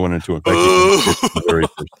savings time went into effect the very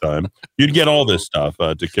first time. You'd get all this stuff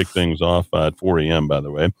to kick things off at 4 a.m., by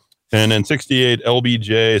the way. And in 68,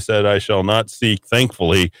 LBJ said, "I shall not seek,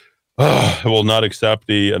 thankfully, I will not accept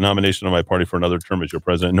the nomination of my party for another term as your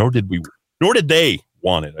president." Nor did they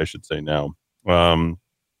want it, I should say now. On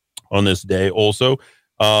this day also,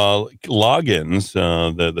 Loggins,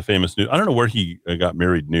 the famous nude, I don't know where he got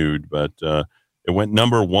married nude, but it went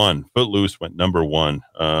number one. Footloose went number one.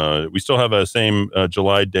 We still have a same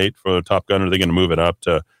July date for Top Gun. Are they going to move it up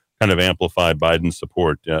to kind of amplify Biden's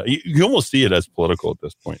support? You almost see it as political at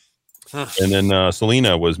this point. And then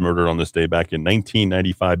Selena was murdered on this day back in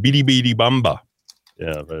 1995. Bidi Bidi Bamba.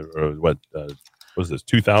 Yeah, what was this?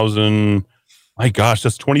 2000. My gosh,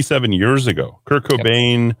 that's 27 years ago. Kurt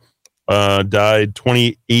Cobain died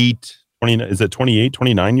 29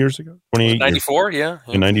 years ago? 28 94, yeah.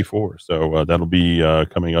 In 94. So that'll be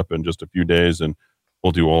coming up in just a few days, and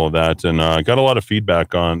we'll do all of that. And I got a lot of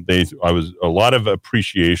feedback on a lot of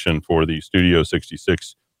appreciation for the Studio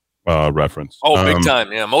 66 reference. Oh, big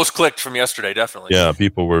time. Yeah. Most clicked from yesterday, definitely. Yeah,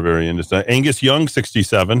 people were very into that. Angus Young,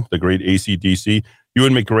 67, the great AC/DC.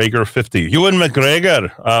 Ewan McGregor, 50. Ewan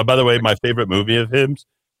McGregor. By the way, my favorite movie of his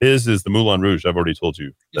is the Moulin Rouge. I've already told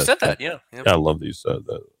you. You said that, yeah. Yeah, I love these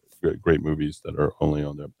great movies that are only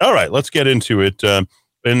on there. All right, let's get into it. And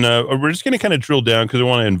we're just going to kind of drill down because I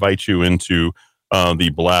want to invite you into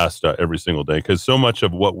the blast every single day, because so much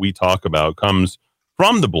of what we talk about comes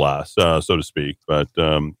from the blast, so to speak. But,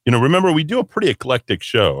 remember, we do a pretty eclectic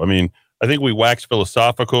show. I mean, I think we waxed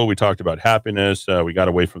philosophical. We talked about happiness. We got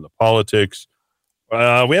away from the politics. We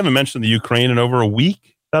haven't mentioned the Ukraine in over a week.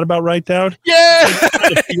 Is that about right, Dowd? Yeah.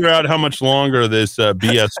 To figure out how much longer this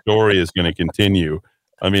BS story is going to continue.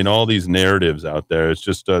 I mean, all these narratives out there, it's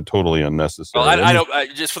just totally unnecessary. Well, I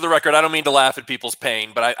don't. Just for the record, I don't mean to laugh at people's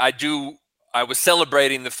pain, but I was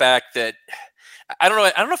celebrating the fact that I don't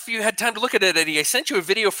know if you had time to look at it, Eddie. I sent you a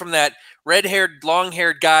video from that red-haired,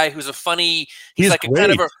 long-haired guy who's a funny. He's like a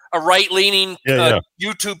kind of a right-leaning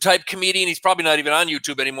YouTube type comedian. He's probably not even on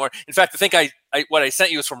YouTube anymore. In fact, I think what I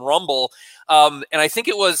sent you was from Rumble, and I think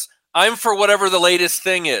it was "I'm for whatever the latest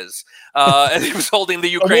thing is," and he was holding the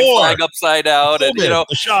Ukraine flag upside down, and the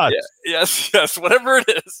shot. Yes, whatever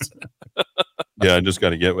it is. Yeah, I just got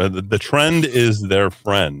to get the trend is their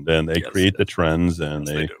friend, and they create the trends, and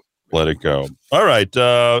they let it go. All right,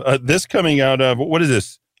 this coming out of what is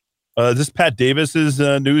this? This Pat Davis's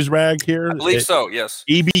news rag here? I believe so. Yes.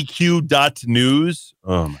 EBQ.news.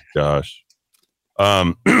 Oh my gosh.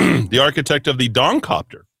 The architect of the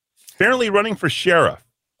Dongcopter, apparently running for sheriff.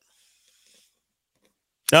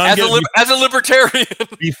 Now, as a libertarian.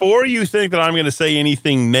 Before you think that I'm going to say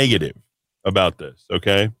anything negative about this,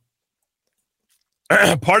 okay?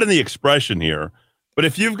 Pardon the expression here, but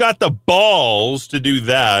if you've got the balls to do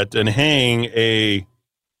that and hang a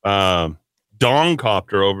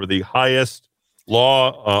Dongcopter over the highest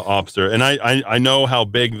law officer, and I know how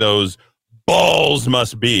big those balls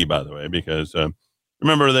must be, by the way, because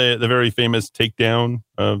remember the very famous takedown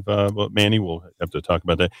of Manny? We'll have to talk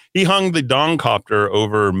about that. He hung the Dongcopter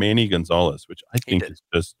over Manny Gonzalez, which I think is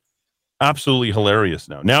just absolutely hilarious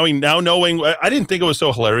now. Now knowing, I didn't think it was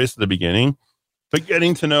so hilarious at the beginning, but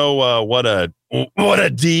getting to know what a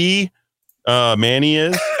D Manny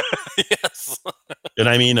is. Yes. And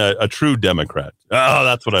I mean a true Democrat. Oh,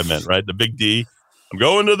 that's what I meant, right? The big D. I'm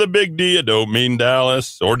going to the big D. I don't mean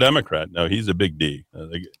Dallas or Democrat. No, he's a big D.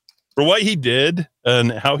 For what he did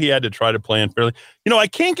and how he had to try to play unfairly. I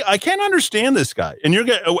can't understand this guy. And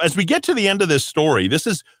as we get to the end of this story, this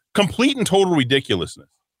is complete and total ridiculousness.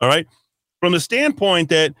 All right. From the standpoint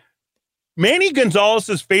that Manny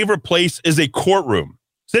Gonzalez's favorite place is a courtroom,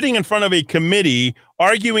 sitting in front of a committee,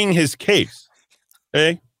 arguing his case.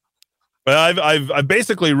 Okay. But I've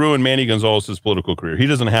basically ruined Manny Gonzalez's political career. He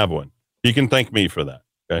doesn't have one. He can thank me for that.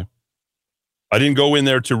 Okay. I didn't go in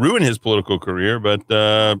there to ruin his political career, but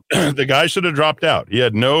the guy should have dropped out. He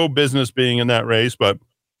had no business being in that race, but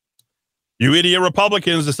you idiot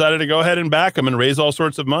Republicans decided to go ahead and back him and raise all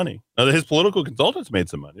sorts of money. Now, his political consultants made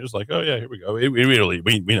some money. It was like, oh yeah, here we go.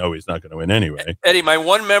 We know he's not going to win anyway. Eddie, my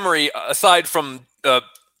one memory, aside from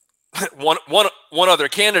one other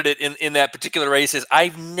candidate in that particular race, is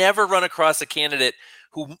I've never run across a candidate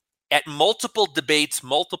who at multiple debates,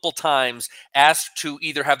 multiple times, asked to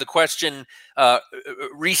either have the question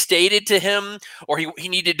restated to him or he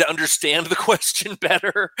needed to understand the question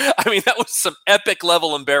better. I mean, that was some epic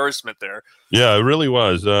level embarrassment there. Yeah, it really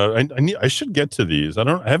was. I should get to these.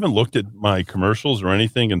 I haven't looked at my commercials or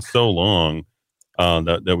anything in so long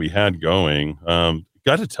that we had going.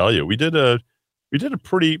 Got to tell you, we did a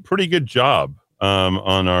pretty good job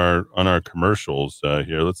on our commercials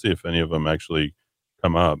here. Let's see if any of them actually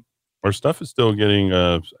come up. Our stuff is still getting,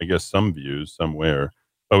 I guess, some views somewhere.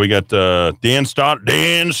 But we got Dan Stoddard.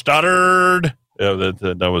 Yeah,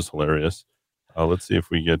 that was hilarious. Let's see if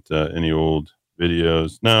we get any old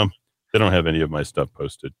videos. No, they don't have any of my stuff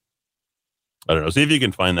posted. I don't know. See if you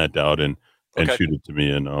can find that out and shoot it to me,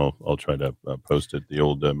 and I'll try to post it. The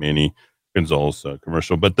old Manny Gonzalez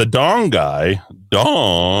commercial. But the Dong guy,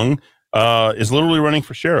 is literally running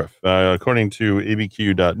for sheriff, according to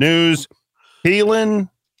ABQ.news. Halen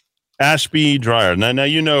Ashby Dreyer.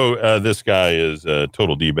 Now this guy is a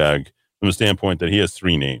total D-bag from the standpoint that he has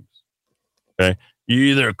three names. Okay, you're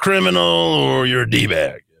either a criminal or you're a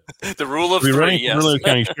D-bag. The rule of three. Yes. Running for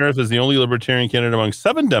County Sheriff is the only libertarian candidate among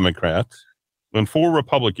 7 Democrats and 4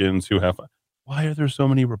 Republicans who have. Why are there so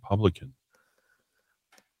many Republicans?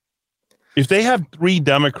 If they have 3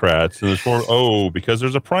 Democrats and there's 4, because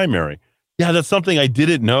there's a primary. Yeah, that's something I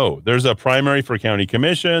didn't know. There's a primary for county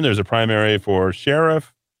commission. There's a primary for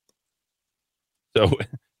sheriff. So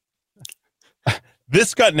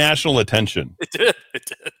this got national attention. It did.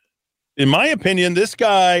 In my opinion, this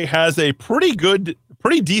guy has a pretty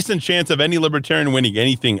decent chance of any libertarian winning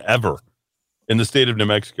anything ever in the state of New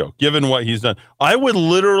Mexico, given what he's done. I would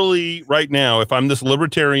literally right now, if I'm this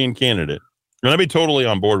libertarian candidate, and I'd be totally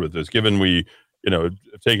on board with this, given we, have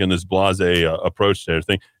taken this blasé approach to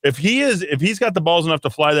everything. If he's got the balls enough to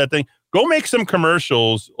fly that thing, go make some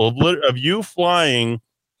commercials of you flying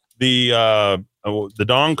the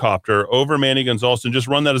Dongcopter over Manny Gonzalez and just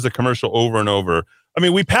run that as a commercial over and over. I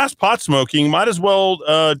mean, we passed pot smoking. Might as well,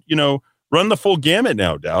 run the full gamut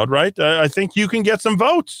now, Dowd, right? I think you can get some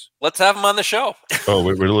votes. Let's have him on the show. Oh,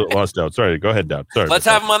 we're a little lost out. Sorry. Go ahead, Dowd. Sorry. Let's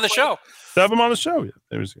have him on the show. Let's have him on the show. Yeah,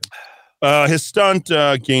 there we go. His stunt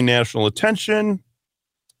gained national attention.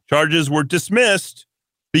 Charges were dismissed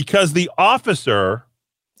because the officer,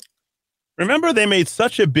 Remember, they made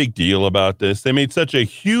such a big deal about this. They made such a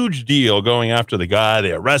huge deal going after the guy.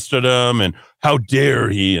 They arrested him, and how dare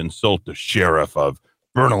he insult the sheriff of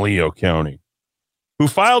Bernalillo County, who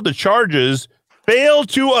filed the charges, failed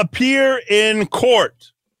to appear in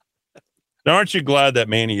court. Now, aren't you glad that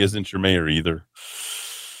Manny isn't your mayor either?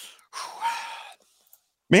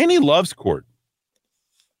 Manny loves court.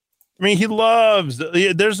 I mean, he loves.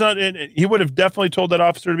 He would have definitely told that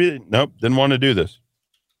officer to be. Nope, didn't want to do this.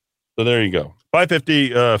 So there you go.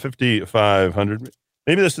 550, 5500.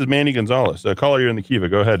 Maybe this is Manny Gonzalez. Caller, you're in the Kiva.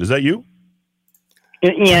 Go ahead. Is that you?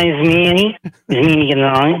 Yeah, it's Manny. It's Manny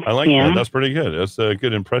Gonzalez. I like that. That's pretty good. That's a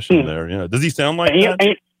good impression there. Yeah. Does he sound like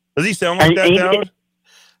that? Does he sound like that, Dowd?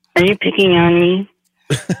 Are you picking on me?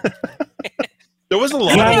 There was a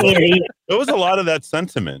lot of that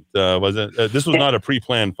sentiment. Was it? This was not a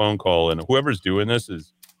pre-planned phone call, and whoever's doing this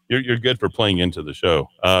is you're good for playing into the show.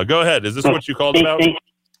 Go ahead. Is this what you called about?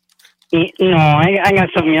 No, I got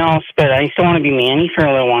something else, but I still want to be Manny for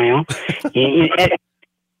a little while.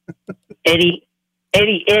 Eddie,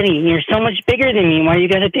 you're so much bigger than me. Why you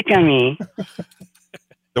got to pick on me?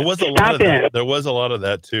 There was a lot of that. There was a lot of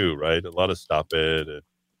that too, right? A lot of stop it.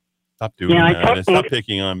 Stop doing that. And stop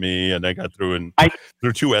picking on me. And I got through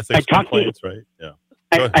two ethics complaints, right? Yeah.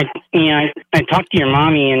 I talked to your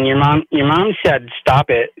mommy, and your mom said stop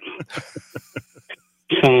it.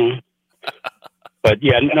 So, but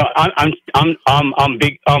yeah, no, I'm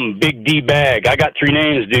Big D Bag. I got 3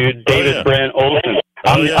 names, dude. David Brent Olson.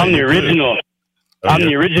 I'm the original. I'm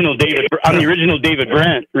the original David. I'm the original David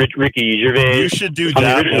Brent. Ricky Gervais. You should do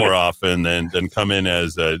that more often than come in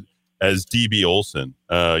as DB Olson.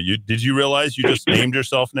 Did you realize you just named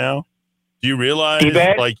yourself now? Do you realize?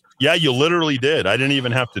 D-bag? Like, yeah, you literally did. I didn't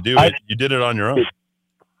even have to do it. You did it on your own.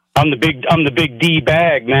 I'm the big D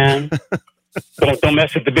Bag, man. don't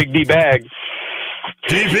mess with the big D Bag.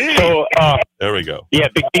 DB. So there we go. Yeah,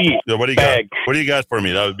 big D. So what do you bag. got? What do you got for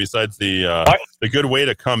me? That was besides the good way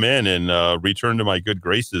to come in and return to my good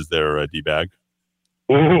graces there, D Bag.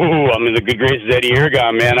 Ooh, I'm in the good graces, Eddie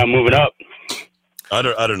Aragon, man. I'm moving up. I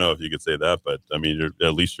don't know if you could say that, but I mean,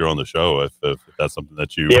 at least you're on the show. If that's something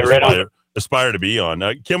that you aspire to be on.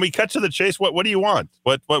 Can we cut to the chase? What do you want?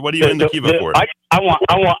 What are you in the Kiva for? I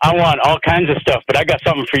want all kinds of stuff, but I got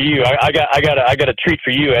something for you. I got a treat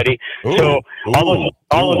for you, Eddie. Ooh, so all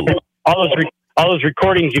those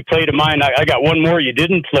recordings you played of mine, I got one more you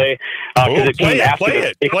didn't play. Play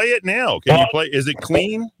it now. Can you play? Is it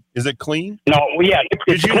clean? Is it clean? No, yeah,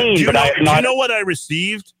 it's clean. Do you know what I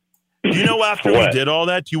received? Do you know after we did all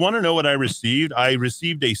that? Do you want to know what I received? I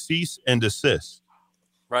received a cease and desist.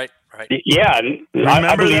 Right. Yeah,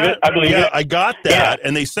 I believe it. I got that,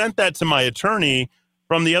 and they sent that to my attorney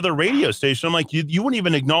from the other radio station. I'm like, you wouldn't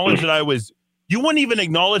even acknowledge that I was. You wouldn't even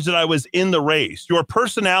acknowledge that I was in the race. Your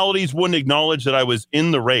personalities wouldn't acknowledge that I was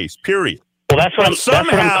in the race. Period. Well, that's what I'm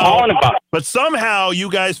calling about. But somehow you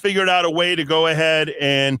guys figured out a way to go ahead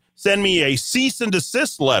and send me a cease and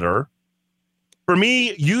desist letter for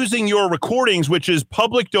me using your recordings, which is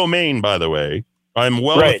public domain, by the way. I'm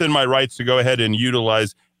well within my rights to go ahead and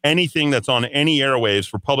utilize anything that's on any airwaves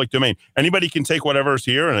for public domain. Anybody can take whatever's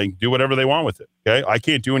here and they do whatever they want with it. Okay, I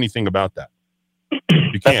can't do anything about that. You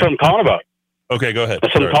can't. That's what I'm calling about. Okay, go ahead.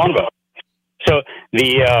 That's what I'm calling about. So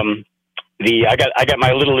I got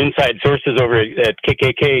my little inside sources over at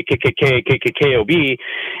KKKOB,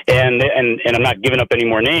 and I'm not giving up any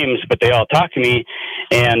more names, but they all talk to me.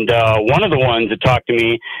 And one of the ones that talked to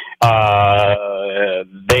me,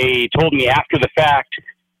 they told me after the fact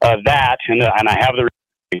that, and I have the recording.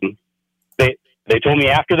 They told me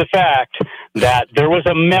after the fact that there was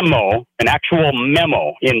a memo, an actual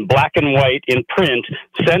memo in black and white in print,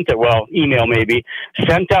 email maybe,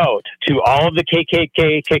 sent out to all of the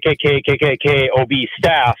KKK,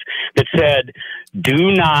 staff that said,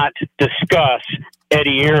 do not discuss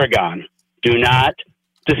Eddie Aragon. Do not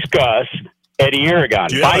discuss Eddie Aragon.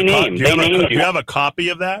 By name. Do you have a copy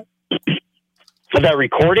of that? Of that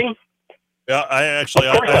recording? Yeah, I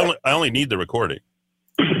only need the recording.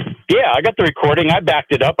 Yeah, I got the recording. I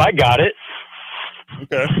backed it up. I got it.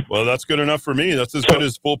 Okay. Well, that's good enough for me. That's as good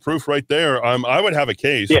as foolproof right there. I would have a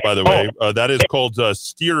case, by the way. That is called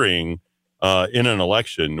steering in an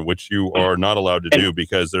election, which you are not allowed to do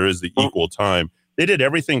because there is the equal time. They did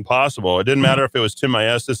everything possible. It didn't matter if it was Tim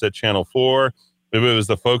Maestas at Channel 4, if it was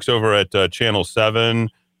the folks over at Channel 7,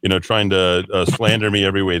 trying to slander me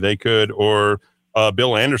every way they could, or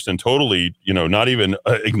Bill Anderson totally, not even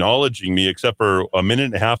acknowledging me except for a minute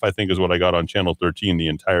and a half, I think is what I got on Channel 13 the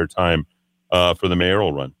entire time for the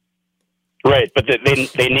mayoral run. Right, but they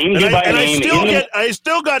named you by name. I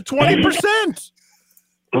still got 20%.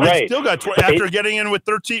 Right. I still got after getting in with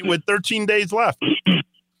 13 days left.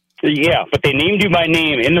 Yeah, but they named you by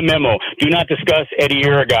name in the memo. Do not discuss Eddie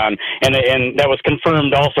Aragon, and that was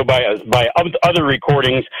confirmed also by other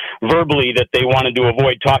recordings verbally that they wanted to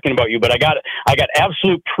avoid talking about you. But I got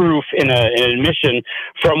absolute proof in an admission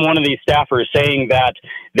from one of these staffers saying that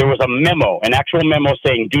there was a memo, an actual memo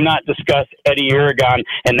saying do not discuss Eddie Aragon,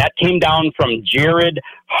 and that came down from Jared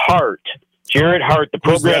Hart. Jared Hart, the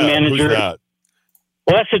program manager. Who's that?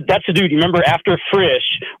 Well, that's the dude. You remember after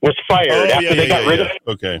Frisch was fired, after they got rid of.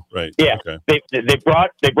 Okay, right. Yeah, okay. They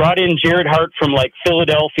brought in Jared Hart from like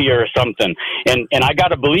Philadelphia or something, and I got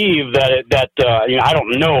to believe that I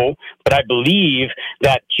don't know, but I believe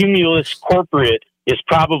that Cumulus Corporate was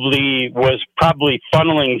probably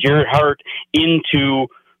funneling Jared Hart into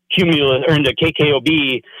Cumulus or into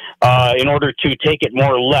KKOB in order to take it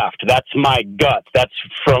more left. That's my gut. That's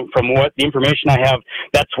from what the information I have.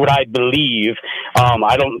 That's what I believe.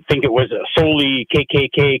 I don't think it was solely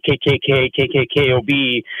KKOB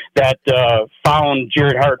that found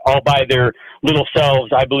Jared Hart all by their little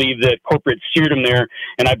selves. I believe that corporate steered them there,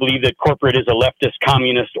 and I believe that corporate is a leftist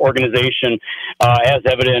communist organization, as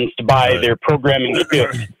evidenced by their programming.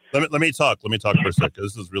 Let me talk for a second.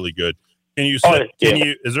 This is really good. Can you?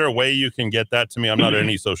 Is there a way you can get that to me? I'm not on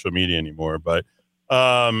any social media anymore, but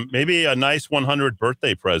maybe a nice 100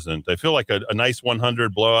 birthday present. I feel like a nice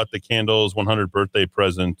 100 blow out the candles 100 birthday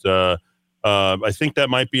present. I think that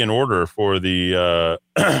might be in order for the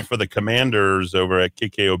for the commanders over at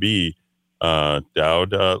KKOB.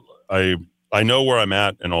 Dowd, I know where I'm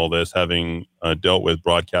at in all this, having dealt with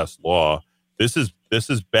broadcast law. This is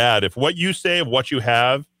bad. If what you say of what you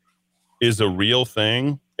have is a real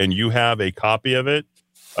thing, and you have a copy of it,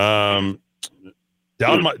 Dowd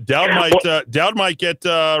might get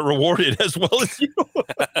rewarded as well as you.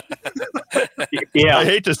 Yeah, I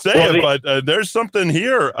hate to say it, but there's something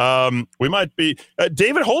here. We might be.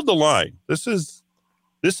 David, hold the line. This is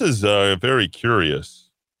very curious.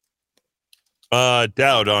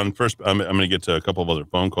 Dowd, on first, I'm going to get to a couple of other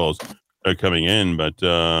phone calls coming in, but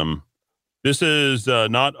this is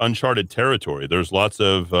not uncharted territory. There's lots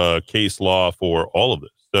of case law for all of this.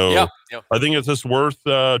 So yeah. I think it's just worth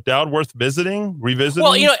revisiting.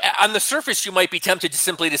 Well, on the surface, you might be tempted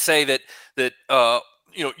simply to say that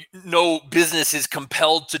no business is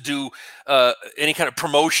compelled to do any kind of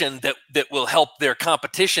promotion that will help their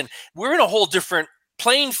competition. We're in a whole different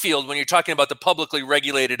playing field when you're talking about the publicly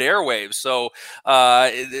regulated airwaves. So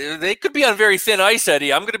they could be on very thin ice,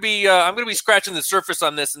 Eddie. I'm going to be scratching the surface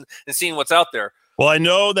on this and seeing what's out there. Well, I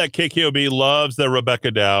know that KKOB loves their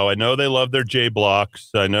Rebecca Dow. I know they love their J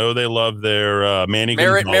Blocks. I know they love their Manny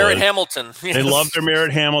Merritt Hamilton. Yes. They love their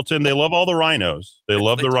Merritt Hamilton. They love all the rhinos. They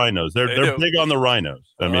love the rhinos. They're big on the rhinos.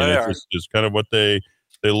 I mean, it's just kind of what they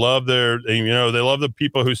love. They love the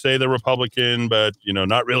people who say they're Republican, but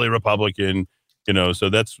not really Republican. So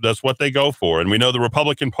that's what they go for. And we know the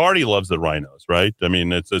Republican Party loves the rhinos, right? I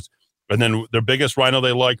mean, and then their biggest rhino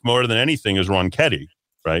they like more than anything is Ron Ketty,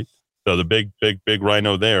 right? So the big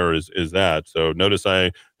rhino there is that. So notice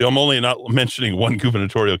I'm only not mentioning one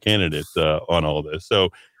gubernatorial candidate on all this. So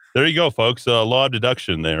there you go, folks. Law of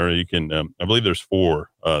deduction there. You can, I believe there's 4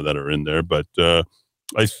 that are in there, but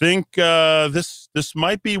I think this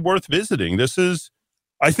might be worth visiting.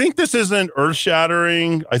 I think this isn't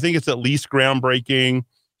earth-shattering. I think it's at least groundbreaking.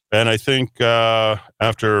 And I think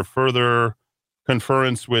after further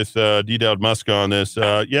conference with D. Dowd Musk on this,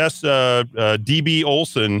 yes, DB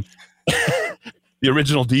Olson, the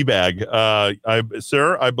original D-bag,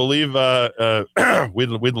 sir, I believe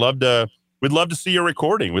we'd love to see your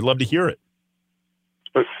recording. We'd love to hear it.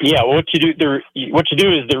 Yeah, what you do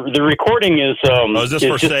is the recording is. Is this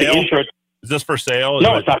for sale? Is this for sale?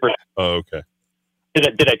 No, it's not for. Oh, okay.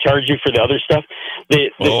 Did I charge you for the other stuff? I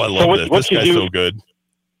love this. This guy's so good.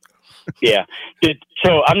 Yeah.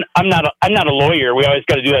 So I'm not a lawyer. We always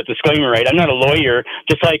got to do that disclaimer, right? I'm not a lawyer.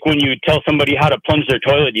 Just like when you tell somebody how to plunge their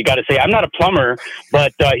toilet, you got to say, I'm not a plumber,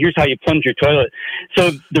 but here's how you plunge your toilet.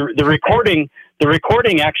 So the recording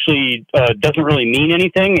actually doesn't really mean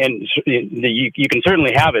anything, and you can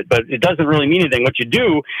certainly have it, but it doesn't really mean anything. What you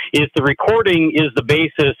do is the recording is the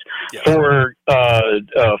basis for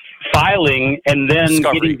filing and then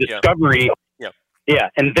getting discovery. Yeah,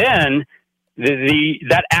 and then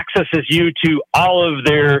that accesses you to all of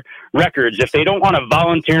their records, if they don't want to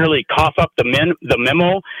voluntarily cough up the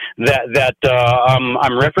memo that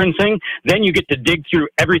I'm referencing, then you get to dig through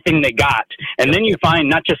everything they got, and then you find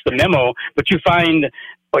not just the memo, but you find.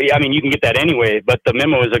 Well, yeah, I mean, you can get that anyway, but the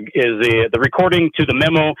memo the recording to the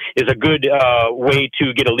memo is a good way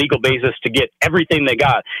to get a legal basis to get everything they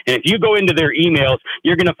got. And if you go into their emails,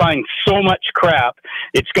 you're going to find so much crap.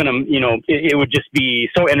 It's going to, it would just be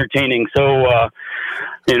so entertaining. So,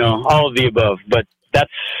 all of the above. But that's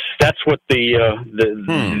what the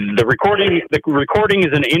recording is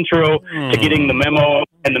an intro to getting the memo,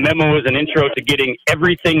 and the memo is an intro to getting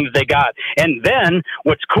everything that they got. And then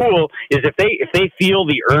what's cool is if they feel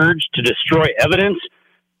the urge to destroy evidence,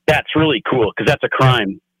 that's really cool because that's a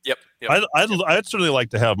crime. Yep. I'd certainly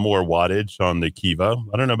like to have more wattage on the Kiva.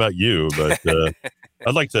 I don't know about you, but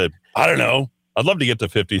I'd like to. I don't know. I'd love to get to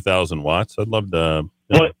 50,000 watts. I'd love to.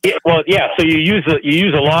 Well, yeah. So you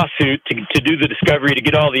use a lawsuit to do the discovery, to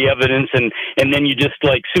get all the evidence, and then you just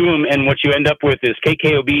like sue them. And what you end up with is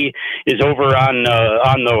KKOB is over on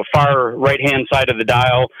the far right hand side of the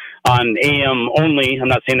dial on AM only. I'm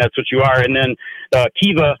not saying that's what you are. And then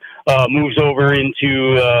Kiva moves over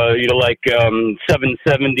into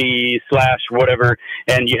 770 / whatever,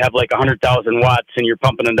 and you have like 100,000 watts, and you're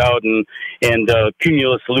pumping it out, and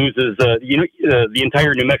Cumulus loses the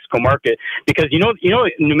entire New Mexico market because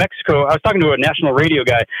New Mexico. I was talking to a national radio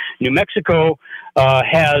guy. New Mexico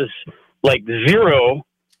has like zero.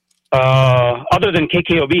 Other than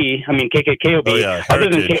KKOB, I mean KKKOB. Oh yeah, other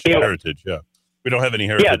than KKOB, Heritage. Yeah, we don't have any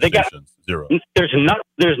Heritage. Yeah, they got stations. Zero. There's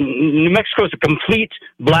New Mexico is a complete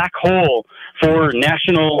black hole for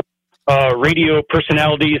national radio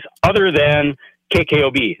personalities other than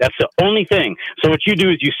KKOB. That's the only thing. So what you do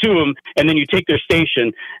is you sue them, and then you take their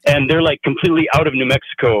station, and they're like completely out of New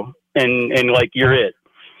Mexico, and like you're it.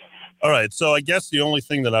 All right. So I guess the only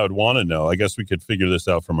thing that I would want to know, I guess we could figure this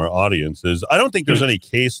out from our audience, is I don't think there's any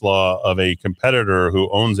case law of a competitor who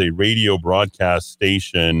owns a radio broadcast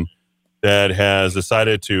station that has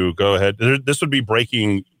decided to go ahead. This would be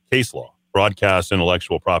breaking case law, broadcast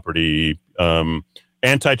intellectual property,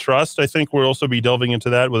 antitrust. I think we'll also be delving into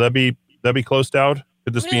that. Would that be closed out?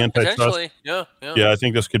 Could this be antitrust? Potentially. Yeah. I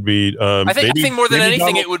think this could be. I think more than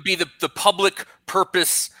anything, it would be the public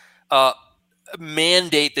purpose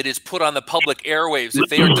mandate that is put on the public airwaves. If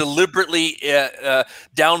they are deliberately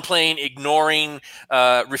downplaying, ignoring,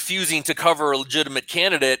 refusing to cover a legitimate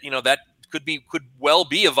candidate, that could well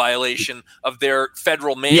be a violation of their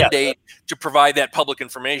federal mandate to provide that public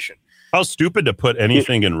information. How stupid to put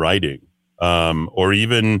anything in writing, or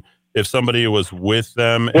even if somebody was with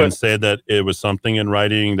them and said that it was something in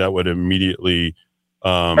writing, that would immediately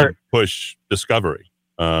push discovery.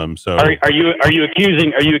 So are you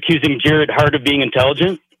accusing Jared Hart of being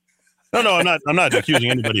intelligent? No, I'm not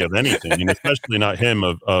accusing anybody of anything, and especially not him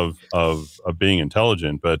of being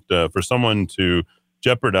intelligent. But for someone to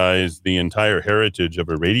jeopardize the entire heritage of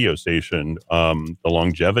a radio station, the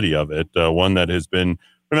longevity of it, one that has been.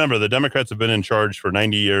 Remember, the Democrats have been in charge for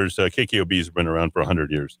 90 years. KKOB's been around for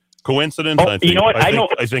 100 years. Coincidence? I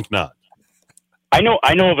think not. I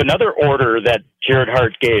know of another order that Jared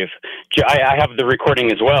Hart gave. I have the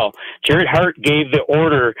recording as well. Jared Hart gave the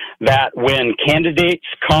order that when candidates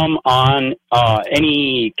come on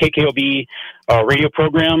any KKOB radio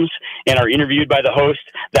programs and are interviewed by the host,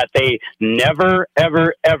 that they never,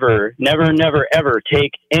 ever, ever, never, ever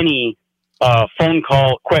take any phone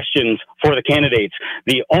call questions for the candidates.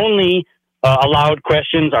 The only allowed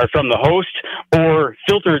questions are from the host or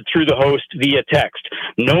filtered through the host via text.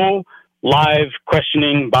 No live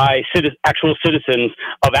questioning by actual citizens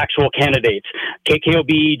of actual candidates.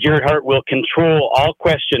 KKOB, Jared Hart will control all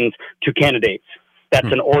questions to candidates.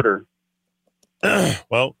 That's an order.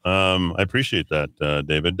 Well, I appreciate that,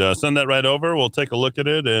 David. Send that right over. We'll take a look at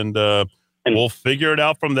it and we'll figure it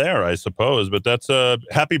out from there, I suppose. But that's a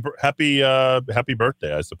happy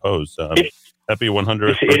birthday, I suppose. Happy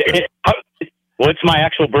 100th birthday. Well, it's my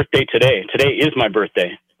actual birthday today. Today is my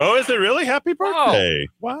birthday. Oh, is it really? Happy birthday.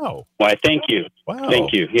 Wow. Why, thank you. Wow.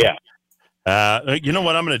 Thank you. Yeah. You know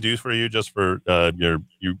what I'm going to do for you, just for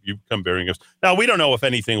you come bearing us. Now, we don't know if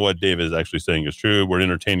anything what Dave is actually saying is true. We're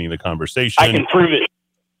entertaining the conversation. I can prove it.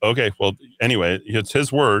 Okay. Well, anyway, it's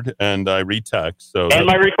his word, and I read text. So and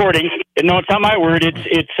my recording. No, it's not my word.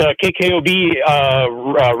 It's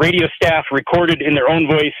KKOB radio staff recorded in their own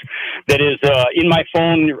voice that is in my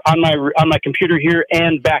phone, on my computer here,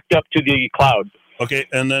 and backed up to the cloud. Okay,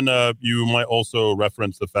 and then you might also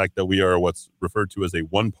reference the fact that we are what's referred to as a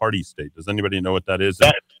one-party state. Does anybody know what that is?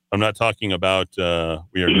 I'm not talking about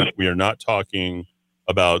we are not talking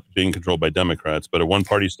about being controlled by Democrats, but a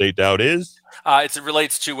one-party state doubt is? It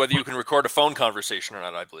relates to whether you can record a phone conversation or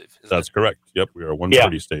not, I believe. That's correct. Yep, we are a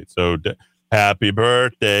one-party state. So happy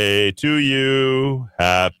birthday to you.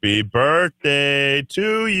 Happy birthday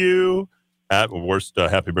to you. Worst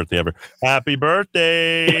happy birthday ever. Happy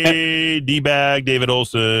birthday, D-Bag, David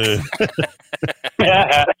Olson.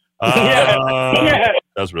 That's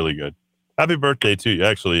really good. Happy birthday to you.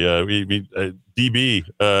 Actually, DB,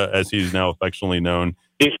 as he's now affectionately known,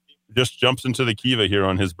 just jumps into the Kiva here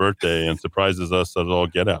on his birthday and surprises us at all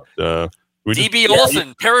get out. DB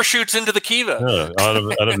Olson parachutes into the Kiva. Out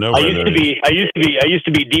of nowhere. I used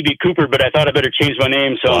to be DB Cooper, but I thought I better change my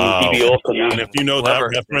name, so I'm DB Olson now. And if you know that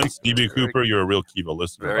reference, DB Cooper, you're a real Kiva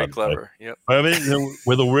listener. Very clever. Yep. I mean,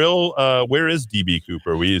 with a real, where is DB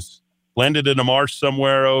Cooper? We landed in a marsh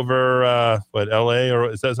somewhere over LA, or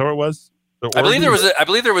is that where it was? I believe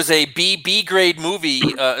there was a B grade movie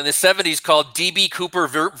in the 70s called DB Cooper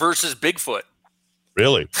versus Bigfoot.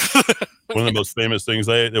 Really? One of the most famous things.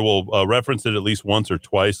 They will reference it at least once or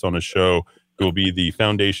twice on a show. It will be the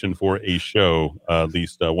foundation for a show at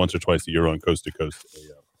least once or twice a year on Coast to Coast.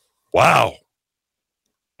 Wow.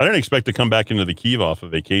 I didn't expect to come back into the Kiva off of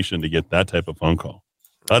vacation to get that type of phone call.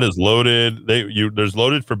 That is loaded. There's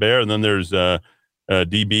loaded for bear, and then there's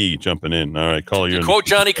DB jumping in. All right, call you. Quote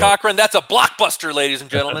Johnny Cochran, that's a blockbuster, ladies and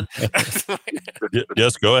gentlemen.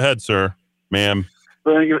 Yes, go ahead, sir. Ma'am.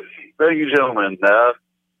 Thank you, gentlemen.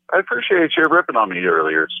 I appreciate you ripping on me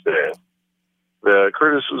earlier today. The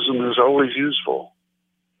criticism is always useful.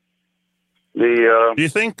 Do you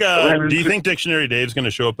think Dictionary Dave's going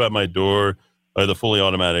to show up at my door? The fully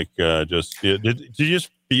automatic. Did you just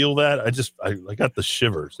feel that? I got the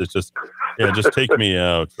shivers. It's just take me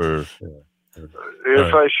out for.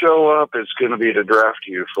 If I show up, it's going to be to draft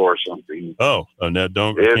you for something. Oh no!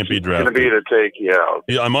 It can't be drafted. It's going to be to take you out.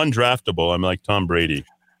 Yeah, I'm undraftable. I'm like Tom Brady.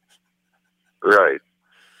 Right.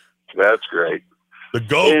 That's great. The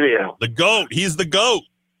GOAT. Anyhow. The GOAT. He's the GOAT.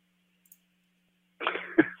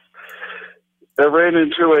 I ran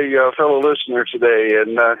into a fellow listener today,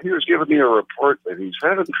 and he was giving me a report that he's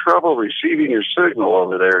having trouble receiving your signal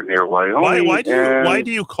over there near Wyoming. Why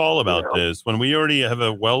do you call about this when we already have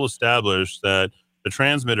a well-established that the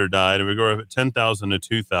transmitter died and we go at 10,000 to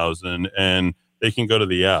 2,000 and they can go to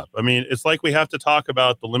the app? I mean, it's like we have to talk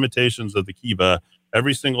about the limitations of the Kiva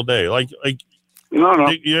every single day. All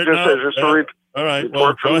right,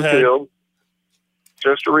 well, go ahead. Field.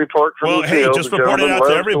 Just a report from the field. Just report it out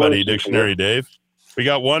to everybody, Dictionary Dave. We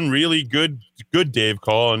got one really good Dave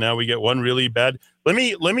call, and now we get one really bad. Let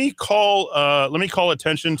me call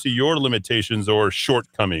attention to your limitations or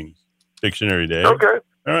shortcomings, Dictionary Dave. Okay.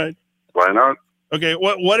 All right. Why not? Okay.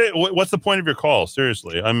 What's the point of your call?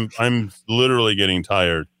 Seriously, I'm literally getting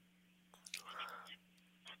tired.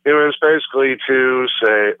 It was basically to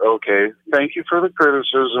say, okay, thank you for the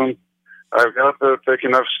criticism. I've got the thick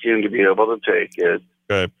enough skin to be able to take it.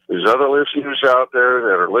 Okay. There's other listeners out there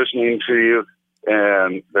that are listening to you,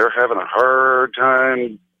 and they're having a hard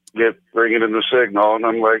time bringing in the signal. And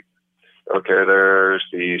I'm like, okay, there's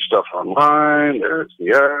the stuff online, there's the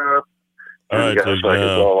app. All right, you guys like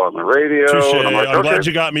it's all on the radio. And I'm like, I'm glad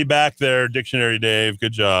you got me back there, Dictionary Dave.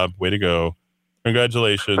 Good job. Way to go.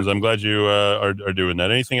 Congratulations. I'm glad you are doing that.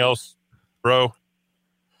 Anything else, bro?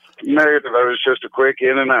 Negative. That was just a quick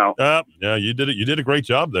in and out. Yeah, you did it. You did a great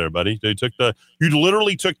job there, buddy. You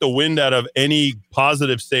literally took the wind out of any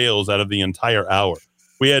positive sales out of the entire hour.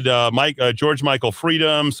 We had George Michael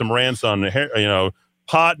Freedom, some rants on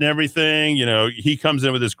pot and everything. He comes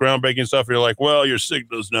in with this groundbreaking stuff. You're like, well, your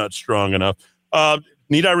signal's not strong enough.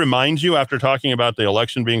 Need I remind you, after talking about the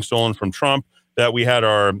election being stolen from Trump, that we had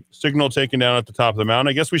our signal taken down at the top of the mountain?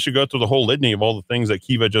 I guess we should go through the whole litany of all the things that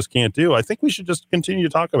Kiva just can't do. I think we should just continue to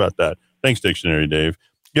talk about that. Thanks, Dictionary Dave.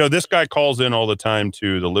 This guy calls in all the time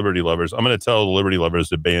to the Liberty Lovers. I'm going to tell the Liberty Lovers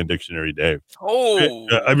to ban Dictionary Dave. Oh,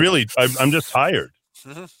 I'm just tired.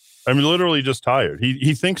 Mm-hmm. I'm literally just tired.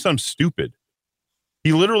 He thinks I'm stupid.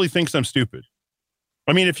 He literally thinks I'm stupid.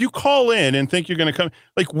 I mean, if you call in and think you're going to come,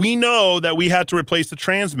 like, we know that we had to replace the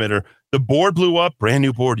transmitter. The board blew up, brand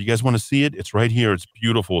new board. You guys want to see it? It's right here. It's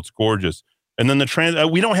beautiful. It's gorgeous. And then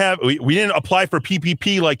we didn't apply for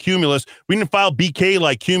PPP like Cumulus. We didn't file BK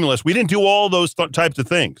like Cumulus. We didn't do all those types of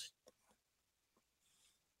things.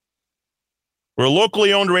 We're a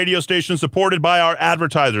locally owned radio station supported by our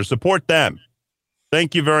advertisers. Support them.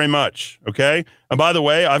 Thank you very much. Okay. And by the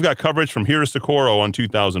way, I've got coverage from here to Socorro on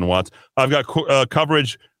 2,000 watts. I've got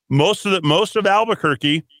coverage most of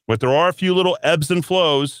Albuquerque, but there are a few little ebbs and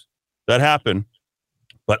flows that happen.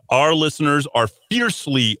 But our listeners are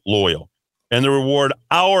fiercely loyal, and they reward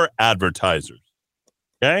our advertisers.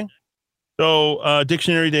 Okay. So,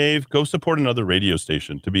 Dictionary Dave, go support another radio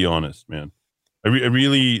station. To be honest, man, we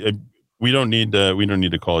don't need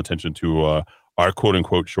to call attention to our quote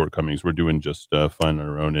unquote shortcomings. We're doing just fine on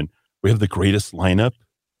our own, and we have the greatest lineup.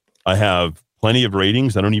 I have plenty of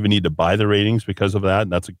ratings. I don't even need to buy the ratings because of that.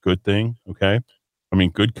 That's a good thing. Okay, I mean,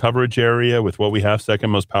 good coverage area with what we have, second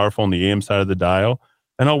most powerful on the AM side of the dial,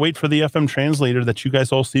 and I'll wait for the FM translator that you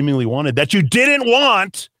guys all seemingly wanted, that you didn't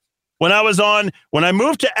want. When I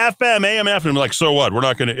moved to FM, AM, FM, I'm like, so what? We're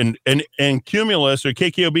not going to, and Cumulus or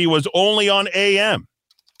KKOB was only on AM.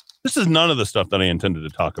 This is none of the stuff that I intended to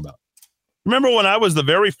talk about. Remember when I was the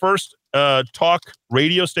very first talk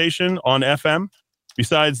radio station on FM,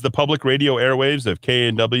 besides the public radio airwaves of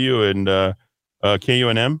KNW and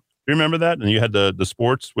KUNM? You remember that? And you had the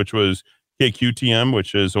sports, which was KQTM,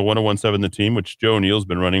 which is a 101.7 The Team, which Joe O'Neill's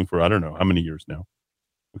been running for I don't know how many years now.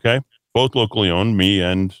 Okay? Both locally owned, me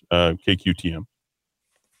and KQTM.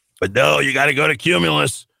 But no, you got to go to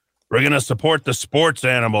Cumulus. We're going to support the sports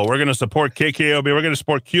animal. We're going to support KKOB. We're going to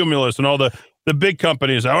support Cumulus and all the big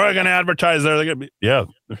companies. Oh, we're going to advertise there. Yeah,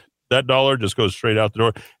 that dollar just goes straight out the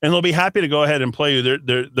door. And they'll be happy to go ahead and play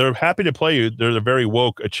you. They're happy to play you. They're very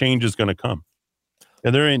woke. A change is going to come.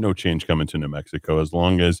 And there ain't no change coming to New Mexico as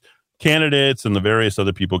long as candidates and the various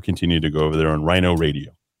other people continue to go over there on Rhino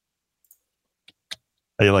Radio.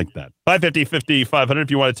 How you like that? 550-50-500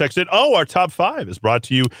 if you want to text it. Oh, our top 5 is brought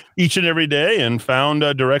to you each and every day and found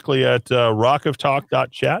directly at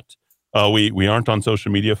rockoftalk.chat. We aren't on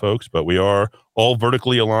social media, folks, but we are all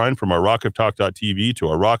vertically aligned from our rockoftalk.tv to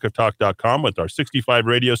our rockoftalk.com with our 65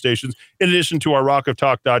 radio stations, in addition to our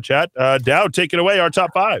rockoftalk.chat. Dowd, take it away, our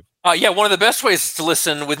top 5. Yeah, one of the best ways to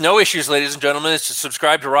listen with no issues, ladies and gentlemen, is to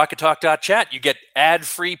subscribe to rockoftalk.chat. You get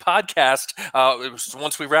ad-free podcast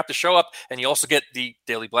once we wrap the show up, and you also get the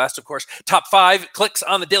Daily Blast, of course. Top 5 clicks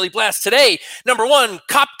on the Daily Blast today. Number 1,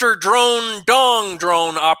 copter drone, dong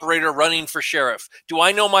drone operator running for sheriff. Do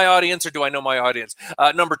I know my audience or do I know my audience?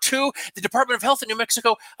 Number 2, the Department of Health in New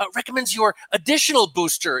Mexico recommends your additional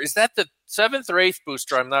booster. Is that the 7th or 8th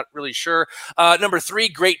booster? I'm not really sure. Number 3,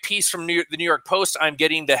 great piece from the New York Post. I'm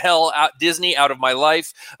getting the hell out Disney out of my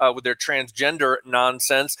life with their transgender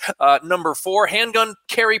nonsense. Number 4, handgun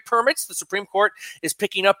carry permits. The Supreme Court is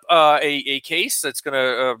picking up a case that's going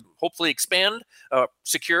to hopefully expand,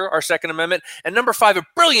 secure our Second Amendment. And number 5, a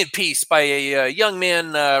brilliant piece by a young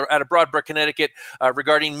man out of Broadbrook, Connecticut,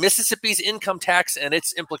 regarding Mississippi's income tax and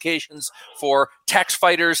its implications for tax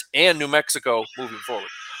fighters and New Mexico moving forward.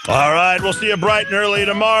 All right, we'll see you bright and early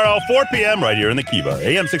tomorrow, 4 p.m. right here in the Kiva,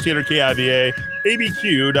 AM 1600 KIVA,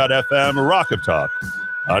 ABQ.FM,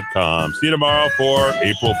 rockoftalk.com. See you tomorrow for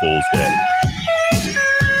April Fool's Day.